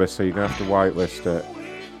Indian number, so you're going to have to whitelist it.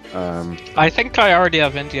 I think I already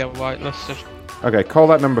have India whitelisted. Okay, call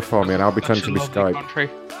that number for me and I'll pretend to be Skype. Country.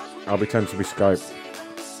 I'll pretend to be Skype.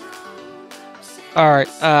 Alright,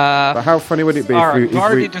 But how funny would it be alright, if we've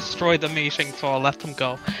already destroyed the meeting, so I'll let them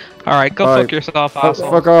go. Alright, go Alright. fuck yourself,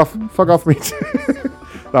 asshole. Fuck off. Fuck off me too.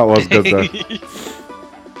 That was good though.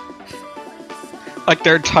 Like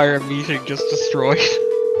their entire meeting just destroyed.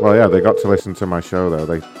 Well, yeah, they got to listen to my show though.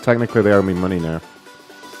 They owe me money now.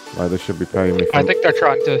 Like they should be paying me. I think they're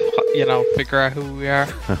trying to, figure out who we are.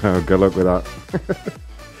 Good luck with that.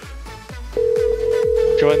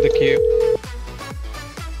 Join the queue.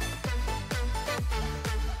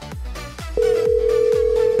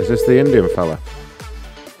 Is this the Indian fella?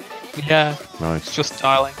 Yeah. Nice. It's just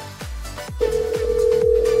dialing.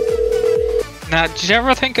 Now, did you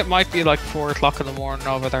ever think it might be like 4 o'clock in the morning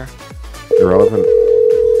over there? Irrelevant.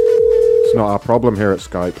 It's not our problem here at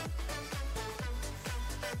Skype.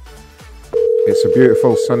 It's a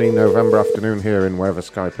beautiful sunny November afternoon here in wherever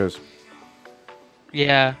Skype is.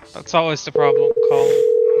 Yeah, that's always the problem. Call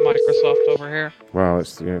Microsoft over here. Well,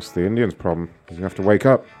 it's the Indians' problem. You have to wake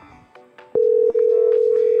up.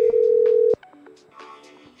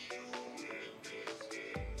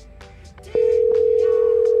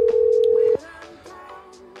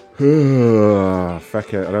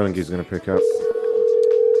 Fuck it, I don't think he's going to pick up.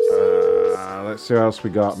 Let's see what else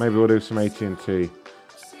we got. Maybe we'll do some AT&T.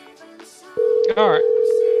 Alright.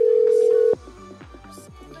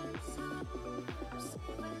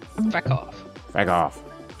 Back off. Back off.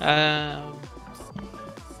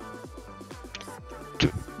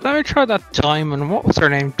 Let me try that Diamond. What was her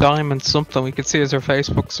name? Diamond something. We could see as her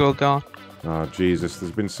Facebook still gone. Oh, Jesus.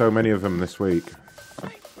 There's been so many of them this week.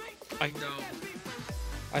 I know.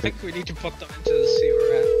 I think we need to put them into the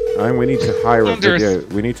sewer. I think we need to hire a video.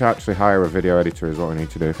 We need to actually hire a video editor is what we need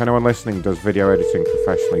to do. If anyone listening does video editing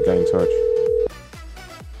professionally, get in touch.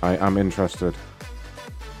 I am interested.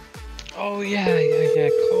 Oh yeah,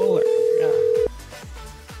 call her.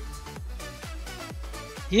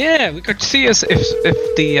 Yeah, we could see us if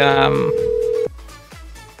the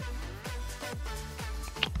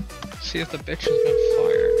see if the bitch has been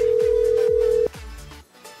fired.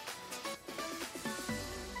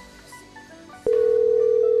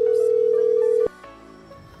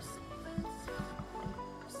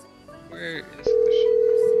 Where is this?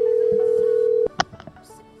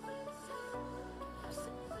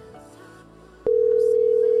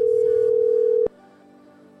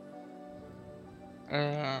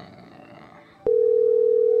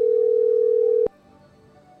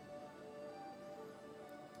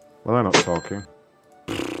 Well, they're not talking.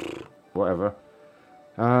 Whatever.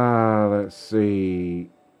 Let's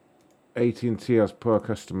see. AT&T has poor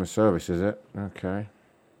customer service, is it? Okay.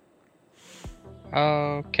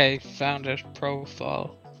 Okay, found his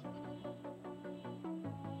profile.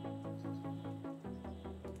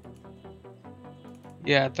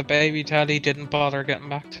 Yeah, the baby daddy didn't bother getting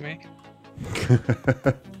back to me.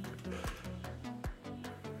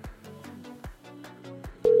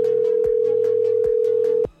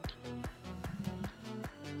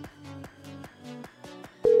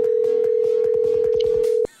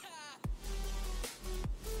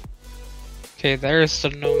 Okay, there's the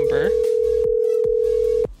number.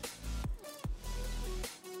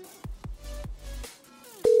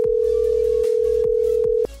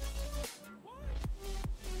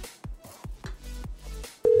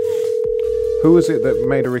 Who was it that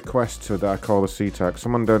made a request to that I call the CTAC?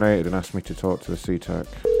 Someone donated and asked me to talk to the CTAC.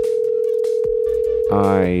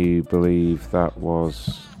 I believe that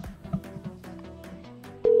was...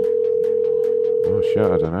 Oh shit,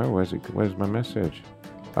 I don't know. Where's my message?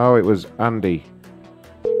 Oh, it was Andy.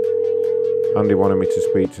 Andy wanted me to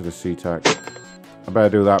speak to the CTAC. I better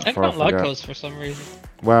do that before I forget. I don't like those for some reason.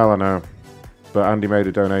 Well, I know. But Andy made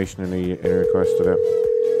a donation and he requested it.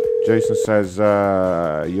 Jason says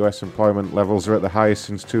US employment levels are at the highest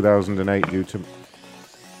since 2008 due to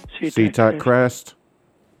CTAC crest.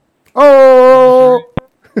 Oh!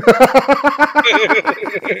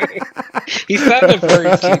 He sounded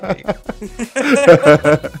very sleepy.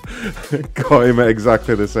 Got him at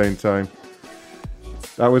exactly the same time.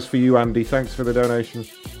 That was for you, Andy. Thanks for the donation.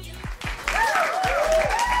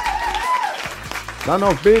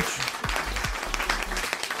 Nano, bitch!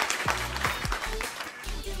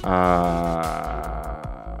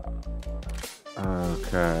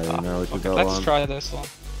 Okay, now we should go let's on. try this one.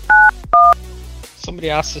 Somebody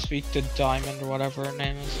asked to speak to Diamond or whatever her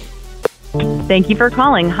name is. Thank you for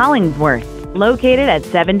calling Hollingsworth, located at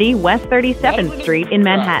 70 West 37th Street in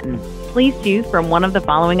Manhattan. Please choose from one of the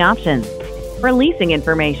following options. For leasing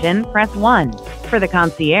information, press 1. For the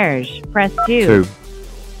concierge, press 2.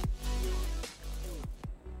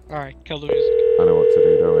 Alright, kill the music. I know what to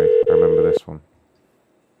do, don't I? I remember this one.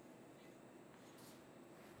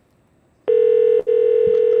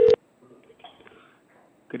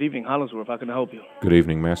 Good evening, Hollingsworth. How can I help you? Good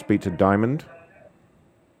evening. May I speak to Diamond?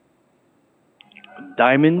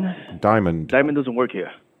 Diamond? Diamond. Diamond doesn't work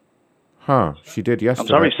here. Huh. She did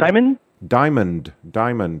yesterday. I'm sorry, Simon? Diamond.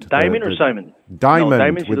 Diamond or Simon? Diamond. No,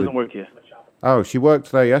 Diamond, she doesn't work here. Oh, she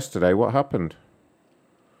worked there yesterday. What happened?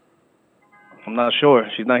 I'm not sure.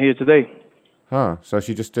 She's not here today. Huh. So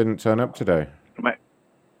she just didn't turn up today?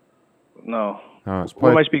 No. Oh, Who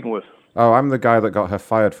am I speaking with? Oh, I'm the guy that got her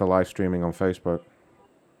fired for live streaming on Facebook.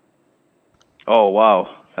 Oh,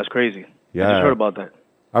 wow. That's crazy. Yeah. I just heard about that.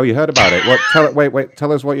 Oh, you heard about it? What? Wait.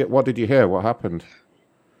 Tell us what did you hear? What happened?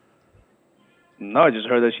 No, I just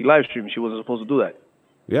heard that she live streamed. She wasn't supposed to do that.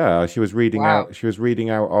 Yeah, she was reading out. She was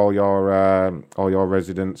reading out all your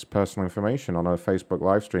residents' personal information on her Facebook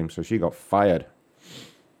live stream. So she got fired.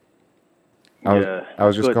 I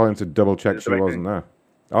was just calling to double check she wasn't there.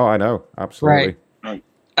 Oh, I know, absolutely. Right.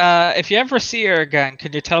 If you ever see her again,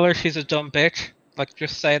 can you tell her she's a dumb bitch? Like,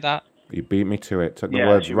 just say that. You beat me to it. Took the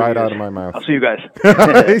words right out of my mouth. I'll see you guys.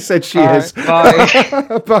 He said she is.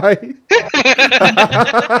 Bye. Bye.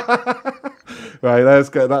 Right,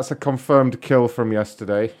 that's a confirmed kill from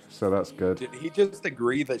yesterday, so that's good. Did he just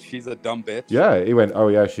agree that she's a dumb bitch? Yeah, he went, oh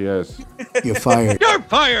yeah, she is. You're fired. You're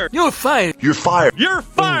fired. You're fired. You're fired. You're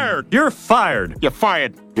fired. You're fired. You're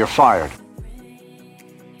fired. You're fired.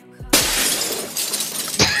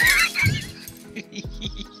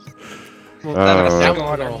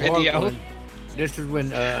 Video. This is when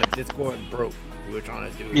Discord broke. We were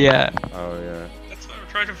trying to do. Yeah. Oh yeah. That's why we're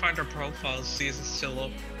trying to find her profile, see if it's still up.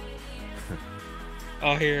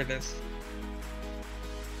 Oh, here it is.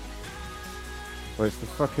 Well, it's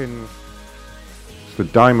the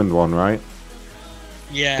diamond one, right?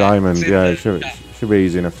 Yeah. Diamond, yeah, it should be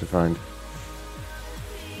easy enough to find.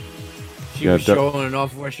 She was showing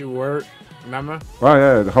off where she worked. Remember?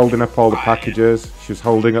 Well, yeah, holding up all the packages. She was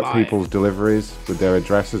holding up people's deliveries with their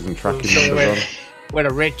addresses and tracking numbers on. Where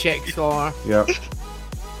the red checks are. Yep.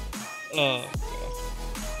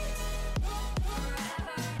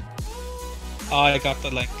 Oh, I got the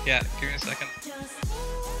link. Yeah, give me a second.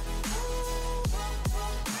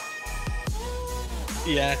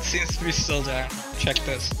 Yeah, it seems to be still down. Check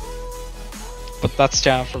this. But that's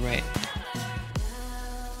down for me.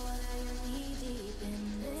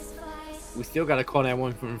 We still gotta call that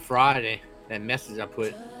one from Friday. That message I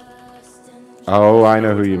put. Oh, I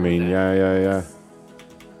know who you mean. Yeah.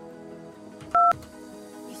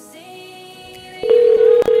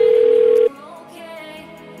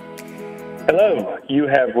 Hello, you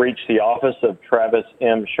have reached the office of Travis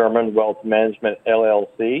M. Sherman Wealth Management,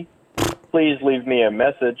 LLC. Please leave me a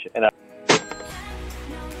message and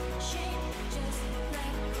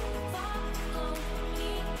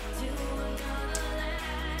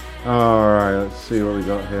Alright, let's see what we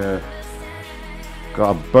got here.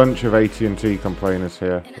 Got a bunch of AT&T complainers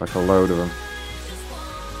here, like a load of them.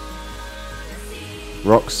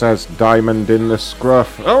 Rock says diamond in the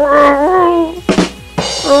scruff.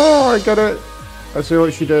 Oh, I got it. I see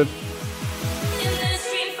what she did.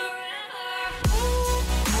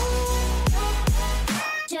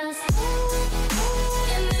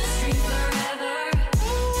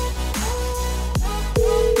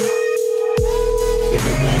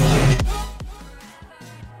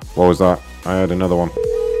 What was that? I had another one.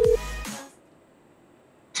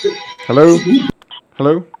 Hello?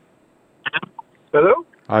 Hello? Hello?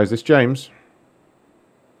 Hi, is this James?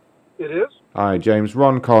 It is? Hi, James.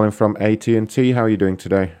 Ron calling from AT&T. How are you doing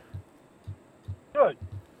today? Good.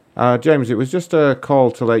 James, it was just a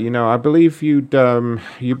call to let you know. I believe you've been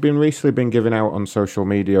recently been giving out on social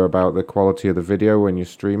media about the quality of the video when you're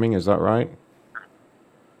streaming. Is that right?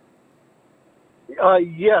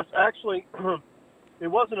 Yes, actually, it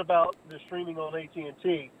wasn't about the streaming on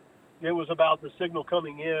AT&T. It was about the signal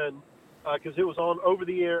coming in because it was on over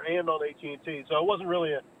the air and on AT&T. So it wasn't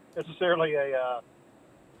really necessarily a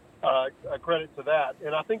credit to that.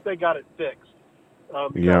 And I think they got it fixed.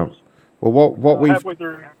 Yeah. Well,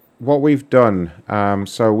 what we've done,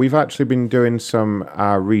 so we've actually been doing some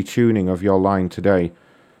retuning of your line today.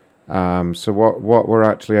 So what we're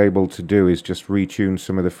actually able to do is just retune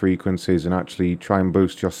some of the frequencies and actually try and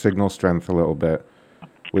boost your signal strength a little bit,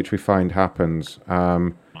 which we find happens.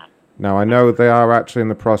 Now, I know they are actually in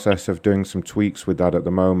the process of doing some tweaks with that at the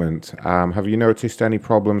moment. Have you noticed any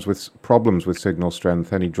problems with signal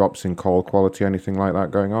strength, any drops in call quality, anything like that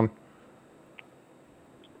going on?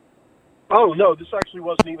 Oh, no, this actually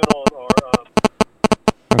wasn't even on our...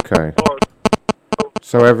 Okay.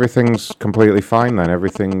 So everything's completely fine then?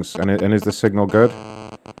 Everything's... And is the signal good?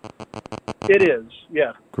 It is,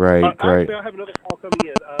 yeah. Great, great. Actually, I have another call coming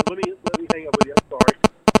in. Let me hang up with you. I'm sorry.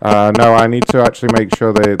 No, I need to actually make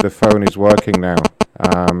sure the phone is working now.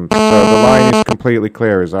 So the line is completely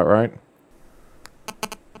clear, is that right?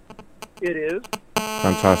 It is.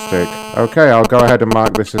 Fantastic. Okay, I'll go ahead and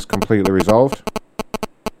mark this as completely resolved.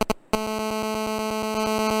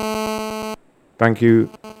 Thank you.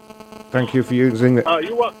 Thank you for using it.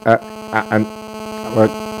 You're welcome. And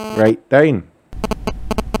Great Dane.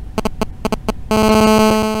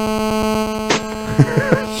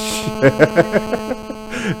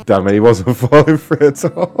 Damn it, he wasn't falling for it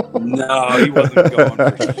at all. No, he wasn't going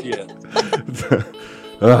for shit.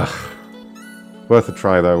 Ugh. Worth a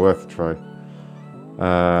try, though. Worth a try.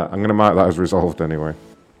 I'm going to mark that as resolved anyway.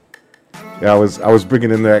 Yeah, I was bringing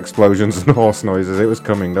in the explosions and horse noises. It was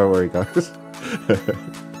coming. Don't worry, guys.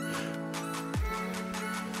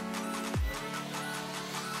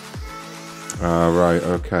 Right,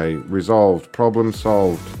 okay. Resolved. Problem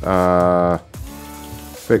solved.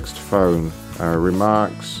 Fixed phone.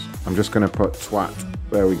 Remarks. I'm just going to put twat.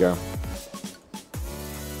 There we go.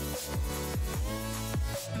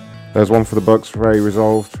 There's one for the Bucks Ray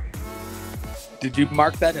resolved. Did you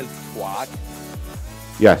mark that as twat?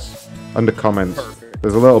 Yes. Under comments. Perfect.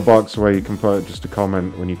 There's a little box where you can put just a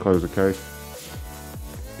comment when you close a case.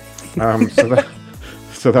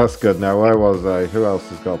 So that's good. Now, where was I? Who else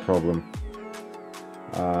has got a problem?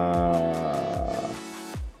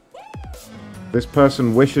 This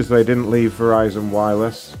person wishes they didn't leave Verizon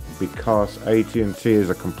Wireless because AT&T is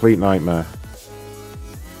a complete nightmare.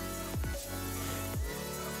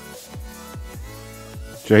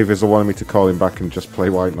 Javis wanted me to call him back and just play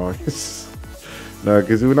white noise. No,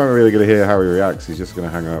 because we're not really going to hear how he reacts. He's just going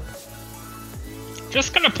to hang up.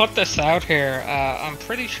 Just going to put this out here. I'm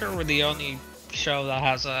pretty sure we're the only show that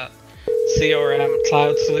has a CRM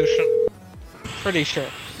cloud solution. Pretty sure.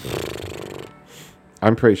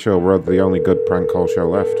 I'm pretty sure we're the only good prank call show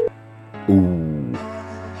left. Ooh.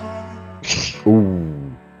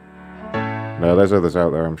 Ooh. No, there's others out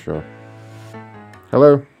there, I'm sure.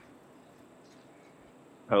 Hello?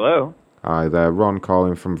 Hello? Hi there, Ron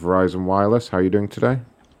calling from Verizon Wireless. How are you doing today?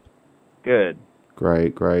 Good.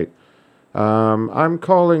 Great, great. I'm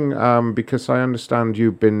calling because I understand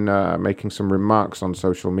you've been making some remarks on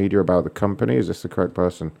social media about the company. Is this the correct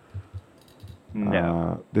person?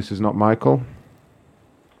 No. This is not Michael?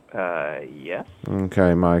 Yes.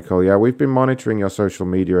 Okay, Michael. Yeah, we've been monitoring your social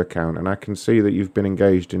media account, and I can see that you've been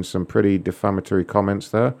engaged in some pretty defamatory comments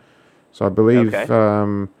there. So I believe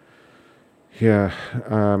Yeah,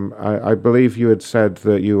 I believe you had said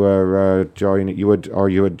that you were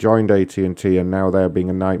you had joined AT&T, and now they're being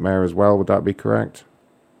a nightmare as well. Would that be correct?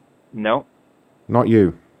 No. Not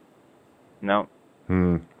you. No.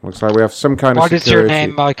 Looks like we have some kind of What is security. your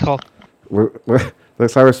name, Michael? Looks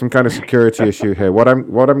like we have some kind of security issue here. What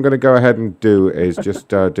I'm going to go ahead and do is just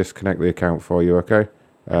disconnect the account for you, okay?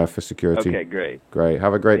 For security. Okay, great. Great.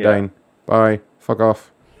 Have a great Yeah. day. Bye. Fuck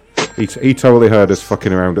off. He totally heard us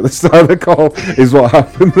fucking around at the start of the call, is what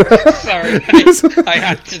happened there. Sorry, I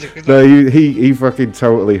had to do that. No, he fucking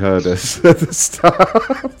totally heard us at the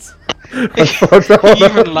start. He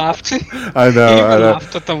even laughed. I know. He even I know.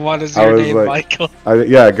 laughed at the "What is your name, Michael?"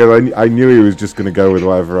 Yeah, because I knew he was just going to go with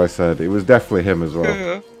whatever I said. It was definitely him as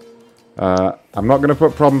well. I'm not going to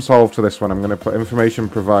put problem solved to this one. I'm going to put information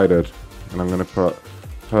provided, and I'm going to put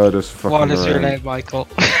heard us fucking What is your around. name, Michael?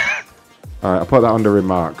 I'll put that under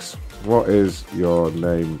remarks. What is your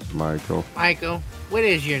name, Michael? Michael, what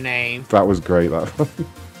is your name? That was great, that one.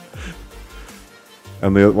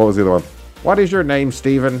 And what was the other one? What is your name,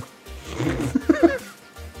 Stephen?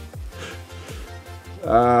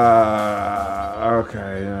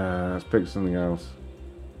 Okay, let's pick something else.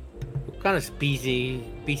 What kind of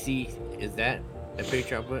species is that? A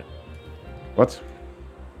picture I put? What?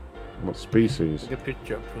 What species? A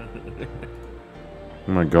picture I put.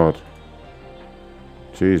 Oh my god.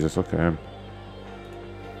 Jesus, look at him.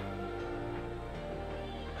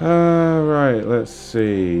 Right, let's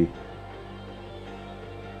see.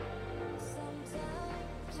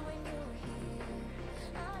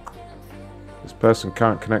 This person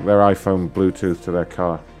can't connect their iPhone Bluetooth to their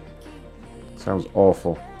car. Sounds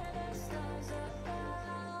awful.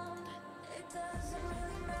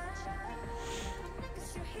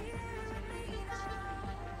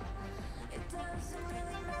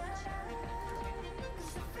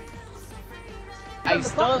 I've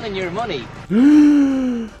stolen your money.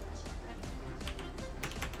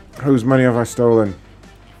 Whose money have I stolen?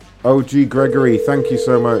 OG Gregory, thank you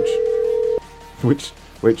so much. Which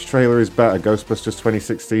trailer is better, Ghostbusters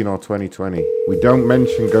 2016 or 2020? We don't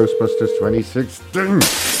mention Ghostbusters 2016.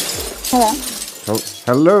 Hello.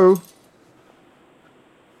 Hello.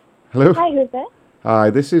 Hello. Hi, who's this? Hi,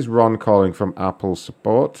 this is Ron calling from Apple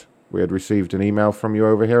Support. We had received an email from you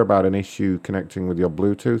over here about an issue connecting with your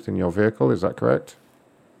Bluetooth in your vehicle. Is that correct?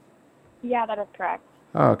 Yeah, that is correct.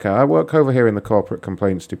 Okay, I work over here in the corporate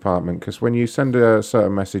complaints department because when you send a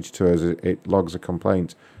certain message to us, it logs a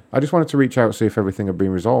complaint. I just wanted to reach out and see if everything had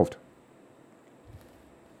been resolved.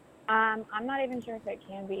 I'm not even sure if it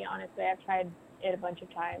can be, honestly. I've tried it a bunch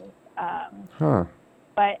of times. Huh.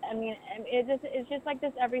 But, I mean, it's just like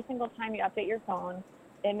this every single time you update your phone.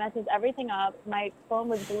 It messes everything up. My phone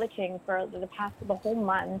was glitching for the whole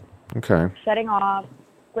month. Okay. Shutting off,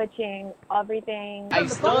 glitching, everything.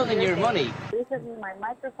 I've stolen your money. Recently, my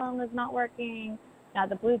microphone was not working. Now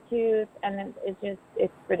the Bluetooth, and then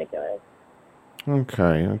it's ridiculous.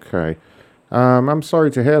 Okay. I'm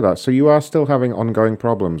sorry to hear that. So you are still having ongoing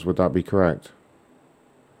problems, would that be correct?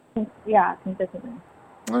 Yeah, consistently.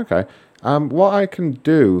 Okay. What I can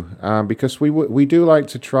do, because we do like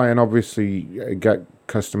to try and obviously get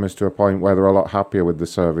customers to a point where they're a lot happier with the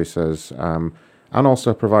services, and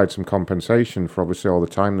also provide some compensation for obviously all the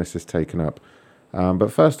time this has taken up.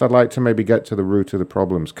 But first, I'd like to maybe get to the root of the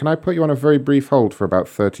problems. Can I put you on a very brief hold for about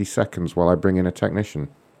 30 seconds while I bring in a technician?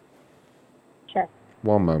 Sure.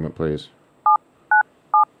 One moment, please.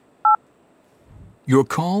 Your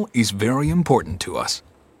call is very important to us.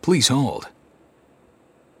 Please hold.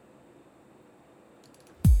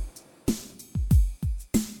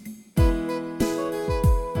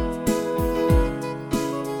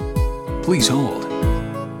 Please hold.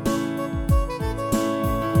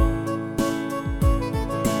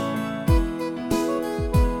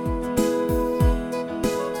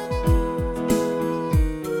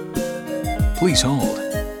 Please hold.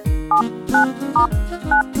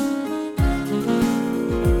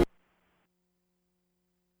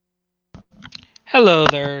 Hello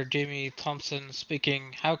there, Jamie Thompson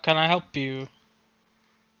speaking. How can I help you?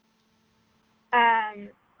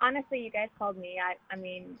 Honestly, you guys called me. I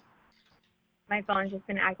mean, my phone's just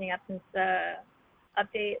been acting up since the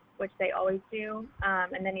update, which they always do.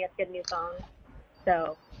 And then you have to get a new phone.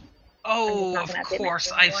 So. Oh, of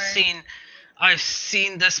course. I've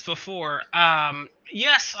seen this before.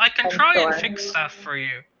 Yes, I can try and fix that for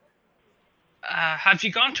you. Have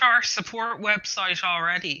you gone to our support website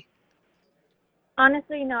already?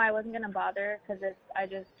 Honestly, no, I wasn't gonna bother because I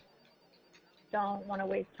just don't want to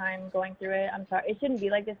waste time going through it. I'm sorry. It shouldn't be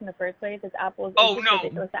like this in the first place. It's Apple's. Oh, it's no.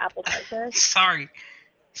 ridiculous, the Apple process. Sorry.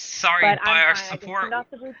 Sorry, But by I'm our fine. I just support. turned off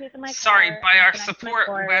the Bluetooth in my Sorry, car by and our connected my support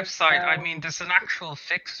cord, website. so- I mean, there's an actual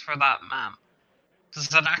fix for that, ma'am.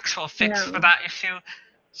 There's an actual fix No. for that issue.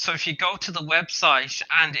 So if you go to the website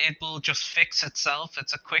and it will just fix itself,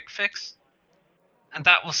 it's a quick fix, and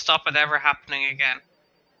that will stop it ever happening again.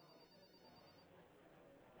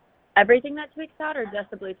 Everything that tweaks out, or just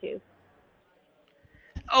the Bluetooth?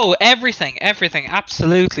 Oh, everything,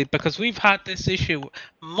 absolutely, because we've had this issue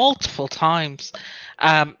multiple times.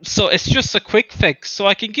 So it's just a quick fix. So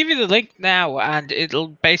I can give you the link now, and it'll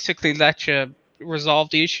basically let you resolve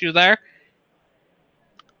the issue there.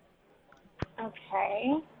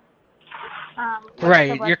 Okay. What's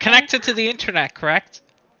Right, the you're website? connected to the internet, correct?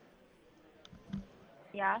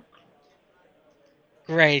 Yeah.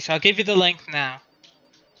 Great, I'll give you the link now.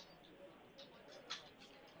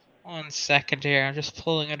 1 second here, I'm just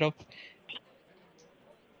pulling it up.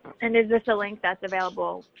 And is this a link that's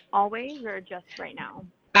available always, or just right now?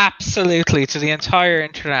 Absolutely, to the entire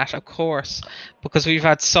internet, of course, because we've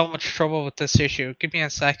had so much trouble with this issue. Give me a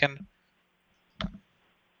second.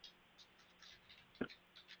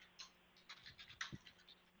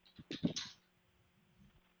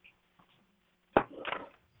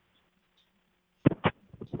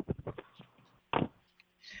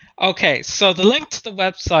 Okay, so the link to the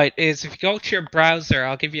website is, if you go to your browser,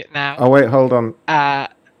 I'll give you it now. Oh, wait, hold on.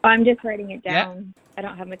 I'm just writing it Yeah. down. I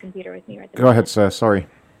don't have my computer with me right Go ahead, sir. Sorry.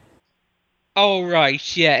 Oh,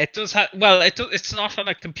 right, yeah, it does have, well, it's not on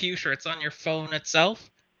a computer, it's on your phone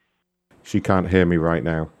itself. She can't hear me right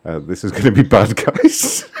now. This is going to be bad,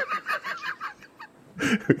 guys.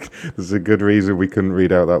 There's a good reason we couldn't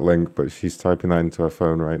read out that link, but she's typing that into her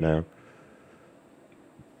phone right now.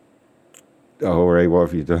 Oh, Ray, what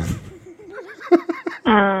have you done?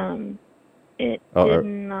 It Uh-oh. did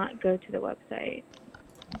not go to the website.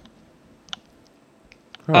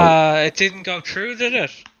 Oh. It didn't go through, did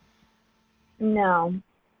it? No.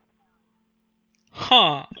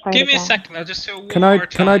 Huh. Try Give it me a again. second, I'll just do it one Can more I time.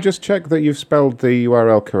 can I just check that you've spelled the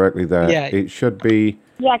URL correctly there? Yeah. It should be,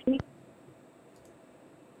 Yeah, can you...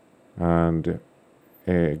 and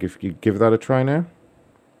give that a try now.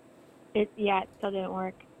 It still didn't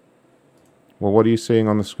work. Well, what are you seeing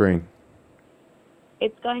on the screen?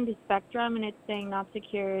 It's going to Spectrum, and it's saying not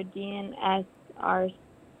secure,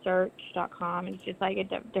 DNSRsearch.com. It's just like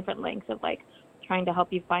different links of like trying to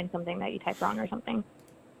help you find something that you typed wrong or something.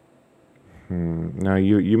 No,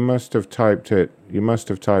 you must have typed it. You must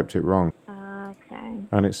have typed it wrong. Okay.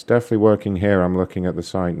 And it's definitely working here. I'm looking at the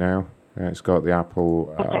site now. It's got the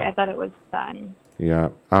Apple. Okay, I thought it was done. Yeah,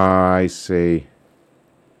 I see.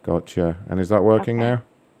 Gotcha. And is that working now?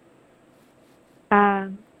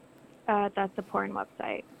 That's a porn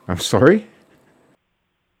website. I'm sorry?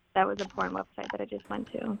 That was a porn website that I just went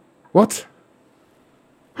to. What?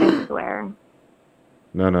 I swear.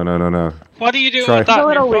 No. What are you doing Try. with that? It's a on your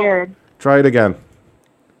little phone? weird. Try it again.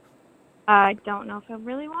 I don't know if I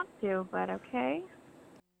really want to, but okay.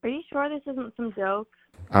 Are you sure this isn't some joke?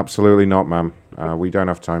 Absolutely not, ma'am. We don't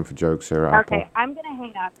have time for jokes here at Okay, Apple. I'm gonna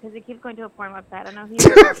hang up because it keeps going to a porn website. I don't know who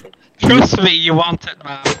Trust me, you want it,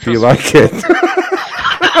 man. Do you like it?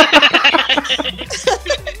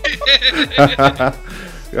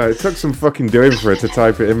 Yeah, it took some fucking doing for her to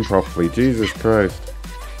type it in properly. Jesus Christ.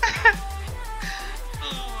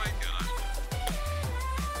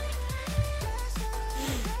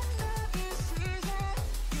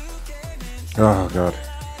 Oh god.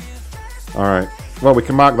 Alright. Well, we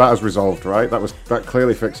can mark that as resolved, right? That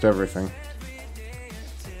clearly fixed everything.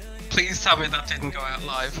 Please tell me that didn't go out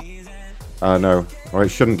live. No. Well, it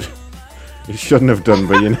shouldn't. It shouldn't have done,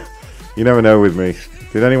 but you never know with me.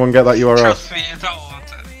 Did anyone get that URL? Trust me, you don't want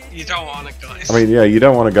it. You don't want it, guys. I mean, yeah, you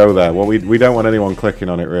don't want to go there. Well, we don't want anyone clicking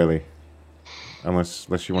on it, really. Unless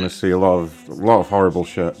you want to see a lot of horrible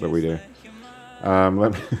shit that we do.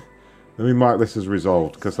 Let me mark this as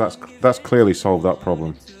resolved, because that's clearly solved that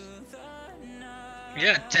problem.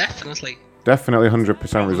 Yeah, definitely. Definitely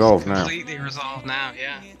 100% resolved now. Completely resolved now,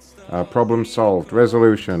 yeah. Problem solved.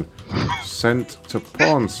 Resolution. Sent to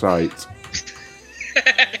porn site.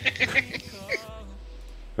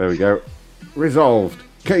 There we go. Resolved.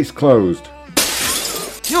 Case closed.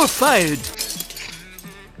 You're fired.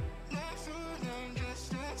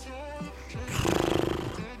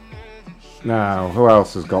 Now, who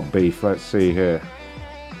else has got beef? Let's see here.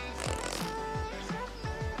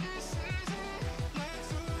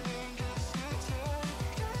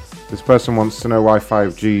 This person wants to know why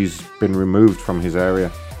 5G's been removed from his area.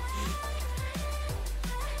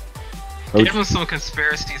 Give him some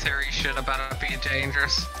conspiracy theory shit about it being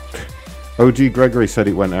dangerous. OG Gregory said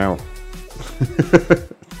it went out.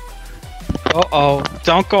 Uh-oh.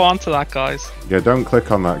 Don't go on to that, guys. Yeah, don't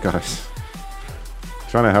click on that, guys.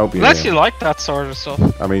 Trying to help you. Unless here. you like that sort of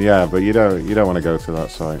stuff. I mean, yeah, but you don't want to go to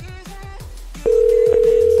that site.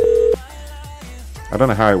 I don't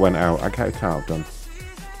know how it went out. I can't have done.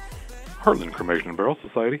 Heartland Cremation and Burial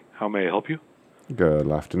Society. How may I help you?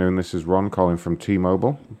 Good afternoon. This is Ron calling from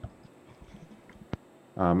T-Mobile.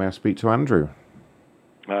 May I speak to Andrew?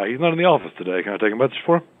 He's not in the office today. Can I take a message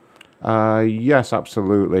for him? Yes,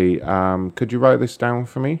 absolutely. Could you write this down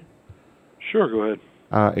for me? Sure, go ahead.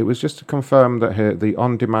 It was just to confirm that the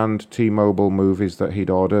on-demand T-Mobile movies that he'd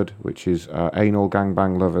ordered, which is Anal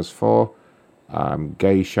Gangbang Lovers 4,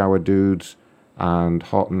 Gay Shower Dudes, and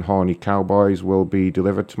Hot and Horny Cowboys, will be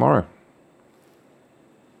delivered tomorrow.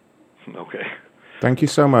 Okay. Thank you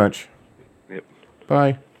so much. Yep.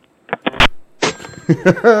 Bye.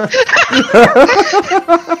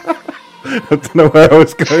 I don't know where I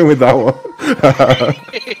was going with that one.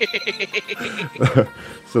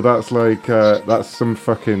 So that's like that's some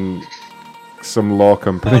law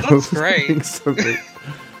company. Oh, that's great.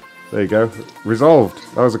 There you go. Resolved.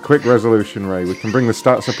 That was a quick resolution, Ray. We can bring the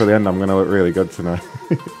stats up at the end. I'm going to look really good tonight.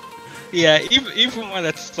 Yeah, even when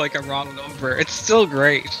it's like a wrong number, it's still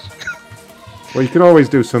great. Well, you can always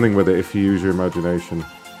do something with it if you use your imagination.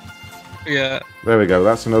 Yeah. There we go.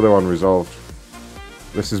 That's another one resolved.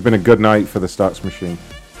 This has been a good night for the stats machine.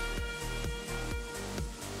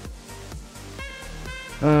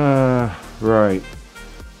 Right.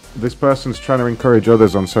 This person's trying to encourage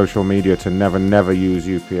others on social media to never use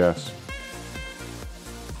UPS.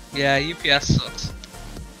 Yeah, UPS sucks.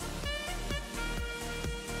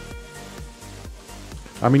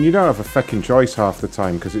 I mean, you don't have a fucking choice half the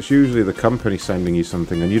time, because it's usually the company sending you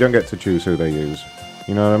something, and you don't get to choose who they use.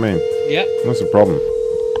 You know what I mean? Yeah. That's the problem.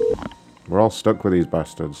 We're all stuck with these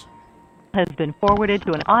bastards. Has been forwarded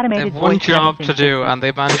to an automated They have one voice job messaging to do, and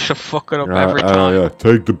they manage to fuck it up Right, every time. yeah.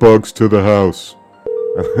 Take the bugs to the house.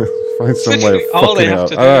 Find some way of Literally all fucking they it have up.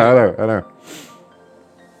 to do. I know.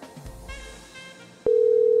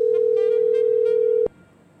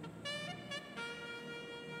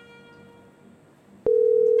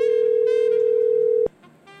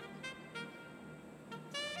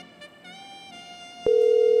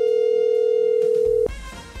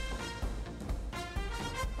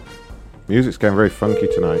 Music's getting very funky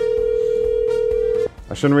tonight.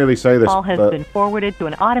 I shouldn't really say this, Call has but been forwarded to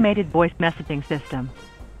an automated voice messaging system.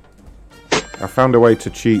 I found a way to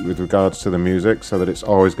cheat with regards to the music so that it's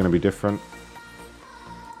always going to be different.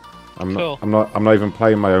 I'm not even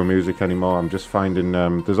playing my own music anymore. I'm just finding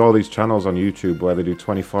there's all these channels on YouTube where they do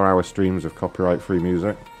 24-hour streams of copyright-free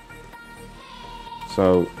music.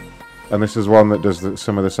 So, and this is one that does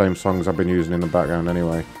some of the same songs I've been using in the background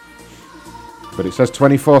anyway. But it says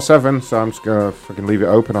 24/7, so I'm just gonna fucking leave it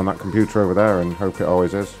open on that computer over there and hope it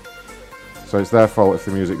always is. So it's their fault if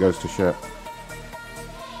the music goes to shit.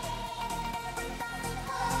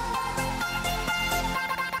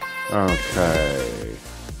 Okay.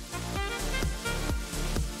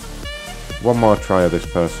 One more try of this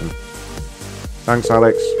person. Thanks,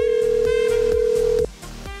 Alex.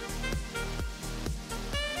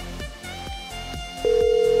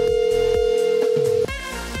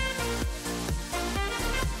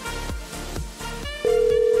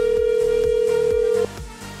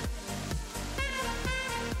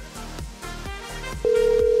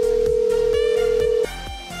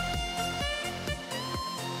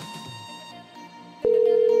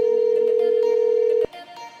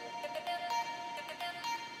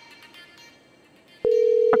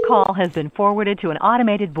 Call has been forwarded to an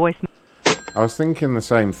automated voice. I was thinking the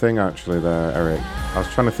same thing actually there, Eric. I was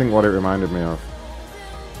trying to think what it reminded me of.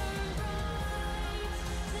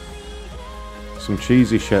 Some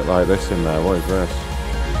cheesy shit like this in there. What is this?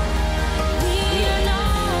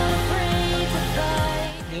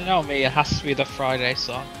 You know me, it has to be the Friday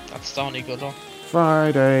song. That's the only good one.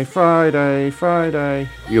 Friday, Friday, Friday.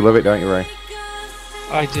 You love it, don't you, Ray?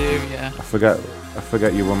 I do, yeah. I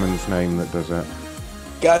forget your woman's name that does it.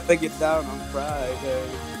 Gotta get down on Friday.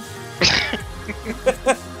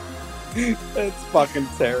 It's fucking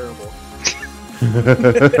terrible.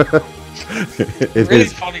 It really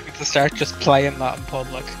is funny to start just playing that in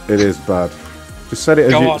public. It is bad. Just set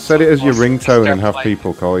it as your ringtone and have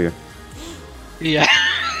people call you. Yeah.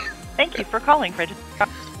 Thank you for calling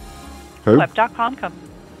Who? Web.com.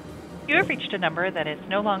 You have reached a number that is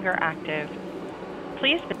no longer active.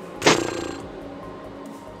 Please.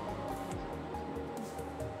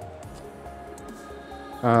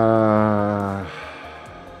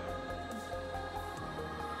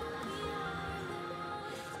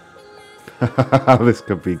 This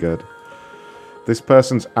could be good. This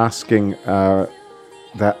person's asking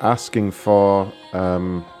they're asking for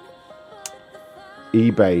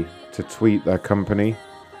eBay to tweet their company.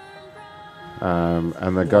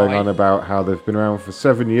 And they're going on about how they've been around for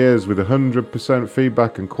 7 years with 100%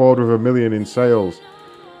 feedback and 250,000 in sales.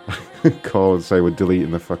 Call and say we're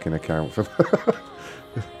deleting the fucking account for that.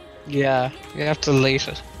 Yeah, you have to delete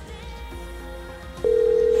it.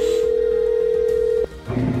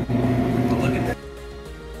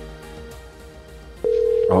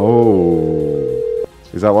 Oh,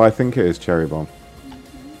 is that what I think it is, Cherry Bomb?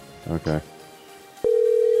 Okay.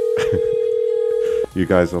 You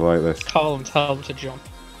guys are like this. Call him, tell him to jump.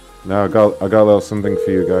 No, I got a little something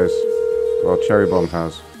for you guys. Well, Cherry Bomb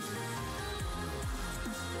has.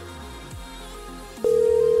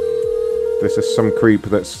 This is some creep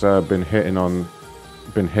that's been hitting on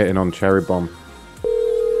Cherry Bomb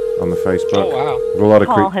on the Facebook. Oh wow! There's a lot of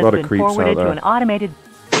creeps out there. To an automated.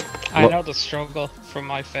 I know the struggle from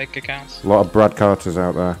my fake accounts. A lot of Brad Carters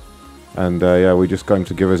out there, and yeah, we just got him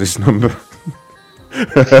to give us his number.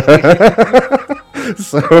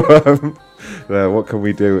 So, what can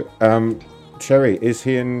we do? Cherry, is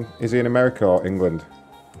he in America or England?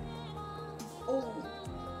 Oh,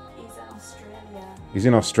 he's in Australia. He's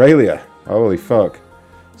in Australia. Holy fuck!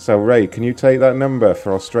 So Ray, can you take that number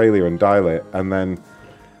for Australia and dial it, and then?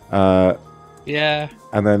 Yeah.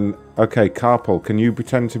 And then, okay, Carpal, can you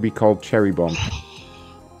pretend to be called Cherry Bomb?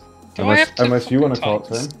 Unless you want to talk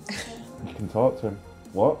to him, you can talk to him.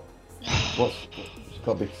 What? It's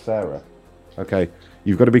got to be Sarah. Okay,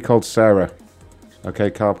 you've got to be called Sarah.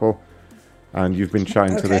 Okay, Carpal, and you've been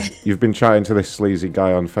chatting to this. You've been chatting to this sleazy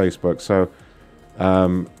guy on Facebook. So,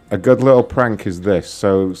 a good little prank is this.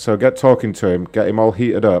 So get talking to him, get him all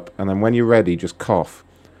heated up, and then when you're ready, just cough,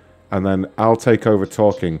 and then I'll take over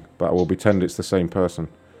talking, but we'll pretend it's the same person.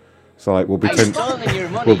 So like we'll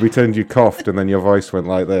pretend you coughed, and then your voice went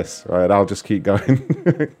like this. Right? I'll just keep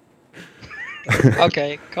going.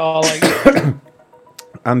 Okay, calling.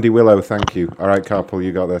 Andy Willow, thank you. All right, Carpal,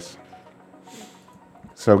 you got this.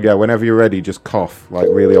 So yeah, whenever you're ready, just cough, like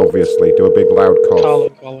really obviously. Do a big loud cough.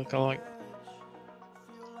 Calling.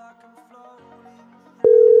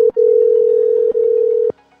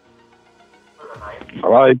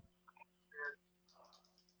 Hello?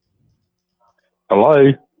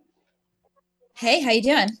 Hello? Hey, how you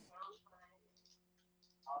doing?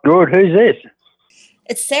 Good, who's this?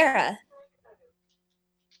 It's Sarah.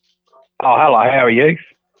 Oh, hello, how are you?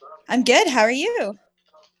 I'm good. How are you?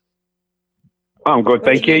 I'm good,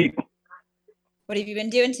 thank you. What have you been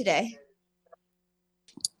doing today?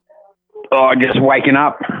 Oh, just waking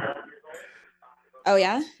up. Oh,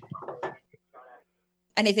 yeah?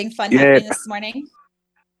 Anything fun happening this morning?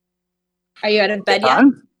 Are you out of bed yet?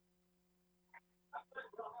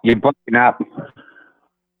 You're waking up.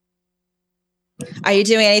 Are you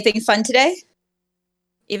doing anything fun today?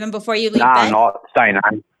 Even before you leave No, bed? I'm not. Staying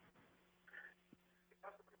home.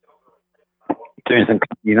 Doing some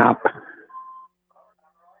cleaning up.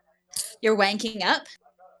 You're wanking up?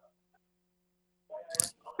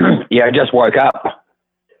 Yeah, I just woke up.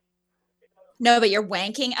 No, but you're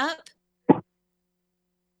wanking up?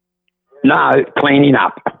 No, cleaning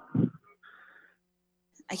up.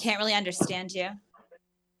 I can't really understand you.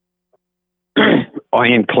 I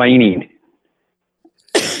am cleaning.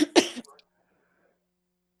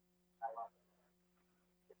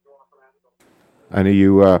 And are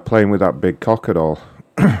you playing with that big cock at all?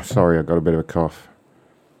 Sorry, I got a bit of a cough.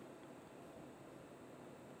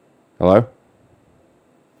 Hello?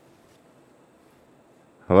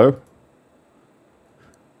 Hello?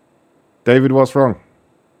 David, what's wrong?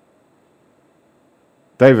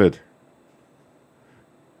 David?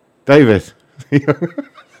 David?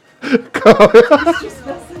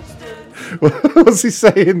 What's he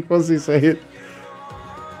saying? What's he saying?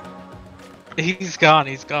 He's gone.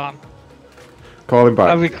 Call him back.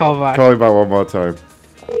 Let me call back. Call him back one more time.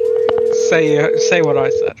 Say what I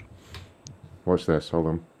said. Watch this. Hold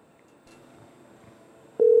on.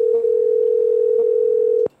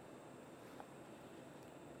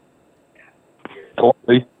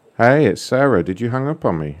 Hey, it's Sarah. Did you hang up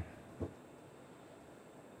on me?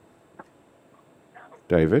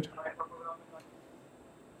 David?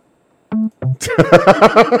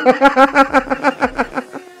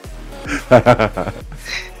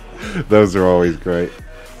 Those are always great.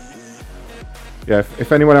 Yeah,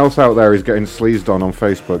 if anyone else out there is getting sleazed on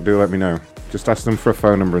Facebook, do let me know. Just ask them for a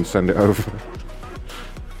phone number and send it over.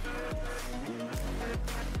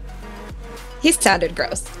 He sounded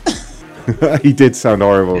gross. He did sound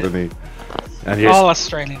horrible, didn't he? And all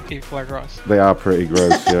Australian people are gross. They are pretty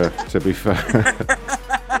gross, yeah, to be fair.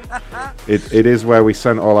 It is where we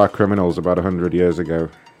sent all our criminals about 100 years ago.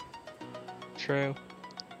 True.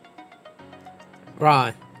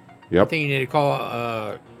 Ron. Yep. I think you need to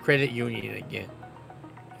call credit union again.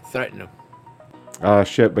 Threaten them.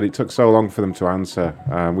 Shit, but it took so long for them to answer.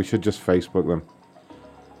 We should just Facebook them.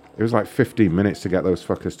 It was like 15 minutes to get those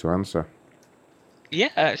fuckers to answer.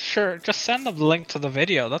 Yeah, sure. Just send them the link to the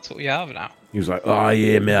video. That's what we have now. He was like, "Oh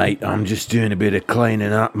yeah, mate. I'm just doing a bit of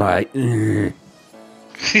cleaning up, mate."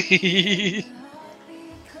 He's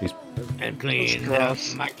I'm cleaning up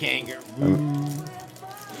my kangaroo.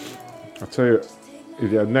 I'll tell you,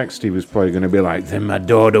 yeah, next he was probably going to be like, Then my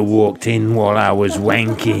daughter walked in while I was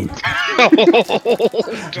wanking.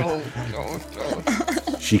 Don't.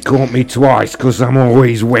 She caught me twice because I'm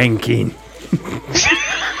always wanking.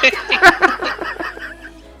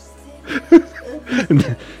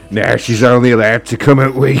 Now she's only allowed to come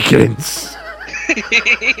at weekends.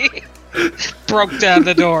 Broke down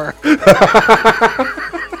the door.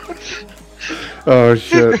 Oh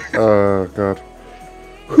shit! Oh god!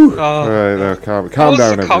 Alright, no, calm down, everyone. What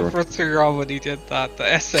was the conference we were on when he did that?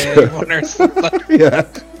 The SAA one or something? Yeah.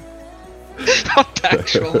 What the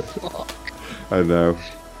actual fuck? I know.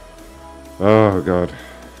 Oh god.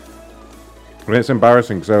 I mean, it's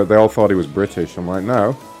embarrassing because they all thought he was British. I'm like,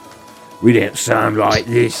 no. We don't sound like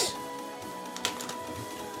this.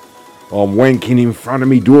 I'm wanking in front of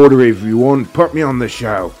me daughter if you want. Put me on the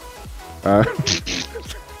show.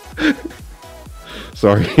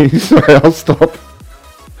 Sorry, sorry, I'll stop.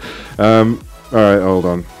 Alright, hold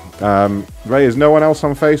on. Ray, is no one else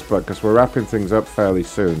on Facebook? Because we're wrapping things up fairly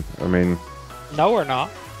soon. I mean... No, we're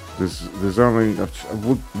not. There's only...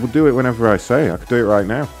 We'll do it whenever I say. I could do it right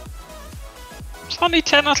now. It's only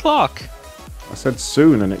 10 o'clock. I said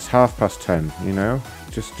soon and it's 10:30, you know?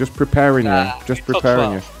 Just preparing you. Just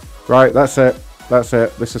preparing you. Right, that's it. That's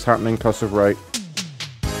it. This is happening because of Ray.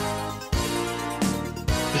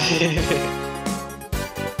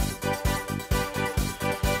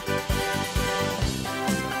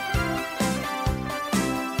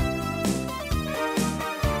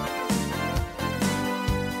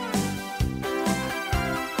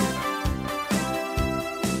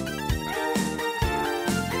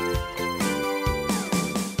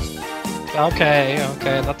 Okay,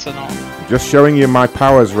 that's enough. Just showing you my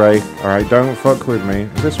powers, Ray. Alright, don't fuck with me.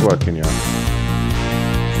 Is this working yet?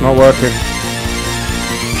 It's not working.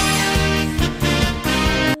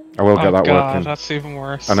 I will get that working. That's even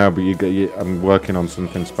worse. I know, but I'm working on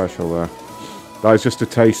something special there. That is just a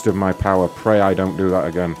taste of my power. Pray I don't do that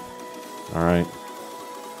again. Alright.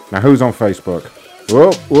 Now, who's on Facebook?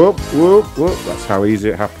 Whoop, whoop, whoop, whoop. That's how easy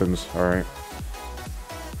it happens. Alright.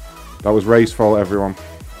 That was Ray's fault, everyone.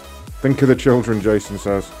 Think of the children, Jason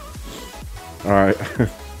says. Alright.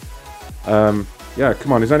 Yeah,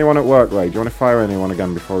 come on. Is anyone at work, Ray? Do you want to fire anyone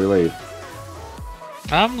again before we leave?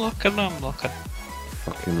 I'm looking.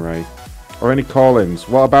 Fucking Ray. Or any call-ins?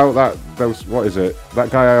 What about what is it? That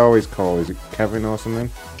guy I always call, is it Kevin or something?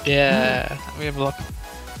 Yeah, let me have a look.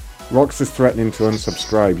 Rox is threatening to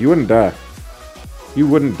unsubscribe. You wouldn't dare. You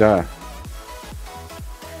wouldn't dare.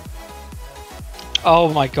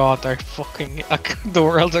 Oh my god, they're fucking the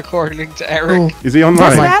world according to Eric. Is he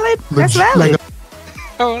online? That's valid.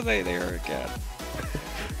 How are they there again?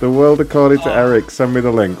 The world according to Eric. Send me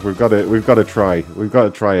the link. We've got to try. We've got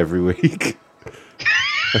to try every week.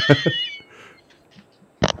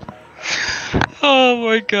 Oh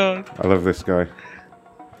my god. I love this guy.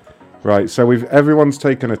 Right, so everyone's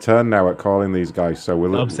taken a turn now at calling these guys. So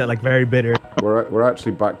we're upset, like very bitter. We're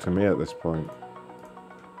actually back to me at this point.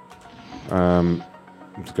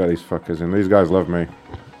 Let's get these fuckers in. These guys love me.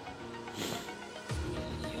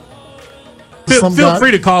 Feel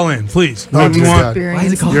free to call in, please. No, If you want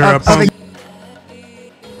your opponent.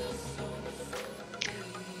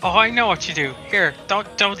 Oh, I know what you do. Here,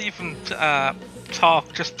 don't even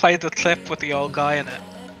talk. Just play the clip with the old guy in it.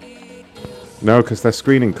 No, because they're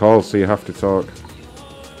screening calls, so you have to talk.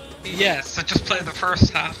 Yeah, so just play the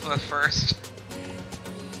first half of it first.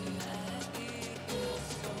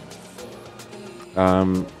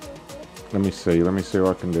 Let me see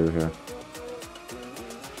what I can do here.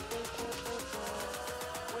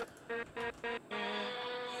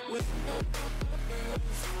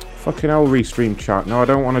 Fucking hell, restream chat. No, I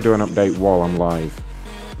don't want to do an update while I'm live.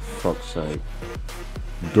 For fuck's sake.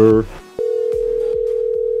 Durr.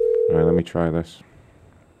 Alright, let me try this.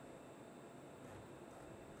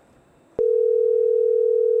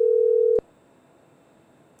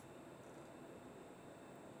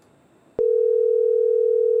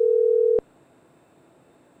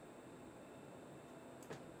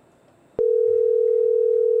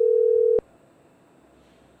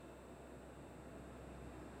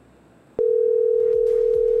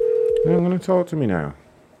 You're going to talk to me now.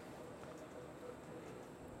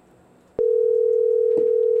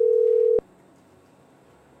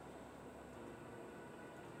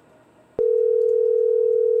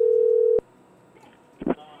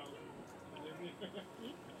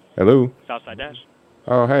 Hello? Southside Dash.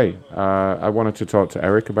 Oh, hey. I wanted to talk to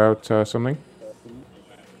Eric about something.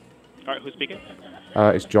 All right, who's speaking?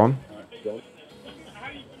 It's John.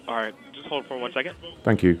 All right, just hold for 1 second.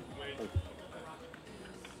 Thank you.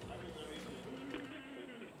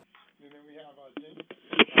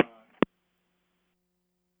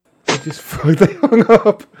 They hung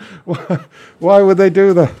up. Why would they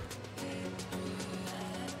do that?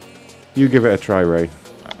 You give it a try, Ray.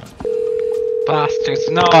 Bastards.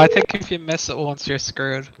 No, I think if you miss it once, you're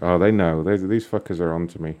screwed. Oh, they know. These fuckers are on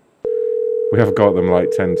to me. We have got them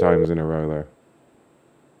like 10 times in a row, though.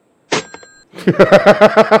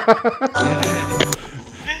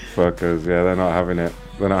 Fuckers, yeah, they're not having it.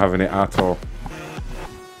 They're not having it at all.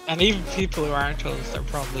 And even people who aren't us, they're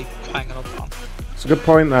probably hanging up on. It's a good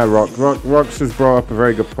point there, Rock. Rox has brought up a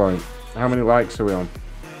very good point. How many likes are we on?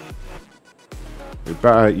 You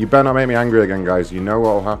better not make me angry again, guys. You know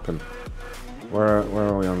what will happen. Where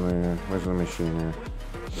are we on the... where's the machine here?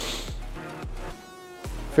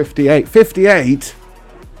 58. 58?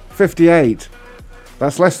 58?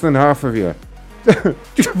 That's less than half of you.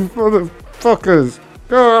 Motherfuckers.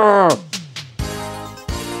 Ah!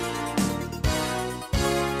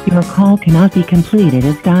 Your call cannot be completed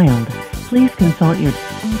as dialed. Please consult your...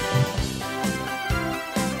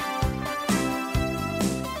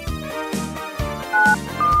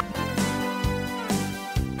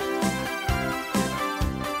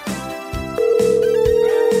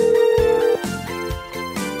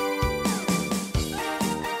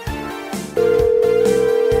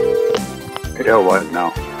 Yo, what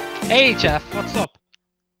now? Hey, Jeff, what's up?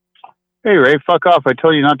 Hey, Ray, fuck off. I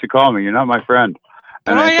told you not to call me. You're not my friend.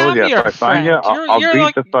 And But I told you, if I find you, I'll beat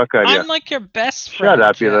like, the fuck out of you. I'm like your best friend. Shut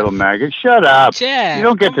up, you little maggot. Shut up. Jeff, you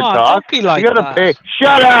don't get to come on, talk. don't be like you gotta that. pay.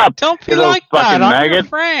 Shut up. Don't be you little like fucking that. I'm your maggot.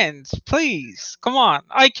 friend. Please, come on.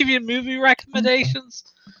 I give you movie recommendations.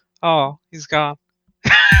 Oh, he's gone.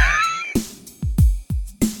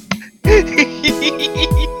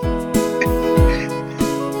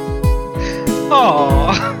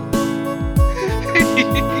 Oh.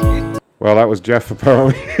 Well, that was Jeff,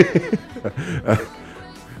 apparently.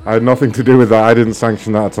 I had nothing to do with that. I didn't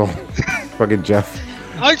sanction that at all. Fucking Jeff.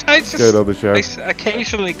 I just Good on the show. I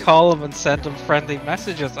occasionally call him and send him friendly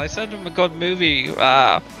messages. I sent him a good movie.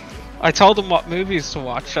 I told him what movies to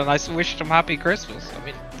watch, and I wished him Happy Christmas. I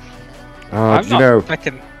mean, I'm you know,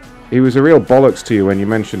 he was a real bollocks to you when you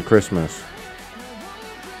mentioned Christmas.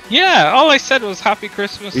 Yeah, all I said was Happy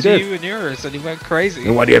Christmas He to did. you and yours, and he went crazy.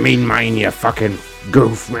 What do you mean mine, you fucking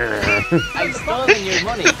goof? I've stolen your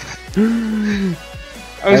money.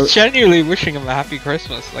 I was genuinely wishing him a Happy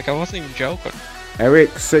Christmas. Like, I wasn't even joking.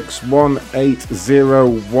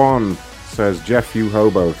 Eric61801 says, Jeff, you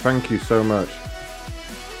hobo. Thank you so much.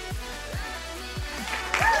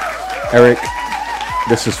 Eric,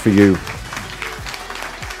 this is for you.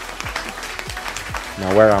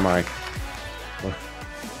 Now, where am I?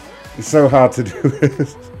 It's so hard to do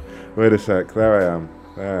this. Wait a sec. There I am.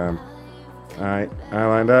 There I am. Alright. I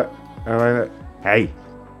lined up. Hey.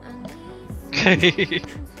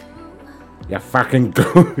 You fucking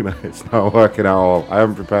go. No, it's not working at all. I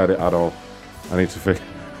haven't prepared it at all. I need to fix.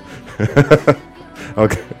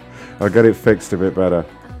 I'll get it fixed a bit better.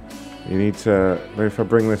 You need to. Maybe if I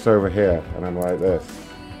bring this over here and I'm like this.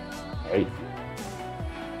 Hey.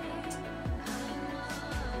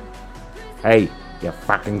 Hey, you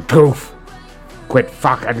fucking goof. Quit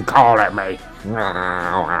fucking calling me.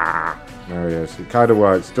 There he is. It kind of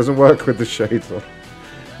works. Doesn't work with the shades on.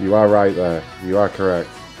 You are right there. You are correct.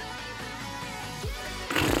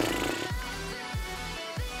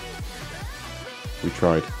 We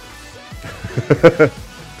tried.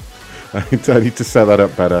 I need to set that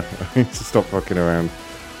up better. I need to stop fucking around.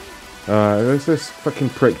 What's this fucking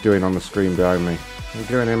prick doing on the screen behind me? I'm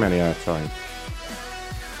giving him any airtime.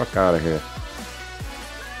 Fuck out of here.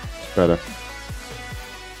 It's better.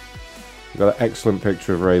 We've got an excellent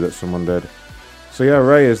picture of Ray that someone did. So yeah,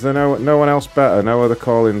 Ray, is there no one else better? No other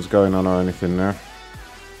call-ins going on or anything now?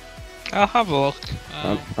 I'll have a look.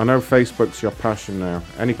 I know Facebook's your passion now.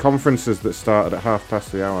 Any conferences that started at hour?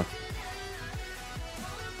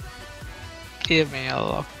 Give me a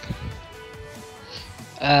look.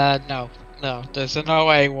 No. There's an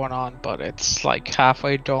OA one on, but it's like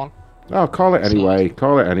halfway done. Oh, call it anyway.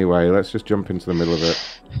 Call it anyway. Let's just jump into the middle of it.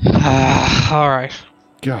 Alright.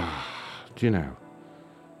 God, do you know?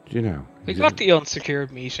 We got the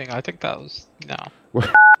unsecured meeting. I think that was... No.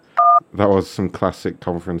 That was some classic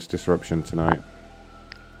conference disruption tonight.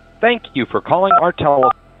 Thank you for calling our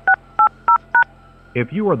telephone.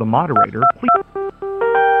 If you are the moderator, please...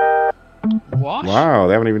 What? Wow,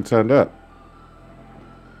 they haven't even turned up.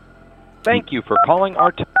 Thank you for calling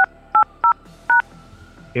our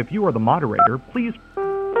If you are the moderator, please.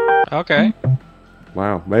 Okay.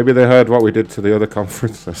 Wow, maybe they heard what we did to the other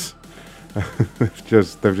conferences.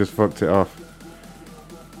 they've just fucked it off.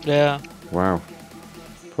 Yeah. Wow.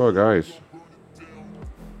 Poor guys.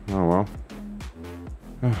 Oh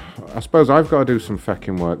well. I suppose I've got to do some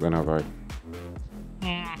fucking work then, have I?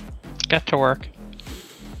 Get to work.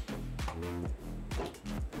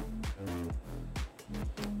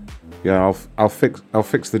 Yeah, I'll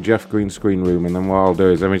fix the Jeff green screen room, and then what I'll do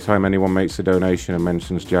is every time anyone makes a donation and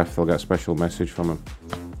mentions Jeff, they'll get a special message from him.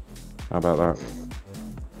 How about that?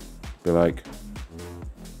 Be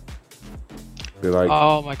like,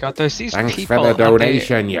 oh my god, there's these thanks people. for the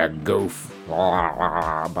donation, you goof. But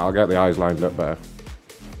I'll get the eyes lined up better.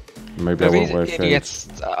 Maybe I won't wear shades.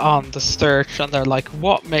 Idiots on the search, and they're like,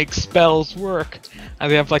 "What makes spells work?"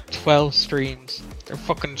 And they have like 12 streams. They're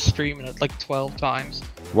fucking streaming it like 12 times.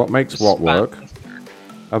 What makes Just what spam work? the search.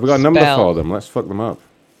 Have we got a number Spell. for them? Let's fuck them up.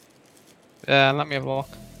 Yeah, let me have a look.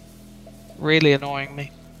 Really annoying me.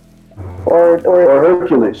 Or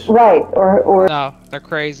Hercules. Right, or No, they're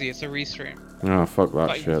crazy. It's a restream. Oh, fuck that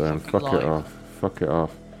But shit you then. fucking Fuck it lie. off. Fuck it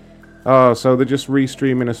off. Oh, so they're just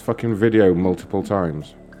restreaming this fucking video multiple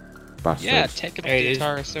times. Bastards. Yeah, taking Hey, the this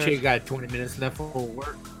entire search. chick got 20 minutes left for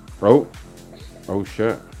work. Oh. Oh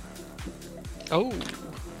shit. Oh,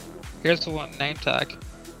 here's the one name tag.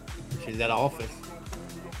 She's at office.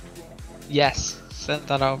 Yes, send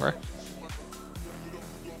that over.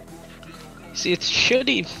 See, it's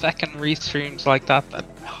shitty fucking restreams like that that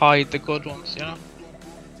hide the good ones, you know?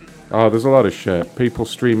 Oh, there's a lot of shit. People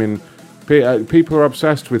streaming. People are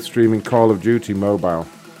obsessed with streaming Call of Duty mobile,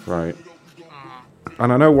 right?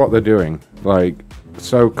 And I know what they're doing. Like,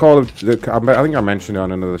 so Call of. I think I mentioned it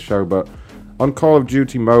on another show, but on Call of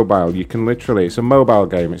Duty mobile, you can literally. It's a mobile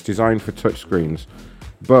game. It's designed for touchscreens.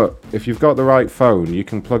 But if you've got the right phone, you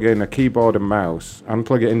can plug in a keyboard and mouse and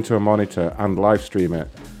plug it into a monitor and live stream it.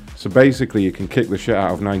 So basically, you can kick the shit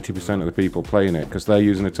out of 90% of the people playing it because they're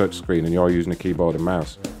using a touchscreen and you're using a keyboard and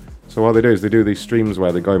mouse. So what they do is they do these streams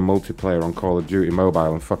where they go in multiplayer on Call of Duty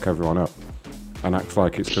mobile and fuck everyone up and act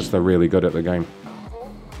like it's because they're really good at the game.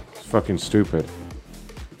 It's fucking stupid.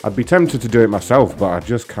 I'd be tempted to do it myself, but I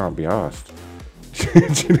just can't be arsed.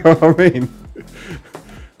 Do you know what I mean?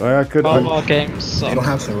 Like I could. Mobile games suck. They don't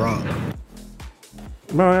have to rock.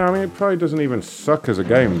 No, I mean it probably doesn't even suck as a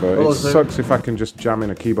game, but it sucks if I can just jam in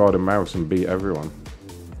a keyboard and mouse and beat everyone.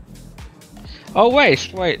 Oh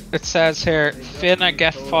wait, it says here, Finna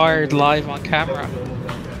get fired live on camera.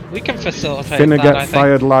 We can facilitate Finna that, get I think.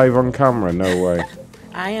 fired live on camera? No way.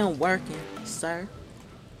 I am working, sir.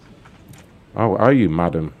 Oh, are you,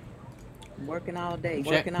 madam? Working all day,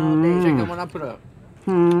 Check- working all day. Check the one I put up.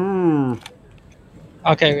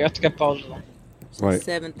 Okay, we have to get both of them. Wait,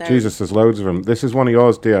 7:30. Jesus, there's loads of them. This is one of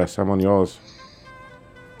yours, DS. I'm on yours.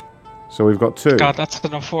 So we've got two. God, that's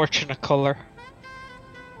an unfortunate colour.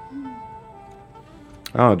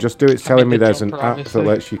 Oh, just do it telling me the there's an jumper, app obviously. that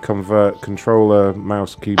lets you convert controller,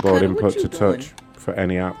 mouse, keyboard Kinda input what to you doing? touch for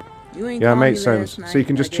any app. You ain't Yeah, it call makes me last sense. night. So you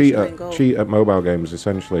can I just guess cheat you ain't go. at mobile games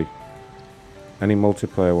essentially. Any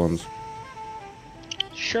multiplayer ones.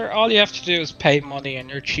 Sure, all you have to do is pay money and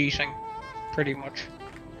you're cheating. Pretty much.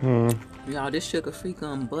 Y'all, this sugar-free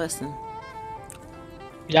gum busting.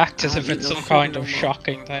 You act as I if don't it's eat no some sugar kind no of more.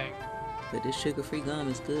 shocking thing. But this sugar-free gum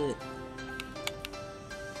is good.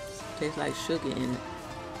 Tastes like sugar in it.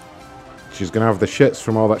 She's gonna have the shits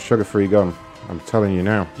from all that sugar-free gum. I'm telling you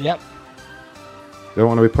now. Yep. You don't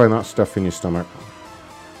want to be putting that stuff in your stomach.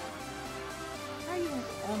 How you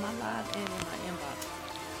on my live and in my inbox?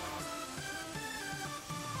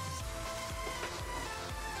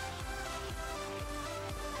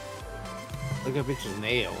 Look at bitch's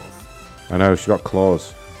nails. I know, she got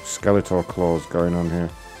claws. Skeletor claws going on here.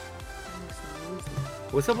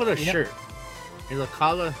 What's up with her shirt? Is a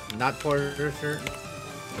collar not part of her shirt?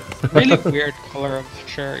 Really weird colour of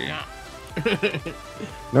shirt, yeah.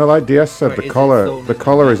 No, like DS said, Or the is it collar sewn the in?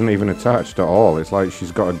 collar isn't even attached at all. It's like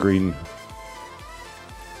she's got a green.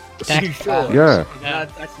 You sure? Yeah. Not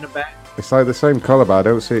touching the back. It's like the same color, but I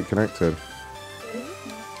don't see it connected.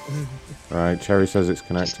 Right, Cherry says it's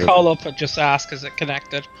connected. Call up and just ask, is it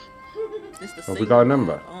connected? This the Have we got a single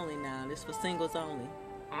number? only now. This for singles only.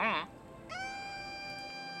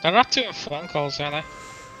 They're not doing phone calls, are they?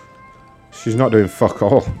 She's not doing fuck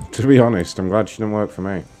all. To be honest, I'm glad she didn't work for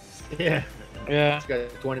me. Yeah. Yeah. She's got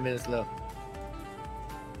 20 minutes left.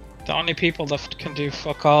 The only people that can do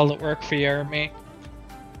fuck all that work for you are me.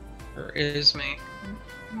 Or is me.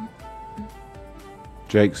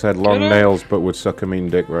 Jake said long Get up. nails, but would suck a mean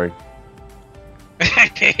dick, Ray.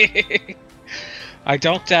 I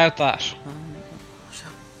don't doubt that.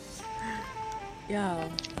 Yeah.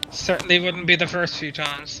 Certainly wouldn't be the first few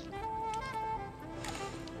times.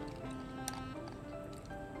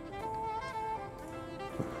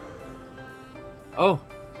 Oh,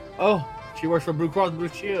 she works for Blue Cross Blue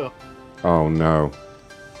Shield. Oh no.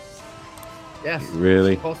 Yes.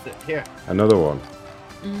 Really? Post it here. Another one.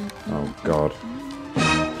 Oh god.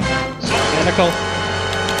 Medical.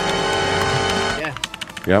 Yeah.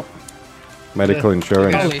 Yep. Medical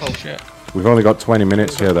insurance. Holy shit. We've only got 20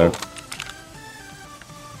 minutes here though.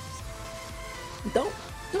 Don't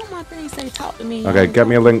my thing say talk to me? Okay, get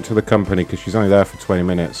me a link to the company because she's only there for 20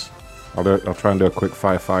 minutes. I'll try and do a quick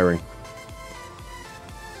firing.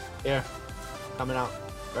 Here. Coming out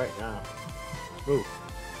right now. Move.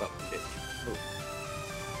 Fuck, bitch. Move.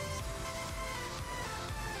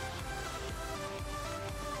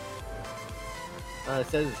 It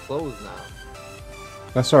says it's closed now.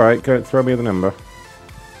 That's alright, go throw me the number.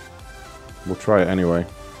 We'll try it anyway.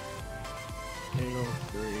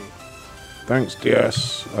 803. Thanks,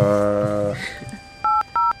 DS.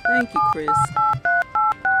 Thank you, Chris.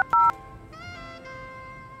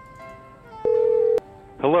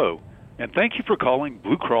 Hello, and thank you for calling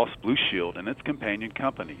Blue Cross Blue Shield and its companion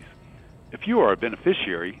companies. If you are a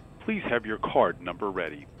beneficiary, please have your card number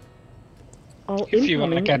ready. All If you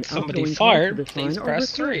want to incoming get and somebody outgoing fired, calls to this please line are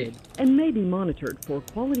press 3. recorded and may be monitored for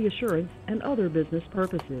quality assurance and other business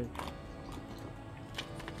purposes.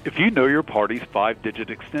 If you know your party's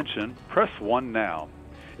 5-digit extension, press 1 now.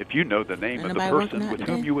 If you know the name of the Anybody working person out with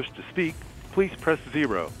whom today? you wish to speak, please press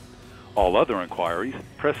 0. All other inquiries,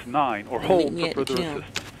 press 9 or Meet hold me for at the further gym.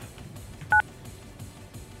 assistance.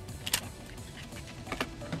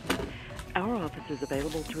 Our office is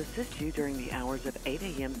available to assist you during the hours of 8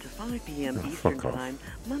 a.m. to 5 p.m. Oh, Eastern fuck off. Time,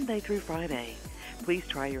 Monday through Friday. Please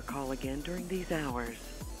try your call again during these hours.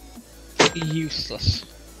 Useless.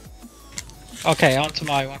 Okay, on to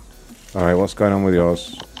my one. Alright, what's going on with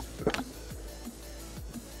yours?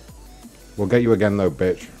 We'll get you again though,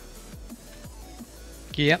 bitch.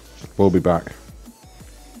 Yep. We'll be back.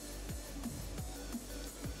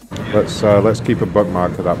 Let's keep a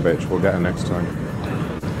bookmark of that bitch. We'll get her next time.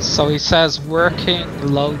 So he says working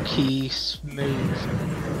low-key smooth.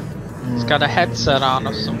 He's got a headset on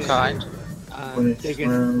of some kind.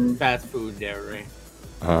 Taking fast food there, Ray.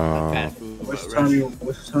 Fast food. Which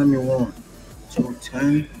time you want?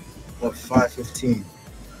 2:10 or 5:15?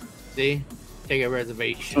 See? Take a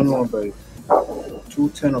reservation. Come on, babe.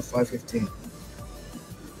 2:10 or 5:15?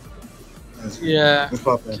 Yeah, What's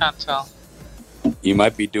poppin'? can't tell. You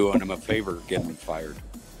might be doing him a favor getting him fired.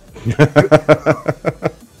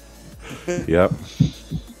 Yep.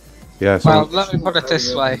 Yeah. So Well, let me put it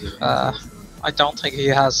this way. I don't think he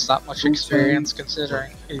has that much experience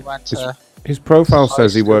considering he went to... his profile high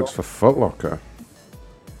says he school. works for Foot Locker.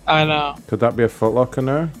 I know. Could that be a Foot Locker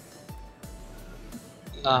now?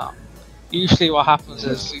 No. Usually what happens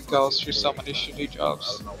is he goes through so many shitty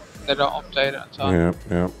jobs. They don't update it in time. Yep,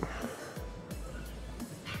 yep.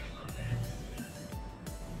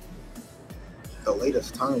 The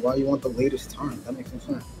latest time? Why you want the latest time? That makes no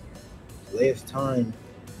sense. The latest time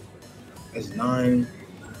is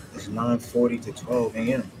 9:40 to 12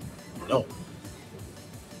 a.m. No.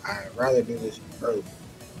 I'd rather do this early.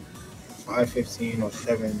 5:15 or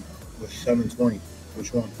 7:20.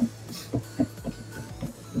 Which one?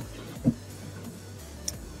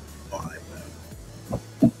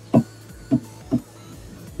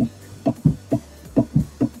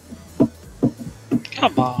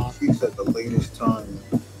 Come on. She said the latest time.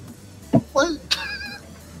 What?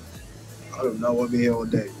 I do not want to be here all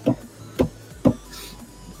day.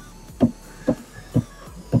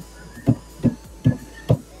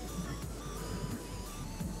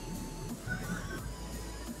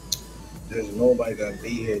 There's nobody gonna be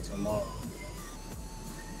here tomorrow.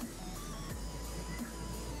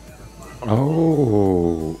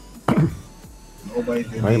 Oh. Nobody's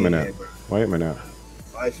gonna Wait a be minute. here, bro. Wait a minute.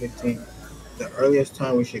 5:15. The earliest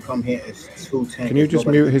time we should come here is 2:10. Can you just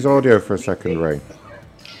mute his audio for a second, Ray?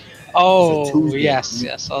 Oh,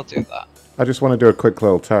 yes, I'll do that. I just want to do a quick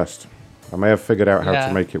little test. I may have figured out how Yeah.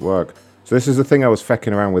 to make it work. So this is the thing I was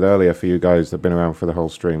fecking around with earlier for you guys that have been around for the whole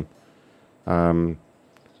stream.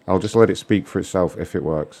 I'll just let it speak for itself if it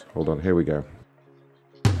works. Hold on, here we go.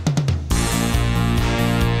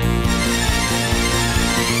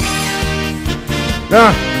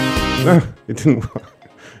 No, it didn't work.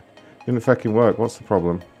 Didn't fucking work. What's the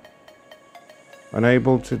problem?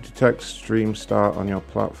 Unable to detect stream start on your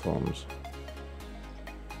platforms.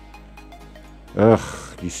 Ugh,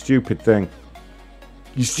 you stupid thing.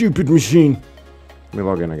 You stupid machine. Let me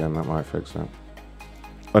log in again, that might fix that.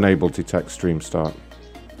 Unable to detect stream start.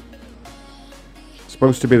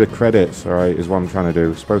 supposed to be the credits, alright, is what I'm trying to do.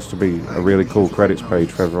 It's supposed to be a really cool credits page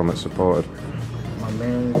for everyone that's supported. My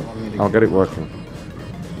man want me to I'll get it working.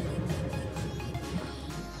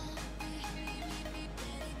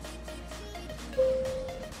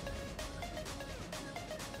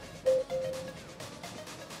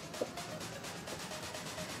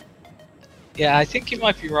 Yeah, I think you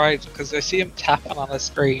might be right because I see him tapping on the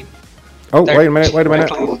screen. Oh, wait a minute, wait a minute.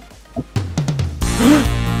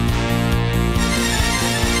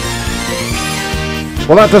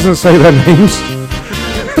 Well, that doesn't say their names.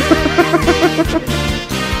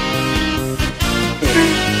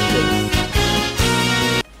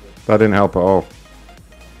 That didn't help at all.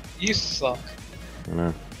 You suck. I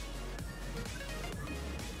know.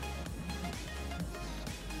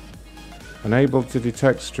 Unable to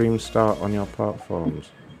detect stream start on your platforms.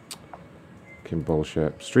 Fucking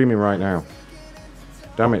bullshit. Streaming right now.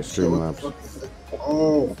 Damn it, Streamlabs.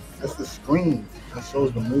 Oh, that's the screen. That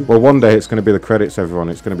shows the movie. Well, one day it's going to be the credits, everyone.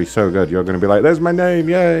 It's going to be so good. You're going to be like, there's my name,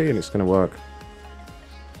 yay! And it's going to work.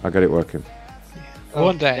 I'll get it working.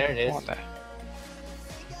 One day. There it is. One day.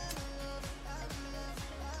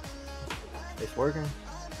 It's working.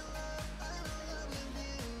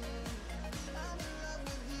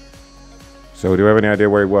 So, do we have any idea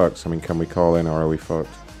where he works? I mean, can we call in or are we fucked?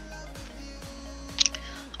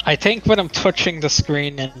 I think when I'm touching the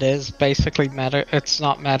screen, it is basically it's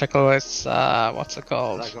not medical. It's what's it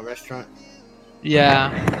called? Like a restaurant. Yeah.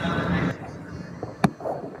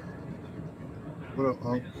 What up,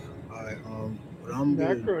 Alright, what I'm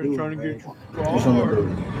gonna do, trying to get here's what I'm gonna do.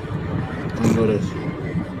 I'm gonna do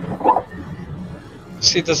this.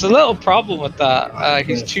 See, there's a little problem with that.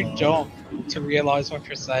 He's too dumb to realize what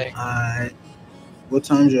you're saying. What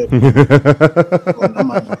time's your? Well, I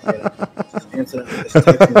might not get it. Just answer that. Just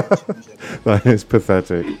text me. That is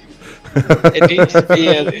pathetic. It needs to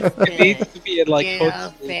be in like.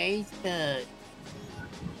 Facebook.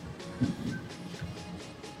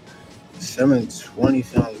 7:20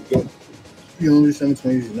 sounds good. You know,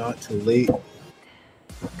 7:20 is not too late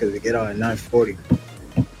because we get out at 9:40.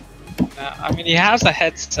 I mean, he has a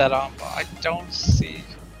headset on, but I don't see.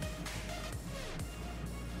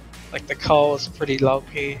 Like, the call is pretty low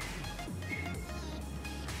key.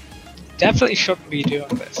 Definitely shouldn't be doing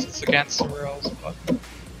this. It's against the rules, but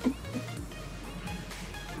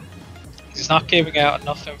he's not giving out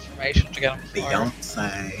enough information to get him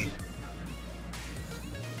fired.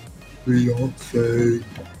 Beyonce.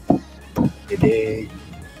 Today.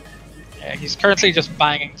 Yeah, he's currently just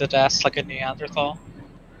banging the desk like a Neanderthal.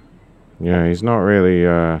 Yeah, he's not really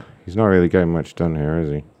getting much done here, is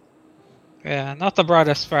he? Yeah, not the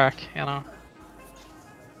brightest spark, you know.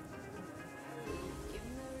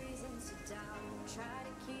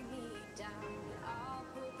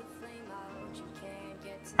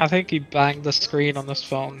 I think he banged the screen on his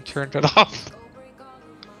phone and turned it off.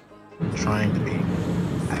 I'm trying to be.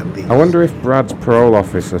 I wonder if Brad's parole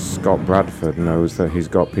officer, Scott Bradford, knows that he's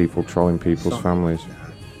got people trolling people's families.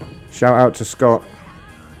 Shout out to Scott.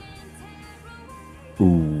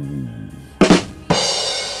 Ooh.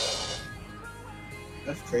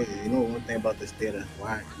 That's crazy. You know one thing about this data?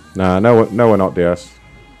 Why? Nah, no, we're not, DS.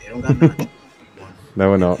 They don't got nothing. No,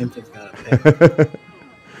 we're not. Infants gotta pay.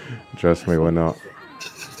 Trust me, we're not.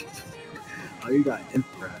 Oh, you got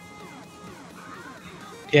infrared.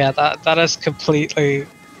 Yeah, that is completely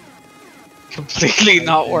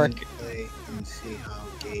not working. Let me see how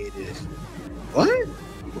gay it is. What?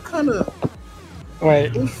 What kind of?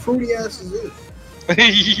 Wait. What fruity ass is this?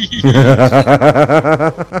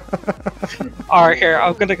 Alright, here,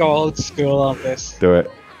 I'm gonna go old school on this. Do it.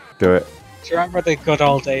 Do it. Do you remember the good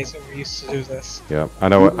old days when we used to do this? Yeah, I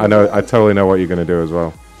totally know what you're gonna do as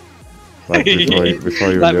well. Like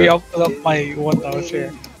before you Let me do it. open up my OneNote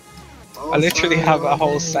here. I literally have a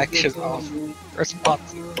whole section of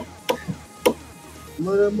responses.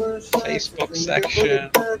 Facebook section.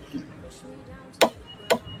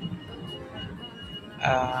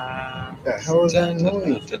 The hell is that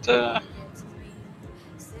noise?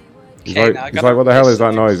 He's like, what the hell is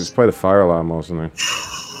that noise? It's probably the fire alarm or something.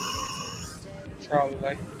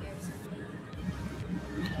 Probably.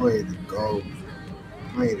 Way to go.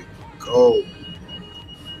 Way to go.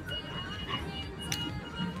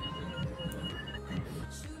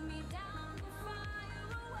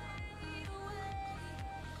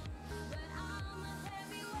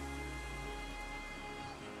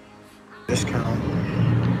 Discount.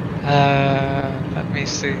 Let me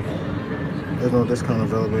see. There's no discount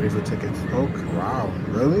availability for tickets. Oh, wow.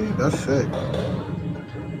 Really? That's sick.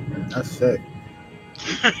 That's sick.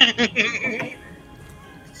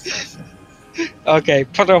 Okay,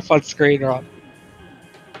 put it up on screen, Ron.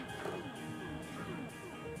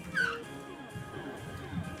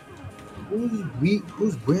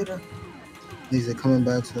 who's weirder? These are coming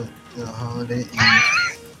back to the holiday,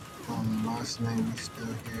 and last night we still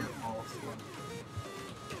here all for.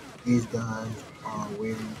 These guys are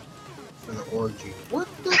waiting for the orgy. What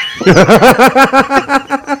the?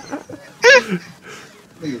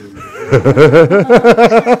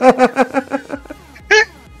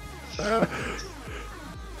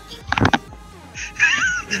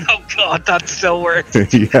 Oh god, that still works.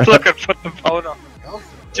 Yeah. Look at put the photo.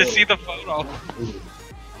 Just see the photo.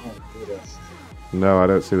 No, I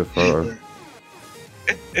don't see the photo.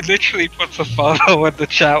 It literally puts a photo in the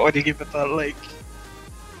chat when you give it that link.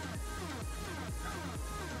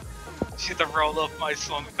 See the roll up my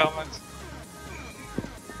son comments.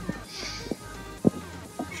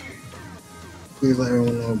 Please let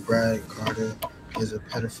everyone know Brad Carter is a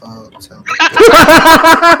pedophile. Tell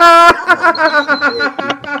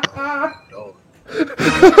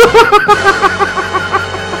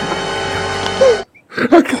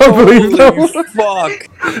I can't believe that. Fuck.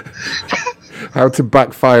 How to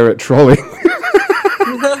backfire at trolling.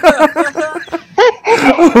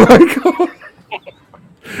 Oh my god.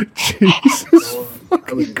 Jesus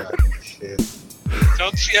fucking Christ.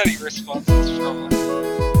 Don't see any responses from him.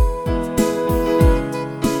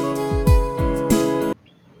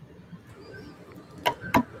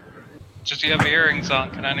 Does he have earrings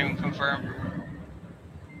on? Can anyone confirm?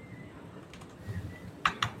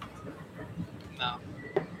 No.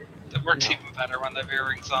 It works even better when they have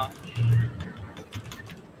earrings on.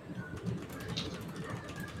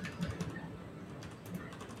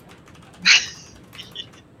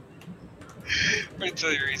 Wait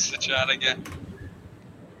till he reads the chat again.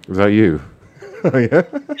 Was that you? Oh yeah?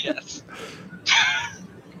 Yes.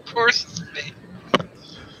 Of course it's me.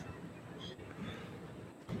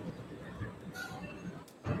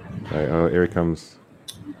 Right, oh, here he comes.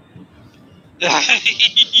 We're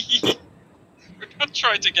not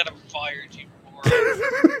trying to get him fired, you moron.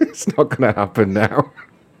 It's not gonna happen now.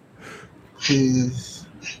 Please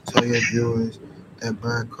tell your viewers that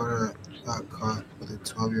Brad Carter got caught with a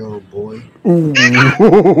 12-year-old boy. Ooh.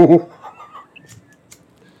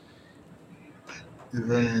 His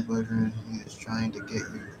running boyfriend, he is trying to get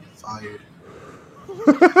you fired.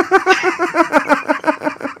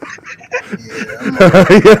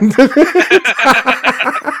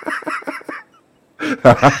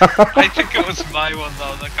 I think it was my one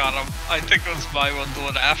though that got him. I think it was my one the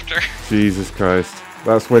one after. Jesus Christ.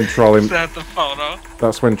 That's when trolling. Is that the photo?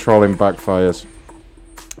 That's when trolling backfires.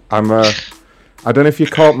 I don't know if you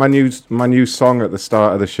caught my new song at the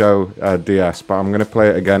start of the show, DS, but I'm gonna play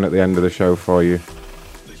it again at the end of the show for you.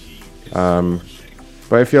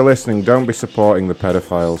 But if you're listening, don't be supporting the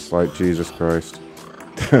pedophiles, like Jesus Christ.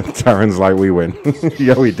 Darren's like, we win.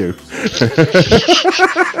 Yeah, we do.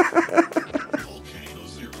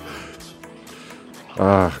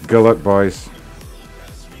 Good luck, boys.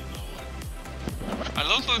 I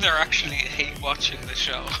love that they're actually hate watching the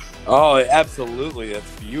show. Oh, absolutely!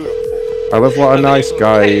 That's beautiful. I love what a nice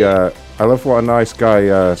guy. I love what a nice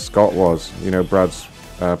guy Scott was. You know, Brad's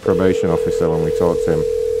probation officer when we talked to him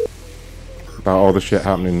about all the shit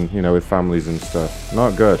happening. You know, with families and stuff.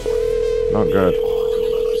 Not good. Not good.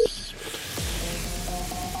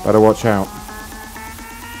 Better watch out.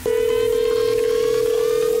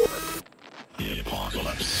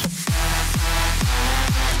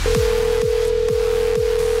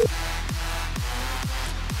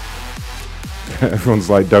 Everyone's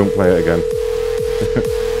like, don't play it again.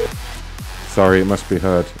 Sorry, it must be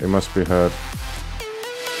heard. It must be heard.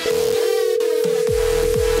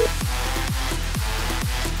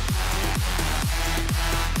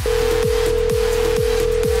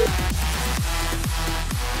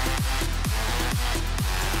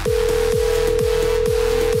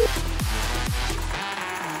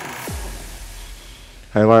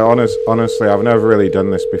 Hey, like, honestly, I've never really done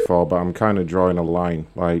this before, but I'm kind of drawing a line.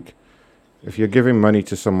 Like, if you're giving money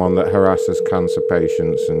to someone that harasses cancer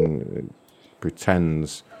patients and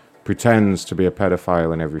pretends to be a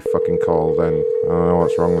pedophile in every fucking call, then I don't know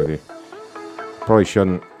what's wrong with you. Probably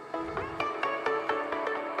shouldn't.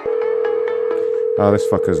 Oh, this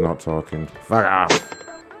fucker's not talking. Fuck off.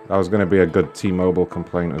 That was going to be a good T-Mobile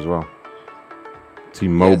complaint as well.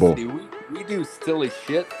 T-Mobile. Yeah, see, we do silly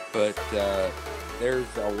shit, but there's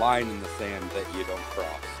a line in the sand that you don't cross.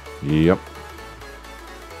 Yep.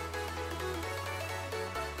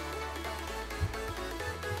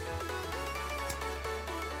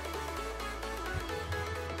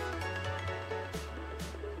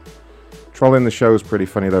 Trolling the show is pretty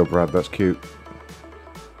funny though, Brad. That's cute.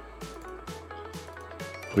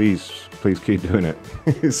 Please keep doing it.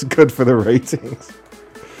 It's good for the ratings.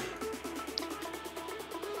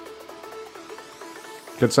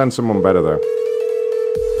 Could send someone better though.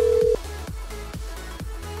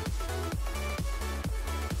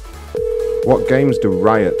 What games do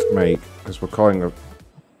Riot make? Because we're calling a...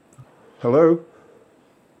 Hello?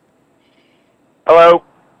 Hello?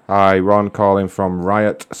 Hi, Ron calling from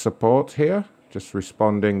Riot Support here. Just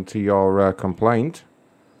responding to your complaint.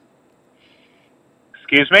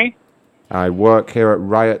 Excuse me? I work here at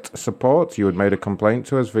Riot Support. You had made a complaint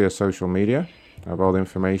to us via social media. I have all the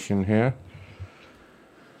information here.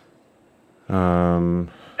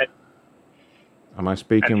 Am I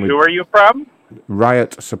speaking And with... who are you from?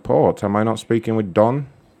 Riot Support. Am I not speaking with Don?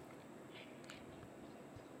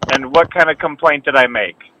 And what kind of complaint did I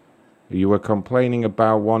make? You were complaining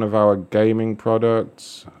about one of our gaming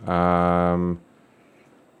products.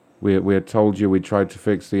 We had told you we tried to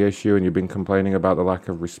fix the issue, and you've been complaining about the lack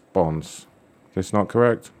of response. Is this not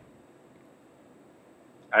correct?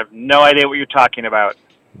 I have no idea what you're talking about.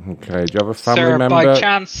 Okay. Do you have a family Sir, member? by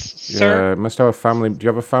chance, sir? Yeah, must have a family. Do you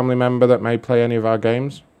have a family member that may play any of our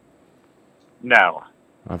games? No.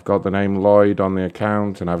 I've got the name Lloyd on the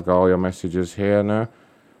account, and I've got all your messages here now.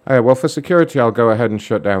 Hey, well, for security, I'll go ahead and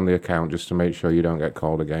shut down the account just to make sure you don't get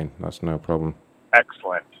called again. That's no problem.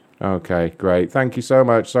 Excellent. Okay, great. Thank you so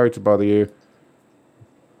much. Sorry to bother you.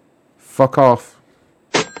 Fuck off.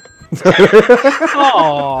 Aww.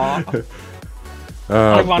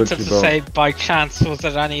 I wanted to say, by chance, was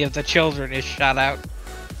it any of the children he shot out?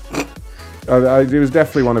 It was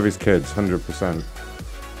definitely one of his kids, 100%.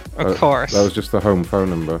 Of course. That was just the home phone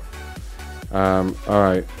number.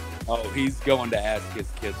 Alright. Oh, he's going to ask his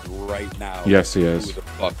kids right now. Yes, he is. Who the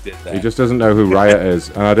fuck did that? He just doesn't know who Riot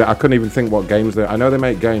is. And I couldn't even think what games they... I know they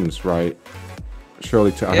make games, right?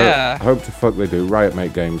 Surely... I hope to fuck they do. Riot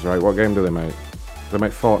make games, right? What game do they make? Do they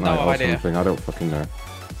make Fortnite or something? I don't fucking know.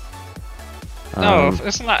 No,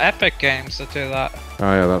 isn't that Epic Games that do that?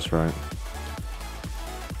 Oh yeah, that's right.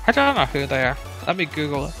 I don't know who they are. Let me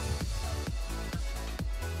Google it.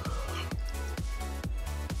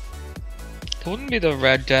 It wouldn't be the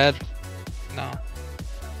Red Dead. No.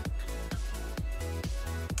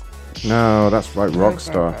 No, that's like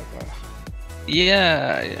Rockstar.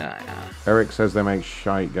 Yeah. Eric says they make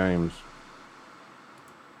shite games.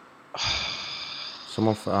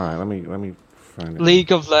 Someone... Alright, let me find it.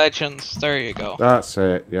 League of Legends. There you go. That's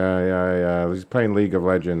it. Yeah. He's playing League of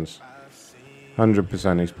Legends.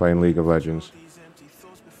 100% he's playing League of Legends.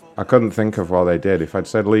 I couldn't think of what they did. If I'd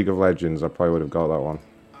said League of Legends, I probably would have got that one.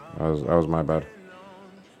 That was my bad.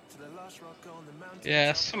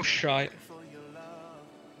 Yeah, some shite.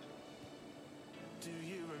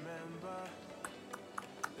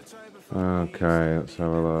 Okay, let's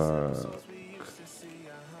have a look.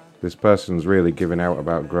 This person's really giving out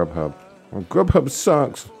about Grubhub. Well, Grubhub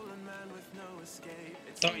sucks.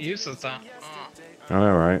 Don't use it then. I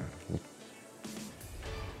know, right?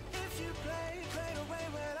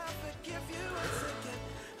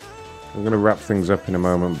 I'm gonna wrap things up in a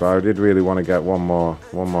moment, but I did really want to get one more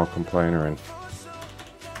complainer in.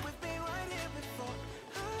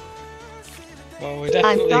 Well, we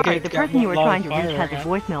I'm sorry, the person you were trying to reach has a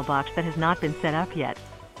voicemail box that has not been set up yet.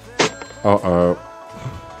 Uh-oh.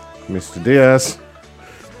 Mr. Diaz.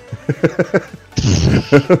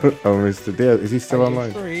 Oh, Mr. Diaz. Is he still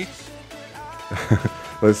online?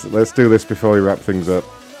 Let's do this before we wrap things up.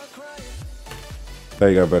 There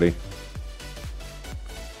you go, buddy.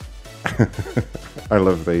 I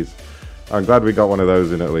love these. I'm glad we got one of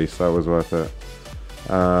those in at least. That was worth it.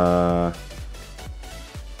 I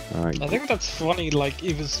think that's funny, like,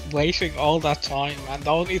 he was waiting all that time, and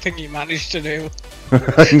the only thing he managed to do...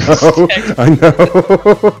 I know!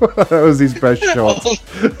 That was his best shot.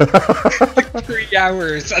 Like 3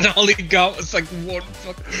 hours, and all he got was like one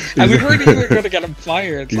fucking... And we weren't even going to get him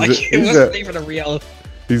fired, like, it wasn't even a real...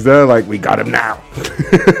 He's there like, we got him now!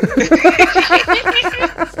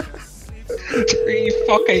 3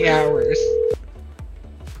 fucking hours.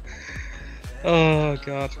 Oh,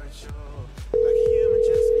 God.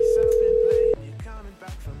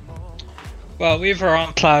 Well, we have our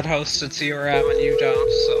own cloud hosted CRM and you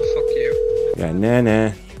don't, so fuck you. Yeah,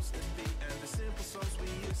 nah.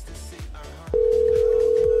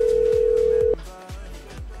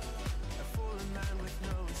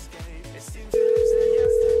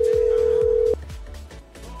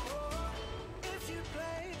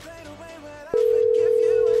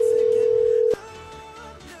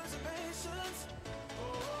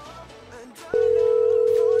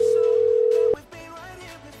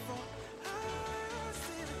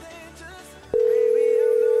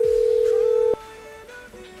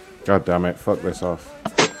 God damn it, fuck this off.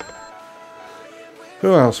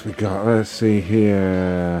 Who else we got? Let's see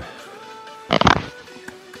here.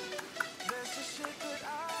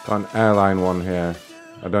 Got an airline one here.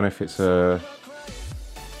 I don't know if it's a...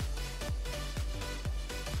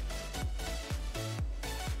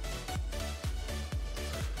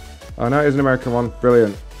 Oh no, it is an American one.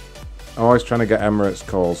 Brilliant. I'm always trying to get Emirates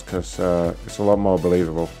calls because it's a lot more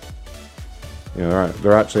believable. You know,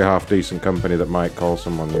 they're actually a half decent company that might call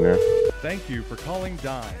someone, you know. Thank you for calling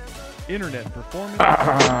Dime. Internet performance.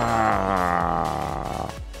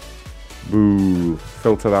 Boo.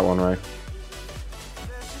 Filter that one, Ray.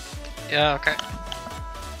 Yeah, okay.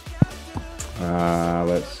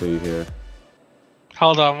 Let's see here.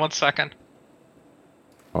 Hold on 1 second.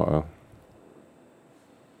 Uh-oh.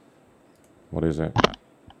 What is it?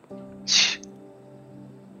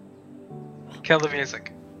 Kill the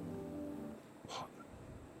music.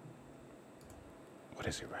 What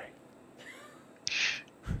is it, Ray?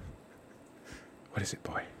 What is it,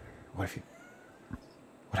 boy? What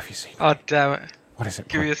have you seen? Oh, damn it. What is it,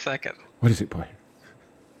 boy? Give me a second. What is it, boy?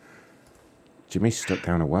 Jimmy's stuck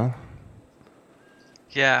down a well?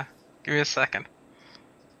 Yeah, give me a second.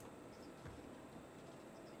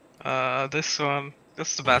 This one.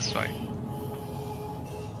 This is the best way.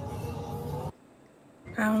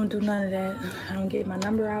 I don't do none of that. I don't get my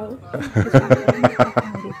number out. I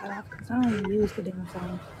don't even use the damn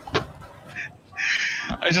phone.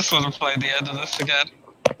 I just want to play the end of this again.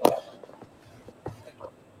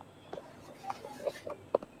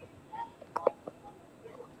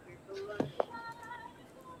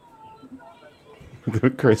 The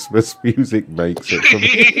Christmas music makes it for me.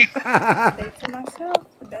 Say to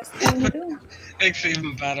myself, the best thing to do. Makes it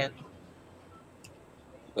even better.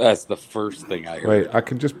 That's the first thing I heard. Wait, I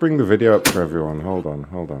can just bring the video up for everyone. Hold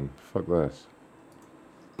on. Fuck this.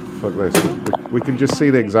 Fuck this. We can just see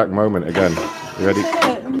the exact moment again. You ready?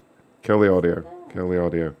 Kill the audio. Kill the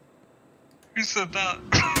audio. Who said that?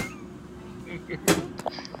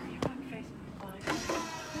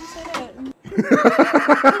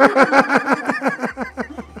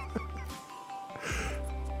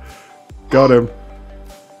 Got him.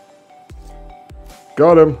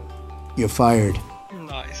 Got him. You're fired.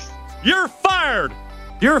 Nice. You're fired!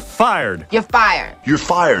 You're fired! You're fired. You're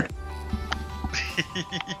fired.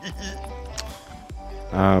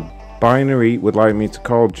 Binary would like me to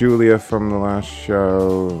call Julia from the last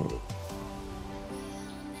show.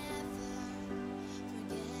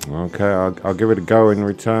 Okay, I'll give it a go in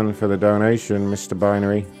return for the donation, Mr.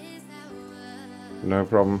 Binary. No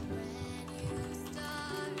problem.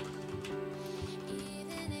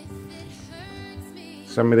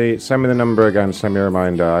 Send me the number again. Send me a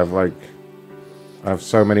reminder. I have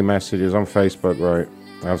so many messages on Facebook, right?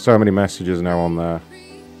 I have so many messages now on there.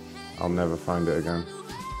 I'll never find it again.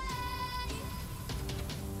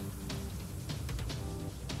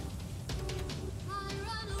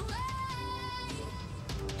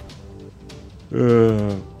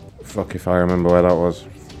 Fuck if I remember where that was.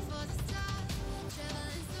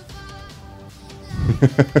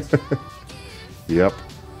 Yep.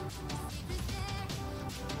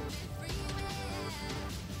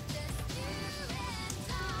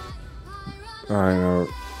 I know.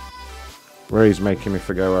 Ray's making me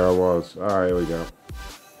forget where I was. Alright, here we go.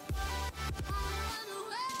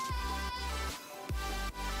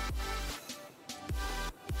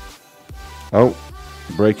 Oh,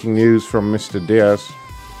 breaking news from Mr. Diaz.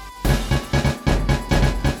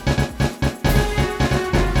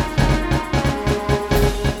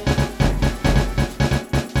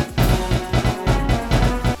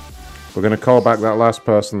 We're going to call back that last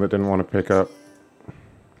person that didn't want to pick up.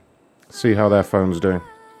 See how their phone's doing.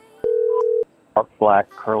 Black,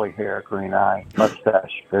 curly hair, green eye,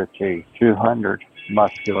 mustache, 50, 200,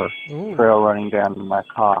 muscular, trail running down to my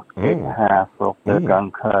cock, 8.5, real thick,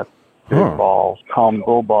 uncut, big balls, call them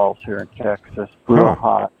bull balls here in Texas, real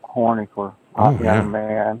hot, horny for hot young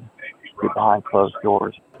man, be behind closed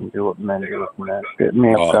doors, and do what men do with men. Hit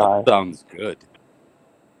me up, guys. Sounds good.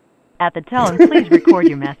 At the tone, please record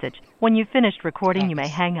your message. When you've finished recording, you may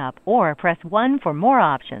hang up or press 1 for more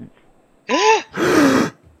options.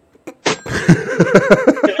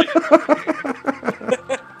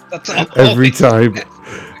 That's Every time.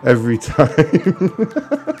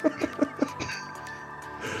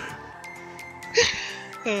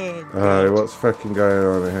 Alright, what's fucking going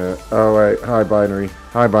on here? Oh wait, hi Binary,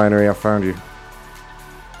 I found you.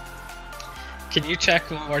 Can you check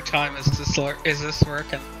one more time? Is this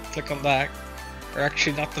working? Click on that. Or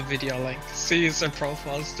actually, not the video link. See, is their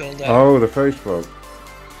profile still there? Oh, the Facebook.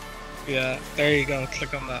 Yeah, there you go.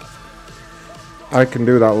 Click on that. I can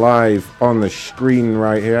do that live on the screen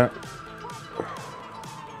right here.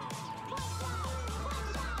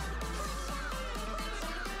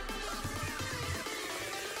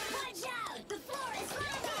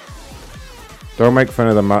 Don't make fun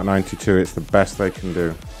of the Mat 92. It's the best they can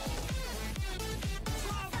do.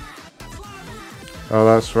 Oh,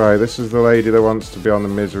 that's right. This is the lady that wants to be on the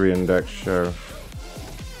Misery Index show.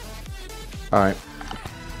 Alright.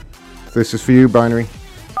 This is for you, Binary.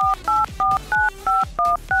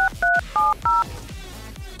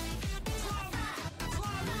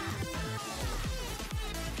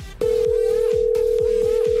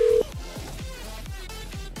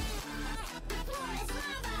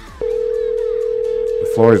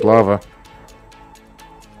 The floor is lava.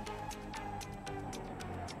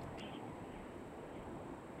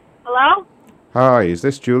 Hello? Hi, is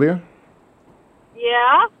this Julia?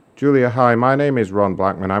 Yeah? Julia, hi. My name is Ron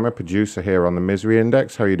Blackman. I'm a producer here on the Misery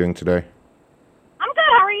Index. How are you doing today? I'm good.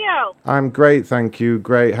 How are you? I'm great, thank you.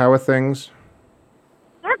 Great. How are things?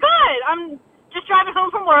 They're good. I'm just driving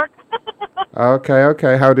home from work. Okay,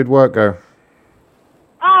 okay. How did work go?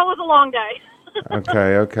 Oh, it was a long day.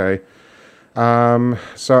 Okay, okay.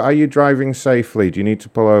 So are you driving safely? Do you need to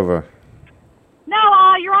pull over? No,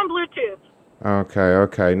 you're on Bluetooth. Okay,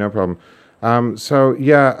 okay, no problem. So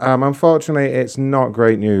yeah, unfortunately, it's not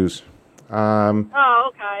great news. Oh,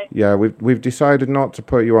 okay. Yeah, we've decided not to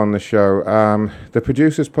put you on the show. The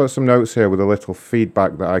producers put some notes here with a little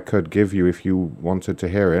feedback that I could give you if you wanted to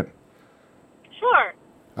hear it. Sure.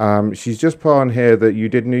 She's just put on here that you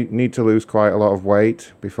did need to lose quite a lot of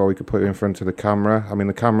weight before we could put you in front of the camera. I mean,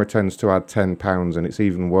 the camera tends to add 10 pounds, and it's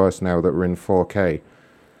even worse now that we're in 4K.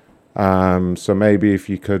 So maybe if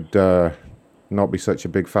you could not be such a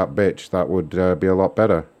big fat bitch, that would be a lot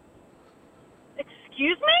better.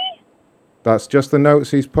 Excuse me? That's just the notes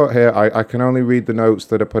he's put here. I can only read the notes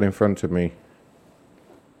that are put in front of me.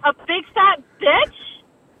 A big fat bitch?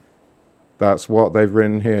 That's what they've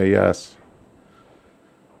written here, yes.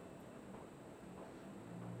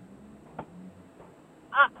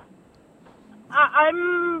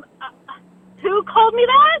 Who called me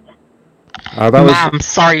that? That was, Ma'am,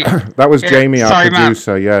 sorry. That was Yeah, Jamie, our sorry, ma'am.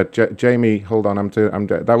 producer. Yeah, Jamie, hold on.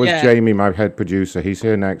 That was Yeah. Jamie, my head producer. He's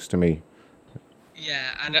here next to me. Yeah,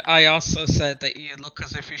 and I also said that you look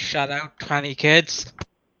as if you shut out 20 kids.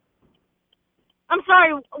 I'm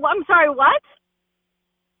sorry, what?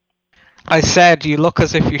 I said you look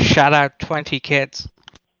as if you shut out 20 kids.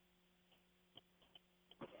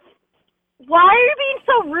 Why are you being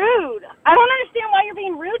so rude? I don't understand why you're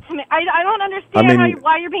being rude to me. I don't understand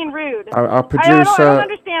why you're being rude. Our producer, I don't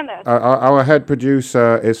understand this. Our head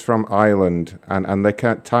producer is from Ireland, and they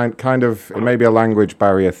can't kind of, it may be a language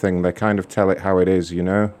barrier thing. They kind of tell it how it is, you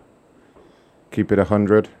know. Keep it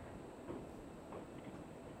 100.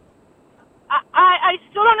 I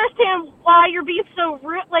still don't understand why you're being so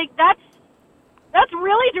rude. Like that's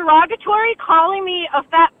really derogatory, calling me a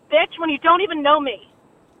fat bitch when you don't even know me.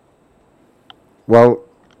 Well,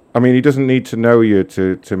 I mean, he doesn't need to know you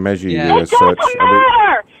to measure you as It such. doesn't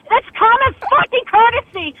matter. That's common fucking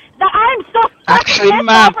courtesy. That I'm so fucking Actually, pissed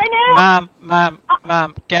ma'am, off right now.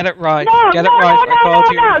 ma'am, get it right. No, Get no, it right. no, I called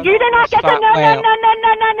you. no. You did not get the fat no.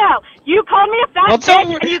 whale. You called me a fat Well, bitch, and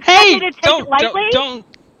you expect me to take it lightly? don't.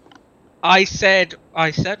 I said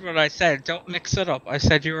what I said. Don't mix it up. I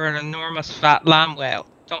said you were an enormous fat lamb whale.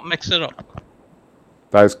 Don't mix it up.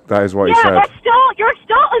 That is what he said. You're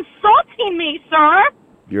still insulting me, sir.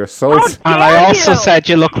 You're assaulting. And I also said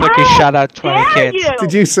you look like you shut out 20 kids.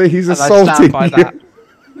 Did you say he's And I assaulting stand by you? that.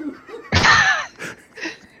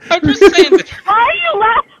 I'm just saying that. Why are you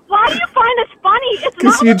laughing? Why do you find this funny? It's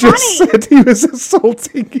Because not you just funny. said he was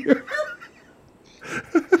assaulting you.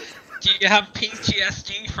 Do you have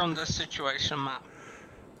PTSD from this situation, ma'am?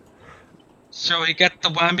 Shall we get the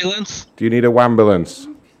ambulance? Do you need a ambulance?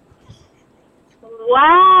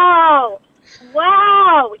 Wow.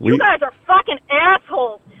 You We- guys are fucking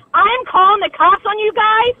assholes. I'm calling the cops on you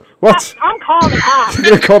guys. What? I'm calling the cops. You're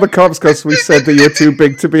gonna call the cops because we said that you're too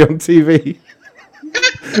big to be on TV.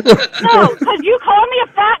 No, because you called me a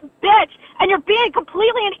fat bitch, and you're being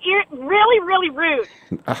completely and really rude.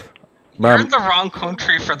 You're Ma'am, in the wrong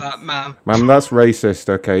country for that, ma'am. ma'am, that's racist.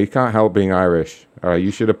 Okay, you can't help being Irish. All right,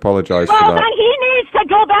 you should apologise for Well, that. then he needs to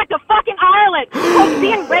go back to fucking Ireland. Because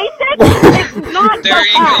being racist is not There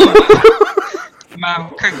so you hard. go, ma'am.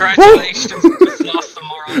 Congratulations. You just lost the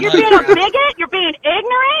moral You're high being a ground. bigot, you're being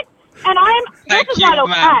ignorant, and Thank this is you, not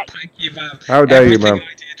ma'am. okay. Thank you, ma'am. How dare you, Everything ma'am?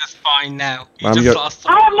 I did is fine now. You Ma'am, just you're- lost the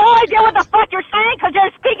I have no idea what the fuck you're saying because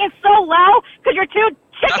you're speaking so low because you're too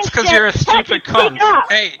chicken That's because shit. you're a Can't stupid you cunt. speak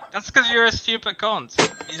up? Hey, that's because you're a stupid cunt.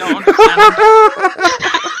 You don't understand.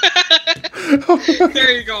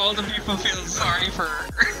 There you go. All the people feel sorry for her.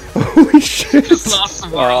 Holy shit! Just lost the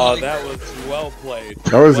moral. Oh, high that was well played.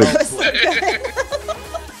 That was a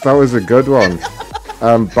that was a good one.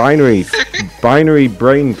 Binary, Binary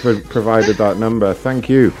Brain provided that number. Thank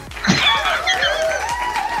you.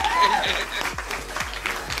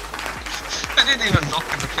 I didn't even look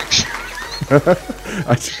at the picture.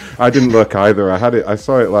 I didn't look either. I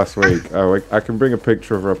saw it last week. Oh, I can bring a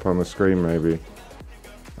picture of her up on the screen, maybe.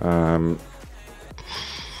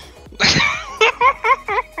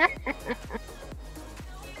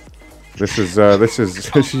 This is.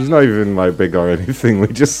 She's not even like big or anything. We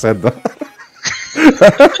just said that.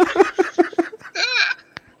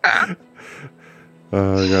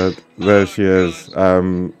 Oh god, there she is.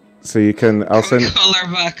 So you can. I'll send. Call her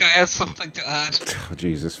back. I have something to add. Oh,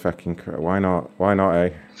 Jesus fucking Christ! Why not? Why not?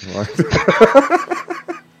 Eh? Why?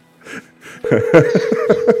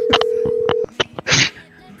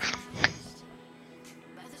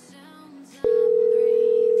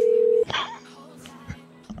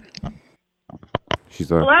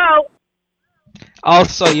 She's a. Hello.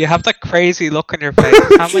 Also, you have that crazy look on your face.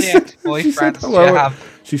 How many ex-boyfriends do you have?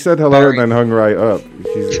 She said hello and then hung right up.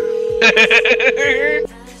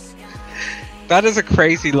 That is a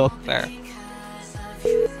crazy look there.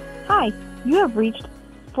 Hi, you have reached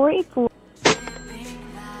 484.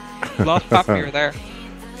 Lost Papa, you're there.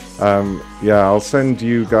 Yeah, I'll send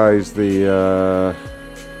you guys the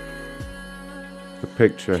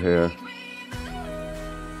picture here,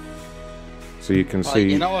 so you can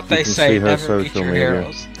see. You know what they say, her never meet social your media.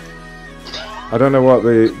 heroes. I don't know what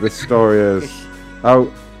the story is.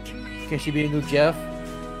 Oh, Can she be a new Jeff?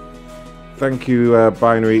 thank you,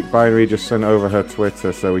 Binary. Binary just sent over her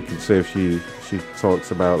Twitter so we can see if she talks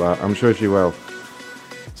about that. I'm sure she will.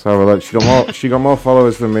 So look, she got more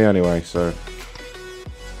followers than me anyway. So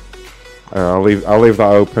I'll leave that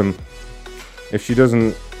open. If she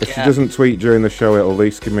doesn't tweet during the show, it'll at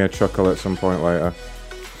least give me a chuckle at some point later.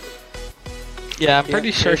 Yeah, I'm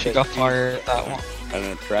pretty sure she got fired at that one.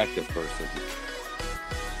 An attractive person.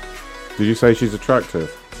 Did you say she's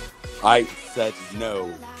attractive? I said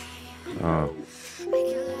no. Oh.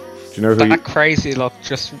 Do you know who? That crazy look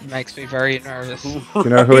just makes me very nervous. Do you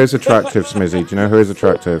know who is attractive, Smizzy? Do you know who is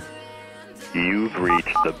attractive? You've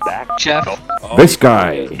reached the back. Jeff. This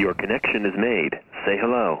guy. Your connection is made. Say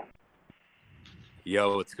hello.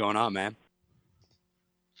 Yo, what's going on, man?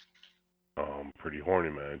 I'm pretty horny,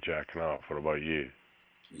 man. Jacking off. What about you?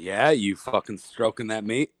 Yeah, you fucking stroking that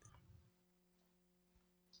meat?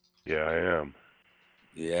 Yeah, I am.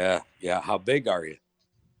 Yeah. How big are you?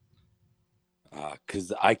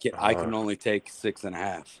 'Cause I can only take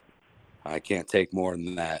 6.5. I can't take more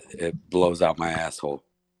than that. It blows out my asshole.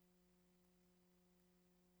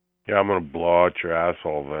 Yeah, I'm gonna blow out your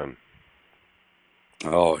asshole then.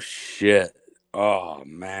 Oh shit. Oh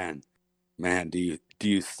man. Do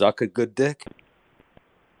you suck a good dick?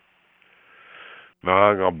 No,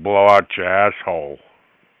 I'm gonna blow out your asshole.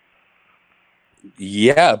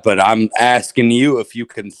 Yeah, but I'm asking you if you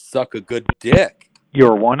can suck a good dick.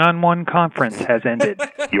 Your one-on-one conference has ended.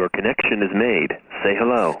 Your connection is made. Say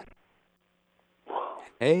hello.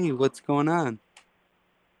 Hey, what's going on?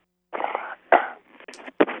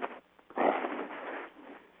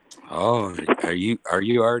 Oh, are you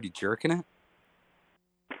already jerking it?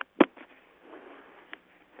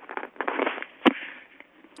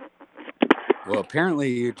 Well,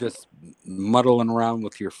 apparently you're just muddling around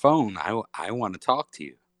with your phone. I want to talk to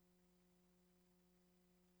you.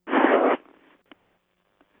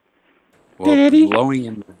 Well, Daddy? blowing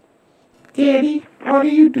in. Daddy, what are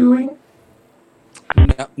you doing?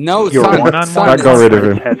 No, Your son, one-on-one son,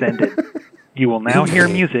 conference has ended. You will now hear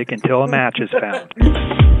music until a match is found.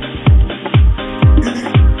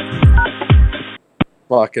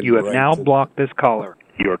 You have now blocked this caller.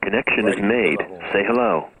 Your connection is made. Say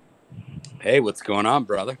hello. Hey, what's going on,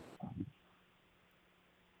 brother?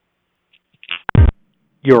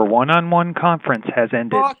 Your one-on-one conference has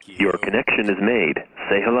ended. Your connection is made.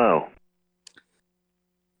 Say hello.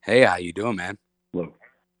 Hey, how you doing, man? Hello.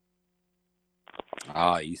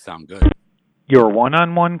 Oh, you sound good. Your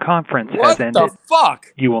one-on-one conference has ended. What the fuck?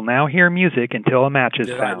 You will now hear music until a match is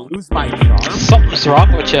Did found. I lose my charm? Something's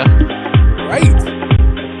wrong with you. Right.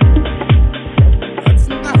 That's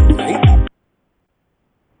not right.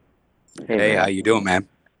 Hey, how you doing, man?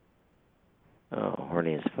 Oh,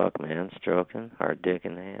 horny as fuck, man. Stroking, hard dick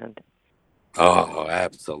in the hand. Oh,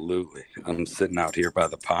 absolutely. I'm sitting out here by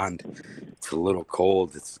the pond. It's a little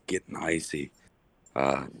cold. It's getting icy.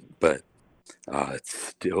 But it's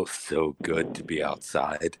still so good to be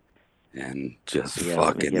outside and just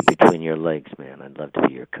fucking... Get between your legs, man. I'd love to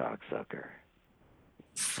be your cocksucker.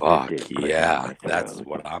 Fuck, yeah. That's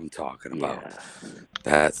what I'm talking about.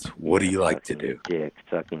 That's... What do you like to do? Dick,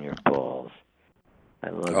 sucking your balls. I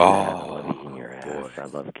love that. I love eating your ass. I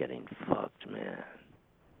love getting fucked, man.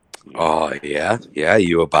 Oh, yeah? Yeah,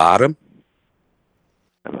 you a bottom?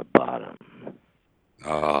 I'm a bottom.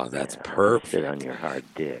 Oh, that's Sit perfect. on your hard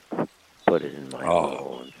dick. Put it in my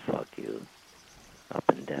hole and fuck you. Up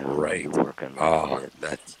and down. Right. You work on my Oh, tits.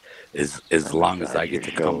 that's as long as I Massage get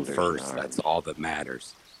to your come shoulders first, and that's all that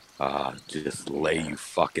matters. Just lay you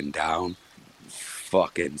fucking down,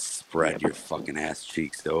 fucking spread your fucking ass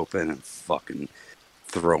cheeks open, and fucking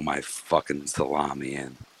throw my fucking salami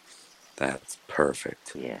in. That's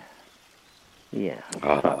perfect. Yeah. Yeah.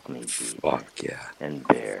 Oh, Fuck me, deep. fuck yeah. And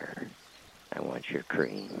bear. I want your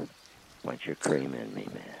cream. Want your cream in me,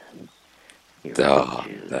 man. Your Oh,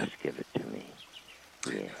 juice. that- Give it to me.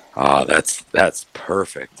 Yeah. Oh, that's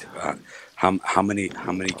perfect. How many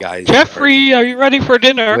guys? Jeffrey, are you ready for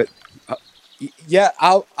dinner? Yeah,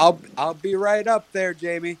 I'll be right up there,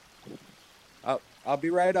 Jamie. I'll be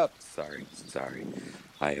right up. Sorry.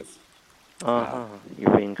 I have.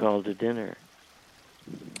 You're being called to dinner.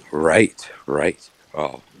 Right.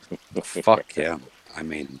 Oh, fuck him. I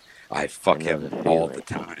mean, I fuck him all the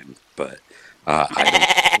time, but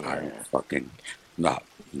I fucking nah.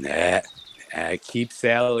 Keep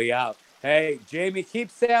Sally out. Hey, Jamie,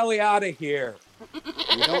 keep Sally out of here.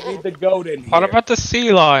 We don't need the goat in here. What about the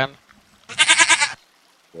sea lion?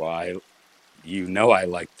 Well, I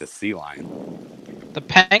like the sea lion. The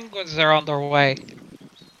penguins are on their way.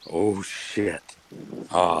 Oh shit.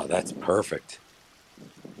 Oh, that's perfect.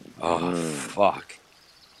 Oh fuck.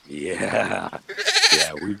 Yeah.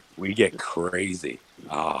 Yeah, we get crazy.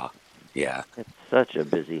 Yeah. It's such a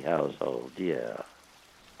busy household, yeah.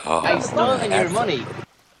 Oh, I've stolen your money.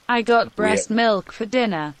 I got breast milk for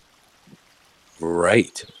dinner.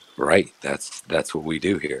 Right. That's what we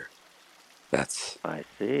do here. I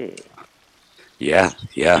see. Yeah.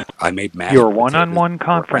 I made math. Your one-on-one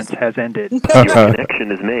conference has ended. Your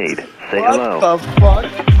connection is made. Say hello. What the fuck?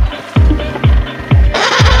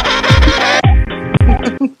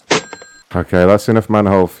 Okay, that's enough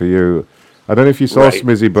manhole for you. I don't know if you saw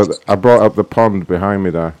Smizzy, but I brought up the pond behind me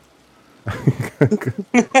there.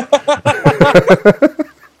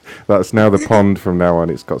 That's now the pond from now on.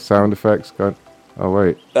 It's got sound effects going. Oh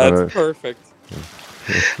wait. That's perfect.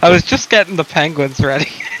 I was just getting the penguins ready.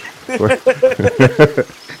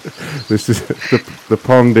 This is the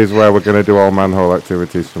pond is where we're going to do all manhole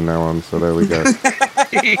activities from now on. So there we go.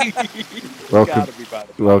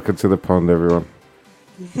 Welcome to the pond, everyone.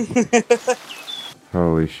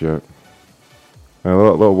 Holy shit! And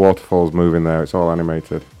little waterfalls moving there. It's all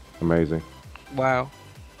animated. Amazing. Wow.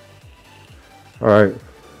 All right.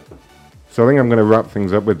 So I think I'm going to wrap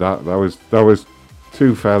things up with that. That was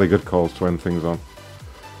two fairly good calls to end things on.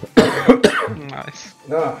 Nice.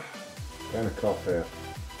 Kind of cough here.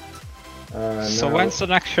 So now- when's the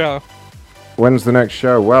next show? When's the next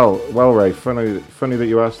show? Well, Ray, funny that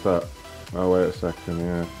you asked that. Oh, wait a second,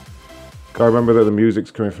 yeah. Gotta remember that the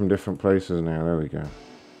music's coming from different places now. There we go.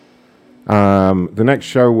 The next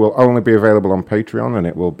show will only be available on Patreon, and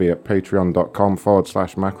it will be at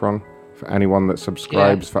patreon.com/Macron for anyone that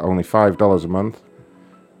subscribes for only $5 a month,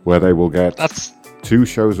 where they will get 2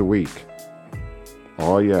 shows a week.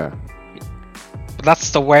 Oh, yeah. But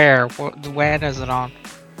that's the where. When is it on?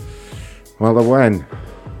 Well, the when.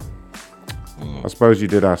 I suppose you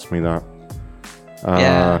did ask me that.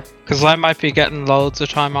 Yeah, because I might be getting loads of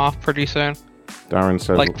time off pretty soon. Darren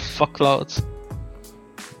says... Like, fuckloads.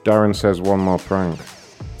 Darren says one more prank.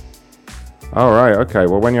 Alright, okay.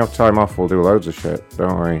 Well, when you have time off, we'll do loads of shit.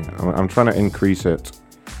 Don't worry. I'm trying to increase it.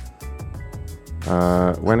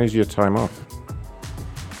 When is your time off?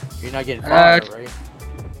 You're not getting fired, right?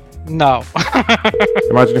 No.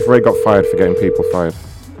 Imagine if Ray got fired for getting people fired.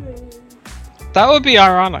 That would be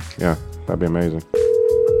ironic. Yeah, that'd be amazing.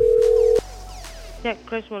 Yeah,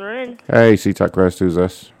 Chris Morin. Hey, CTAC Crest, who's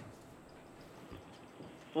this?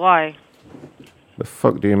 Why? The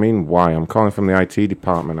fuck do you mean, why? I'm calling from the IT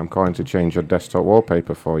department. I'm calling to change your desktop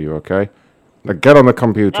wallpaper for you, okay? Now get on the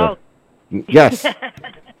computer. Oh. Yes!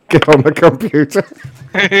 Get on the computer.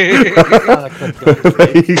 There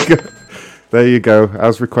you go. There you go.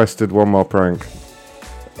 As requested, one more prank.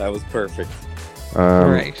 That was perfect.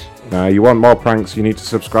 Great. Now, you want more pranks, you need to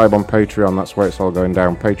subscribe on Patreon. That's where it's all going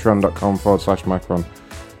down. Patreon.com/Macron.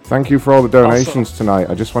 Thank you for all the donations tonight.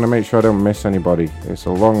 I just want to make sure I don't miss anybody. It's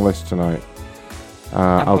a long list tonight.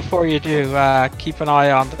 And before you do, keep an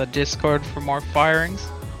eye on the Discord for more firings.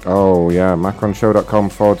 Oh, yeah.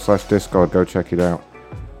 MacronShow.com/Discord. Go check it out.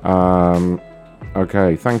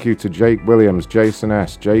 Okay. Thank you to Jake Williams, Jason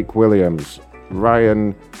S., Jake Williams,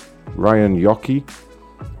 Ryan Yockey,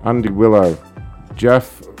 Andy Willow,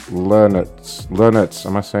 Jeff Lernitz,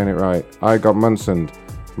 am I saying it right? I got Munson,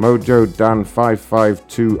 Mojo Dan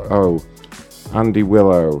 5520, Andy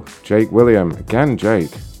Willow, Jake William, again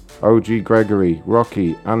Jake, OG Gregory,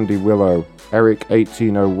 Rocky, Andy Willow, Eric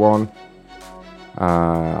 1801,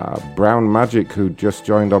 Brown Magic, who just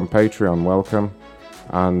joined on Patreon, welcome,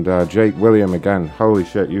 and Jake William again. Holy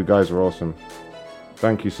shit, you guys are awesome.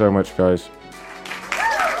 Thank you so much, guys.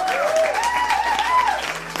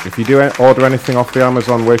 If you do order anything off the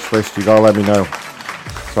Amazon wish list, you gotta let me know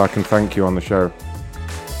so I can thank you on the show.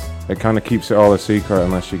 It kind of keeps it all a secret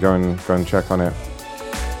unless you go and check on it.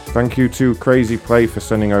 Thank you to Crazy Play for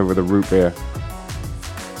sending over the root beer.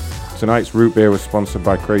 Tonight's root beer was sponsored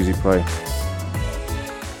by Crazy Play.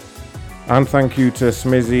 And thank you to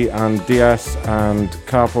Smizzy and DS and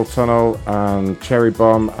Carpal Tunnel and Cherry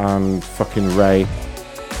Bomb and fucking Ray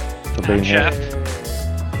for being here.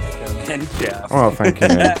 And Jeff. Oh, thank you,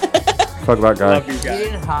 man. Fuck that guy. Love you guys. He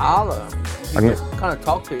didn't holler. He just kind of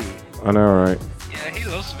talked to you. I know, right? Yeah, he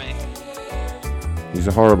loves me. He's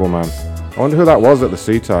a horrible man. I wonder who that was at the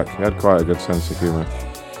SeaTac. He had quite a good sense of humour.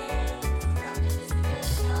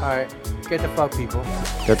 Alright, get the fuck, people.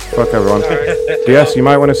 Get the fuck, everyone. DS, you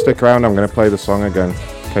might want to stick around. I'm going to play the song again,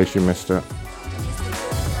 in case you missed it.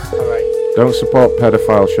 Alright. Don't support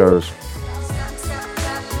pedophile shows.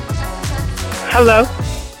 Hello.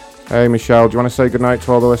 Hey, Michelle, do you want to say goodnight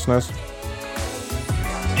to all the listeners?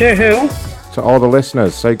 To who? To all the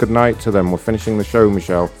listeners. Say goodnight to them. We're finishing the show,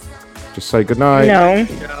 Michelle. Just say goodnight. No.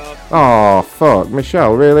 Oh, fuck.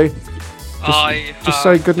 Michelle, really? Just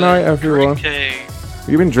say goodnight, everyone. Have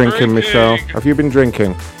you been drinking, Michelle? Have you been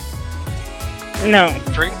drinking? No.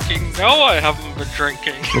 Drinking? No, I haven't been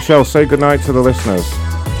drinking. Michelle, say goodnight to the listeners.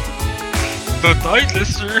 Good night,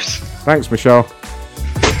 listeners. Thanks, Michelle.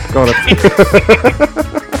 Got it.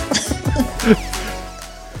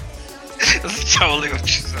 That's totally what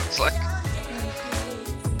she sounds like.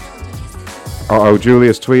 Uh-oh,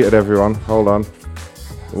 Julia's tweeted everyone. Hold on.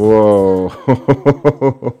 Whoa.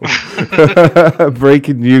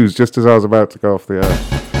 Breaking news just as I was about to go off the air.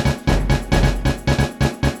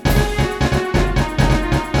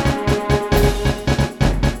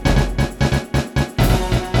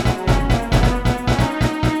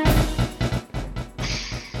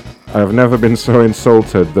 I have never been so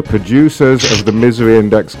insulted. The producers of the Misery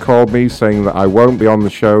Index called me saying that I won't be on the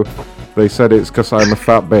show. They said it's because I'm a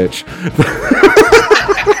fat bitch.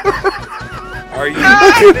 Are you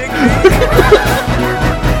kidding me?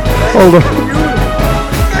 Hold on.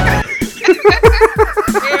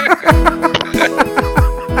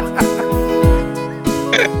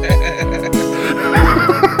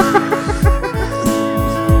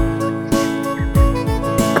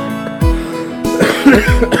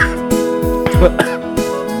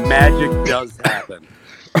 Magic does happen.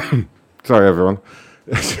 Sorry, everyone.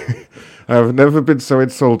 I have never been so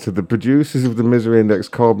insulted. The producers of the Misery Index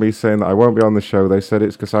called me saying that I won't be on the show. They said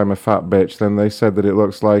it's because I'm a fat bitch. Then they said that it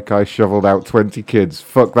looks like I shoveled out 20 kids.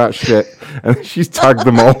 Fuck that shit. And she's tagged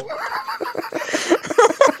them all.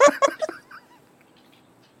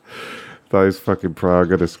 That is fucking pro. I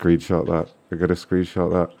gotta screenshot that.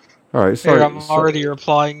 Alright, sorry. Here, I'm already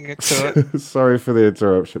replying to it. Sorry for the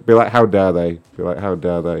interruption. Be like, how dare they? Be like, how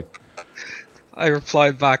dare they? I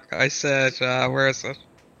replied back. I said, where is it?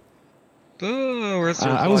 Oh, where's the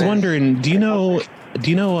I was reply? wondering, do you know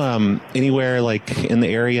anywhere like in the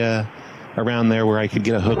area around there where I could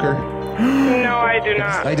get a hooker? No, I do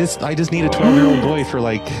not. I just need a 12-year-old boy for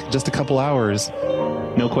like just a couple hours.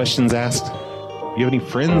 No questions asked. Do you have any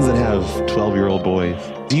friends that have 12-year-old boys?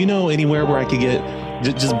 Do you know anywhere where I could get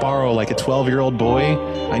just borrow like a 12-year-old boy?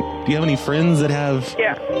 Do you have any friends that have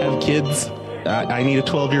kids? I need a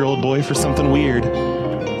 12-year-old boy for something weird.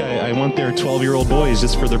 I want their 12-year-old boys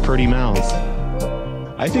just for their pretty mouths.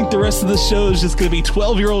 I think the rest of the show is just going to be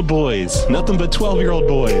 12-year-old boys. Nothing but 12-year-old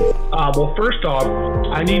boys. Well, first off,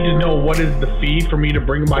 I need to know what is the fee for me to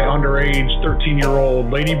bring my underage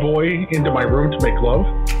 13-year-old lady boy into my room to make love.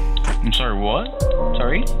 I'm sorry, what?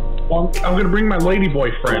 Sorry? Well, I'm going to bring my lady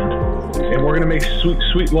boyfriend, and we're going to make sweet,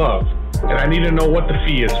 sweet love. And I need to know what the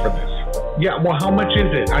fee is for this. Yeah, well, how much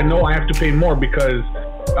is it? I know I have to pay more because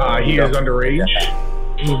he is underage.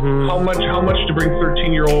 Mm-hmm. How much to bring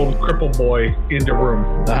 13-year-old cripple boy into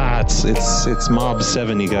room? It's Mob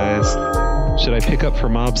 7, you guys. Should I pick up for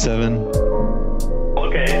Mob 7?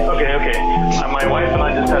 Okay. My wife and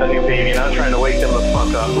I just had a new baby, and I'm trying to wake them the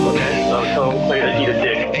fuck up. Okay, so I need a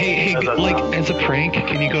dick. Hey, like as a prank,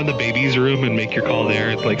 can you go in the baby's room and make your call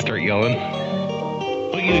there? Like start yelling. I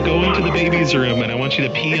want you to go into the baby's room, and I want you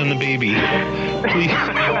to pee on the baby.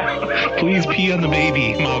 Please pee on the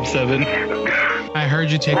baby, Mob 7. I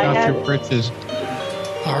heard you take off your britches.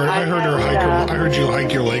 I heard you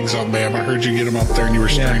hike your legs up, ma'am. I heard you get them up there and you were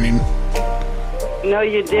straining. No,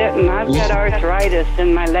 you didn't. I've got arthritis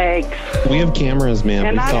in my legs. We have cameras, ma'am.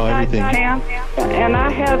 And We saw everything. And I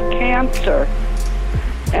have cancer.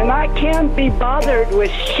 And I can't be bothered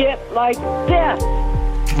with shit like this.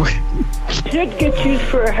 Should get used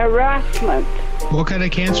for harassment. What kind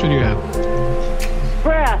of cancer do you have?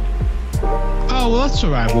 Breast. Oh, well, that's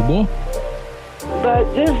survivable.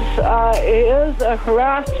 But this is a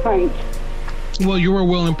harassment. Well, you were a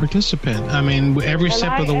willing participant. I mean, every And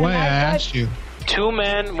step of the way, I asked you. 2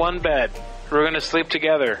 men, 1 bed. We're gonna sleep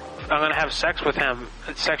together. I'm gonna have sex with him.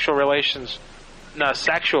 Sexual relations. No,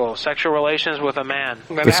 sexual relations with a man.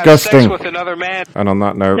 I'm gonna Disgusting. have sex with another man. And on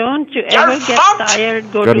that note, Don't you ever get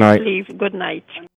tired, go Good to night. sleep. Good night.